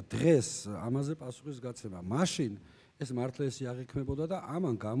მარტივია დღეს ამაზე პასუხის გაცემა. მაშინ ეს მართლა ესე აღიქმებოდა და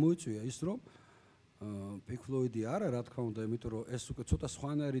ამან გამოიწვია ის რომ Pink Floyd-ი არა, რა თქმა უნდა, იმიტომ რომ ეს უკვე ცოტა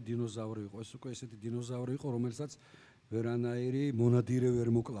სხვანაირი დინოზავრი იყო, ეს უკვე ესეთი დინოზავრი იყო, რომელსაც ვერანაირი მონადირე ვერ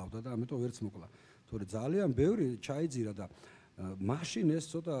მოკლავდა და ამიტომ ვერც მოკლა. თორე ძალიან ბევრი ჩაიძირა და მაშინ ეს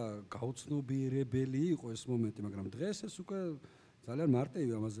ცოტა გაუცნობიერებელი იყო ეს მომენტი, მაგრამ დღეს ეს უკვე ძალიან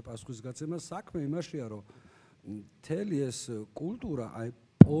მარტივია ამაზე პასუხისგაცემა. საქმე იმაშია, რომ მთელი ეს კულტურა, აი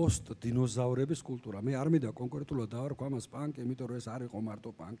პოსტ დინოზავრების კულტურა. მე არ მინდა კონკრეტულად დავარქვა ამას პანკი, იმიტომ რომ ეს არ იყო მარტო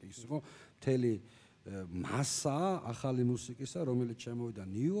პანკი, ის იყო მთელი მასა ახალი მუსიკისა, რომელიც შემოვიდა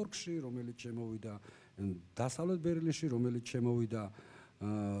ნიუ-იორკში, რომელიც შემოვიდა დასავლეთ ბერლინში, რომელიც შემოვიდა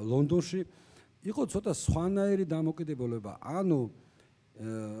ლონდონში. იყო ცოტა სხვანაირი დამოკიდებულება. ანუ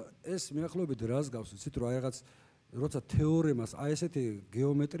ეს მიახლოებით რას გავს, იცით რომ აი რაღაც როცა თეორემას, აი ესეთი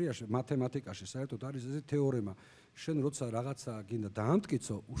გეომეტრიაში, მათემატიკაში საერთოდ არის ესეთი თეორემა. შენ როცა რაღაცა გინდა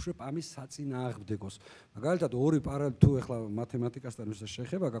დაამტკიცო, უშვებ ამის საწინააღმდეგოს. მაგალითად, ორი პარალელი თუ ეხლა მათემატიკასთან ვისაც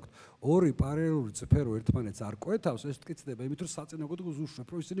შეხება გაქვთ, ორი პარალელური წფერო ერთმანეთს არ კვეთავს, ეს მტკიცდება, იმით რომ საწინააღმდეგოს უშვებ,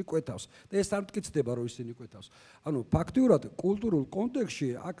 რომ ისინი კვეთავს და ეს არ მტკიცდება, რომ ისინი კვეთავს. ანუ ფაქტიურად კულტურულ კონტექსტში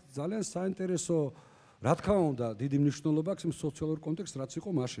აქ ძალიან საინტერესო, რა თქმა უნდა, დიდი მნიშვნელობა აქვს იმ სოციალურ კონტექსტს, რაც იყო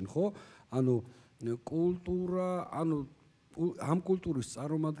მაშინ, ხო? ანუ კულტურა, ანუ ამ კულტურის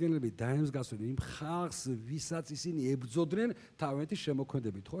წარმომადგენლები დაემსგავსნენ იმ ხალხს, ვისაც ისინი ებრძოდნენ თავიანთი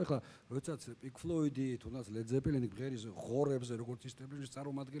შემოქმედებით, ხო? ეხლა როდესაც Pink Floyd-ი, თუნდაც Led Zeppelin-ი ღერის ღორებზე, როგორც ისტორიის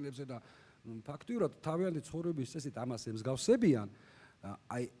წარმომადგენლებზე და ფაქტიურად თავიანთი ცხოვრების წესით ამას ემსგავსებიან,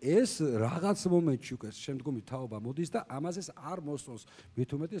 აი ეს რაღაც მომენტში უკვე შემდგომი თაობა მოდის და ამას ეს არ მოსწონს, მით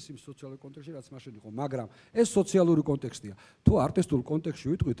უმეტეს იმ სოციალურ კონტექსტში, რაც მაშინ იყო, მაგრამ ეს სოციალური კონტექსტია. თუ არტისტულ კონტექსტში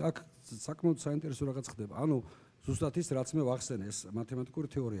ვიტყვით, აქ საკმაოდ საინტერესო რაღაც ხდება. ანუ ზუსტად ის, რაც მე ვახსენე, ეს მათემატიკური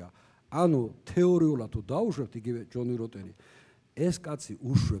თეორია. ანუ თეორიულად თუ დაუშვებთ იგივე ჯონი როტერი, ეს კაცი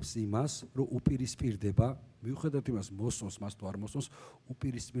უშვებს იმას, რომ უპირისპირდება, მიუხედავად იმას მოსწონს, მას თუ არ მოსწონს,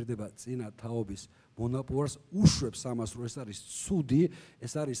 უპირისპირდება წინა თაობის მონაპოვარს, უშვებს ამას, რომ ეს არის ცუდი,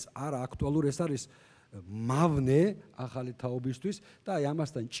 ეს არის არააქტუალური, ეს არის მავნე ახალი თაობისთვის და აი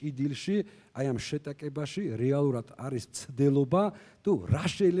ამასთან ჭიდილში, აი ამ შეტაკებაში რეალურად არის ცდელობა თუ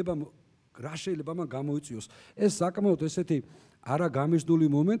რა შეიძლება მან გამოიწვიოს. ეს საკმაოდ ესეთი არაგამიზნული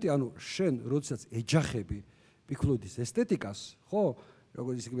მომენტი, ანუ შენ როდესაც ეჯახები Pink Floyd-ის ესთეტიკას, ხო?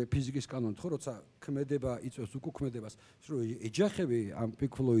 როგორც ისე ფიზიკის კანონით, ხო, როცა ქმედება იწვევს უკუქმედებას, რომ ეჯახები ამ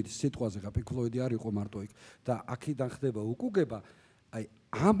Pink Floyd-ის სიტყვაზე, ხა Pink Floyd-ი არ იყო მარტო იქ და აქედან ხდება უკუგება, აი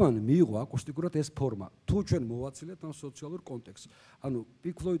ამან მიიღო აკუსტიკურად ეს ფორმა. თუ ჩვენ მოვაცილებთ ამ სოციალურ კონტექსტს, ანუ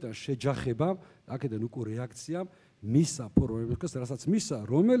Pink Floyd-დან შეჯახება, აქედან უკვე რეაქცია მისა ფორმებს, რასაც მისა,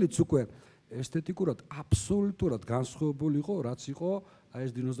 რომელიც უკვე ესთეტიკურად აბსოლუტურად განსხვავებული იყო, რაც იყო აი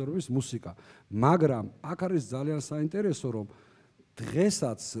ეს დინოზავრების მუსიკა. მაგრამ აქ არის ძალიან საინტერესო, რომ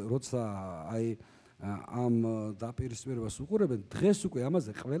დღესაც როცა აი ამ დაპირისპირებას უყურებენ, დღეს უკვე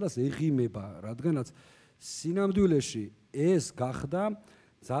ამაზე ყველას ეღიმება, რადგანაც სინამდვილეში ეს გახდა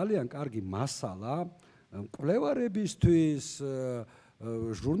ძალიან კარგი მასალა მკვლევარებისთვის,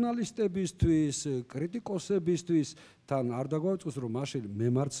 ჟურნალისტებისთვის, კრიტიკოსებისთვის, თან არ დაგვაუწყოს, რომ მაშინ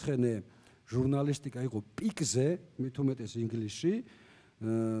მემარცხენე ჟურნალისტიკა იყო პიკზე, მით უმეტეს ინგლისში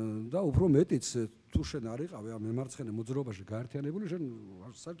და უფრო მეტიც თუ შენ არ იყავი ამ მემარცხენე მოძრაობაში გაერთიანებული, შენ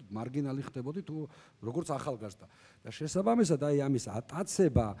საერთოდ მარგინალი ხდებოდი თუ როგორც ახალგაზრდა. და შესაბამისად აი ამის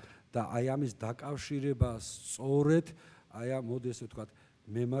ატაცება და აი ამის დაკავშირება სწორედ აი ამ მოდი ესე ვთქვათ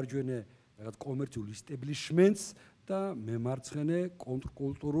მემარჯვენე რაღაც კომერციულ ისტაბლიშმენტს და მემარცხენე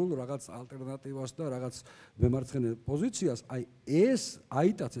კონტრკულტურულ რაღაც ალტერნატივას და რაღაც მემარცხენე პოზიციას, აი ეს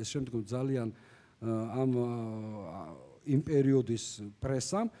აიტაცეს შემდგომ ძალიან ამ იმ პერიოდის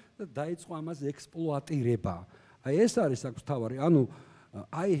პრესამ და დაიწყო ამაზე ექსპლუატირება. აი ეს არის აქვს თავარი, ანუ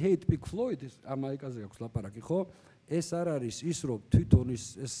I hate Pink Floyd, ამ აიკაზე აქვს ლაპარაკი, ხო? ეს არ არის ის, რომ თვითონ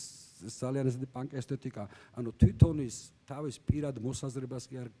ეს ძალიან ესეთი პანკ ესთეტიკა, ანუ თვითონ ის თავის პირად მოსაზრებას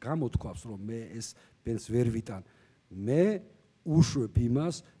კი არ გამოთქვავს, რომ მე ეს ბენს ვერ ვიტან. მე უშვებ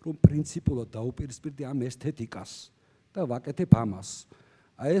იმას, რომ პრინციპულად დაუპირისპირდი ამ ესთეტიკას და ვაკეთებ ამას.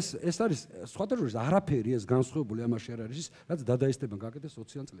 აი ეს არის სხვათა შორის არაფერი ეს განსხვავებული ამაში არ არის ის, რაც დადაისტებან გაკეთეს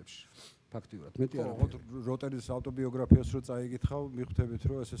 20-იან წლებში. ფაქტიურად, მეტი არაფერი. როტერის ავტობიოგრაფიას რო წაიგითხავ, მიხვდებით,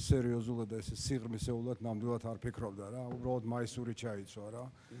 რომ ეს სერიოზულად და ეს სიღრმისეულად ნამდვილად არ ფიქრობდა რა, უბრალოდ მაისური ჩაიცვა რა.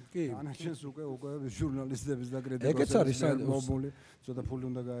 კი, ანაჩენს უკვე ჟურნალისტების და კრიტიკოსების მობული, ცოტა ფული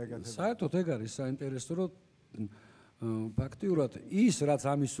უნდა გაეკეთებინა. საერთოდ ეგ არის საინტერესო, რომ ფაქტიურად ის რაც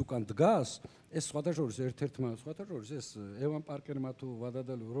ამის უკან დგას, ეს სხვათა შორის ერთ-ერთმა, სხვათა შორის ეს ევან პარკერმა თუ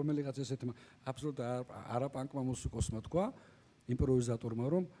ვადადალო, რომელიღაც ესეთმა აბსოლუტურად არაპანკმა მუსიკოსმა თქვა, იმპროვიზატორმა,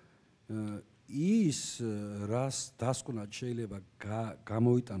 რომ ის რას დასკვნად შეიძლება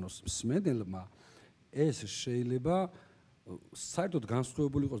გამოიტანოს მსმენელმა, ეს შეიძლება საერთოდ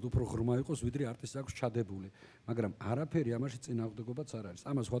განსხვავებული იყოს, უფრო ღრმა იყოს, ვიდრე არტისტი აქვს ჩადებული, მაგრამ არაფერი ამაში წინააღმდეგობაც არ არის.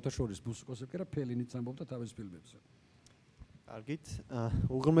 ამას ხოთაშორის მუსიკოსები კი რა ფელინიც ამბობდა თავის ფილმებზე. კარგით.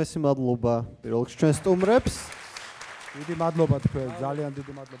 უღრმესი მადლობა პირველ რიგში ჩვენ სტუმრებს. დიდი მადლობა თქვენ, ძალიან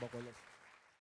დიდი მადლობა ყველას.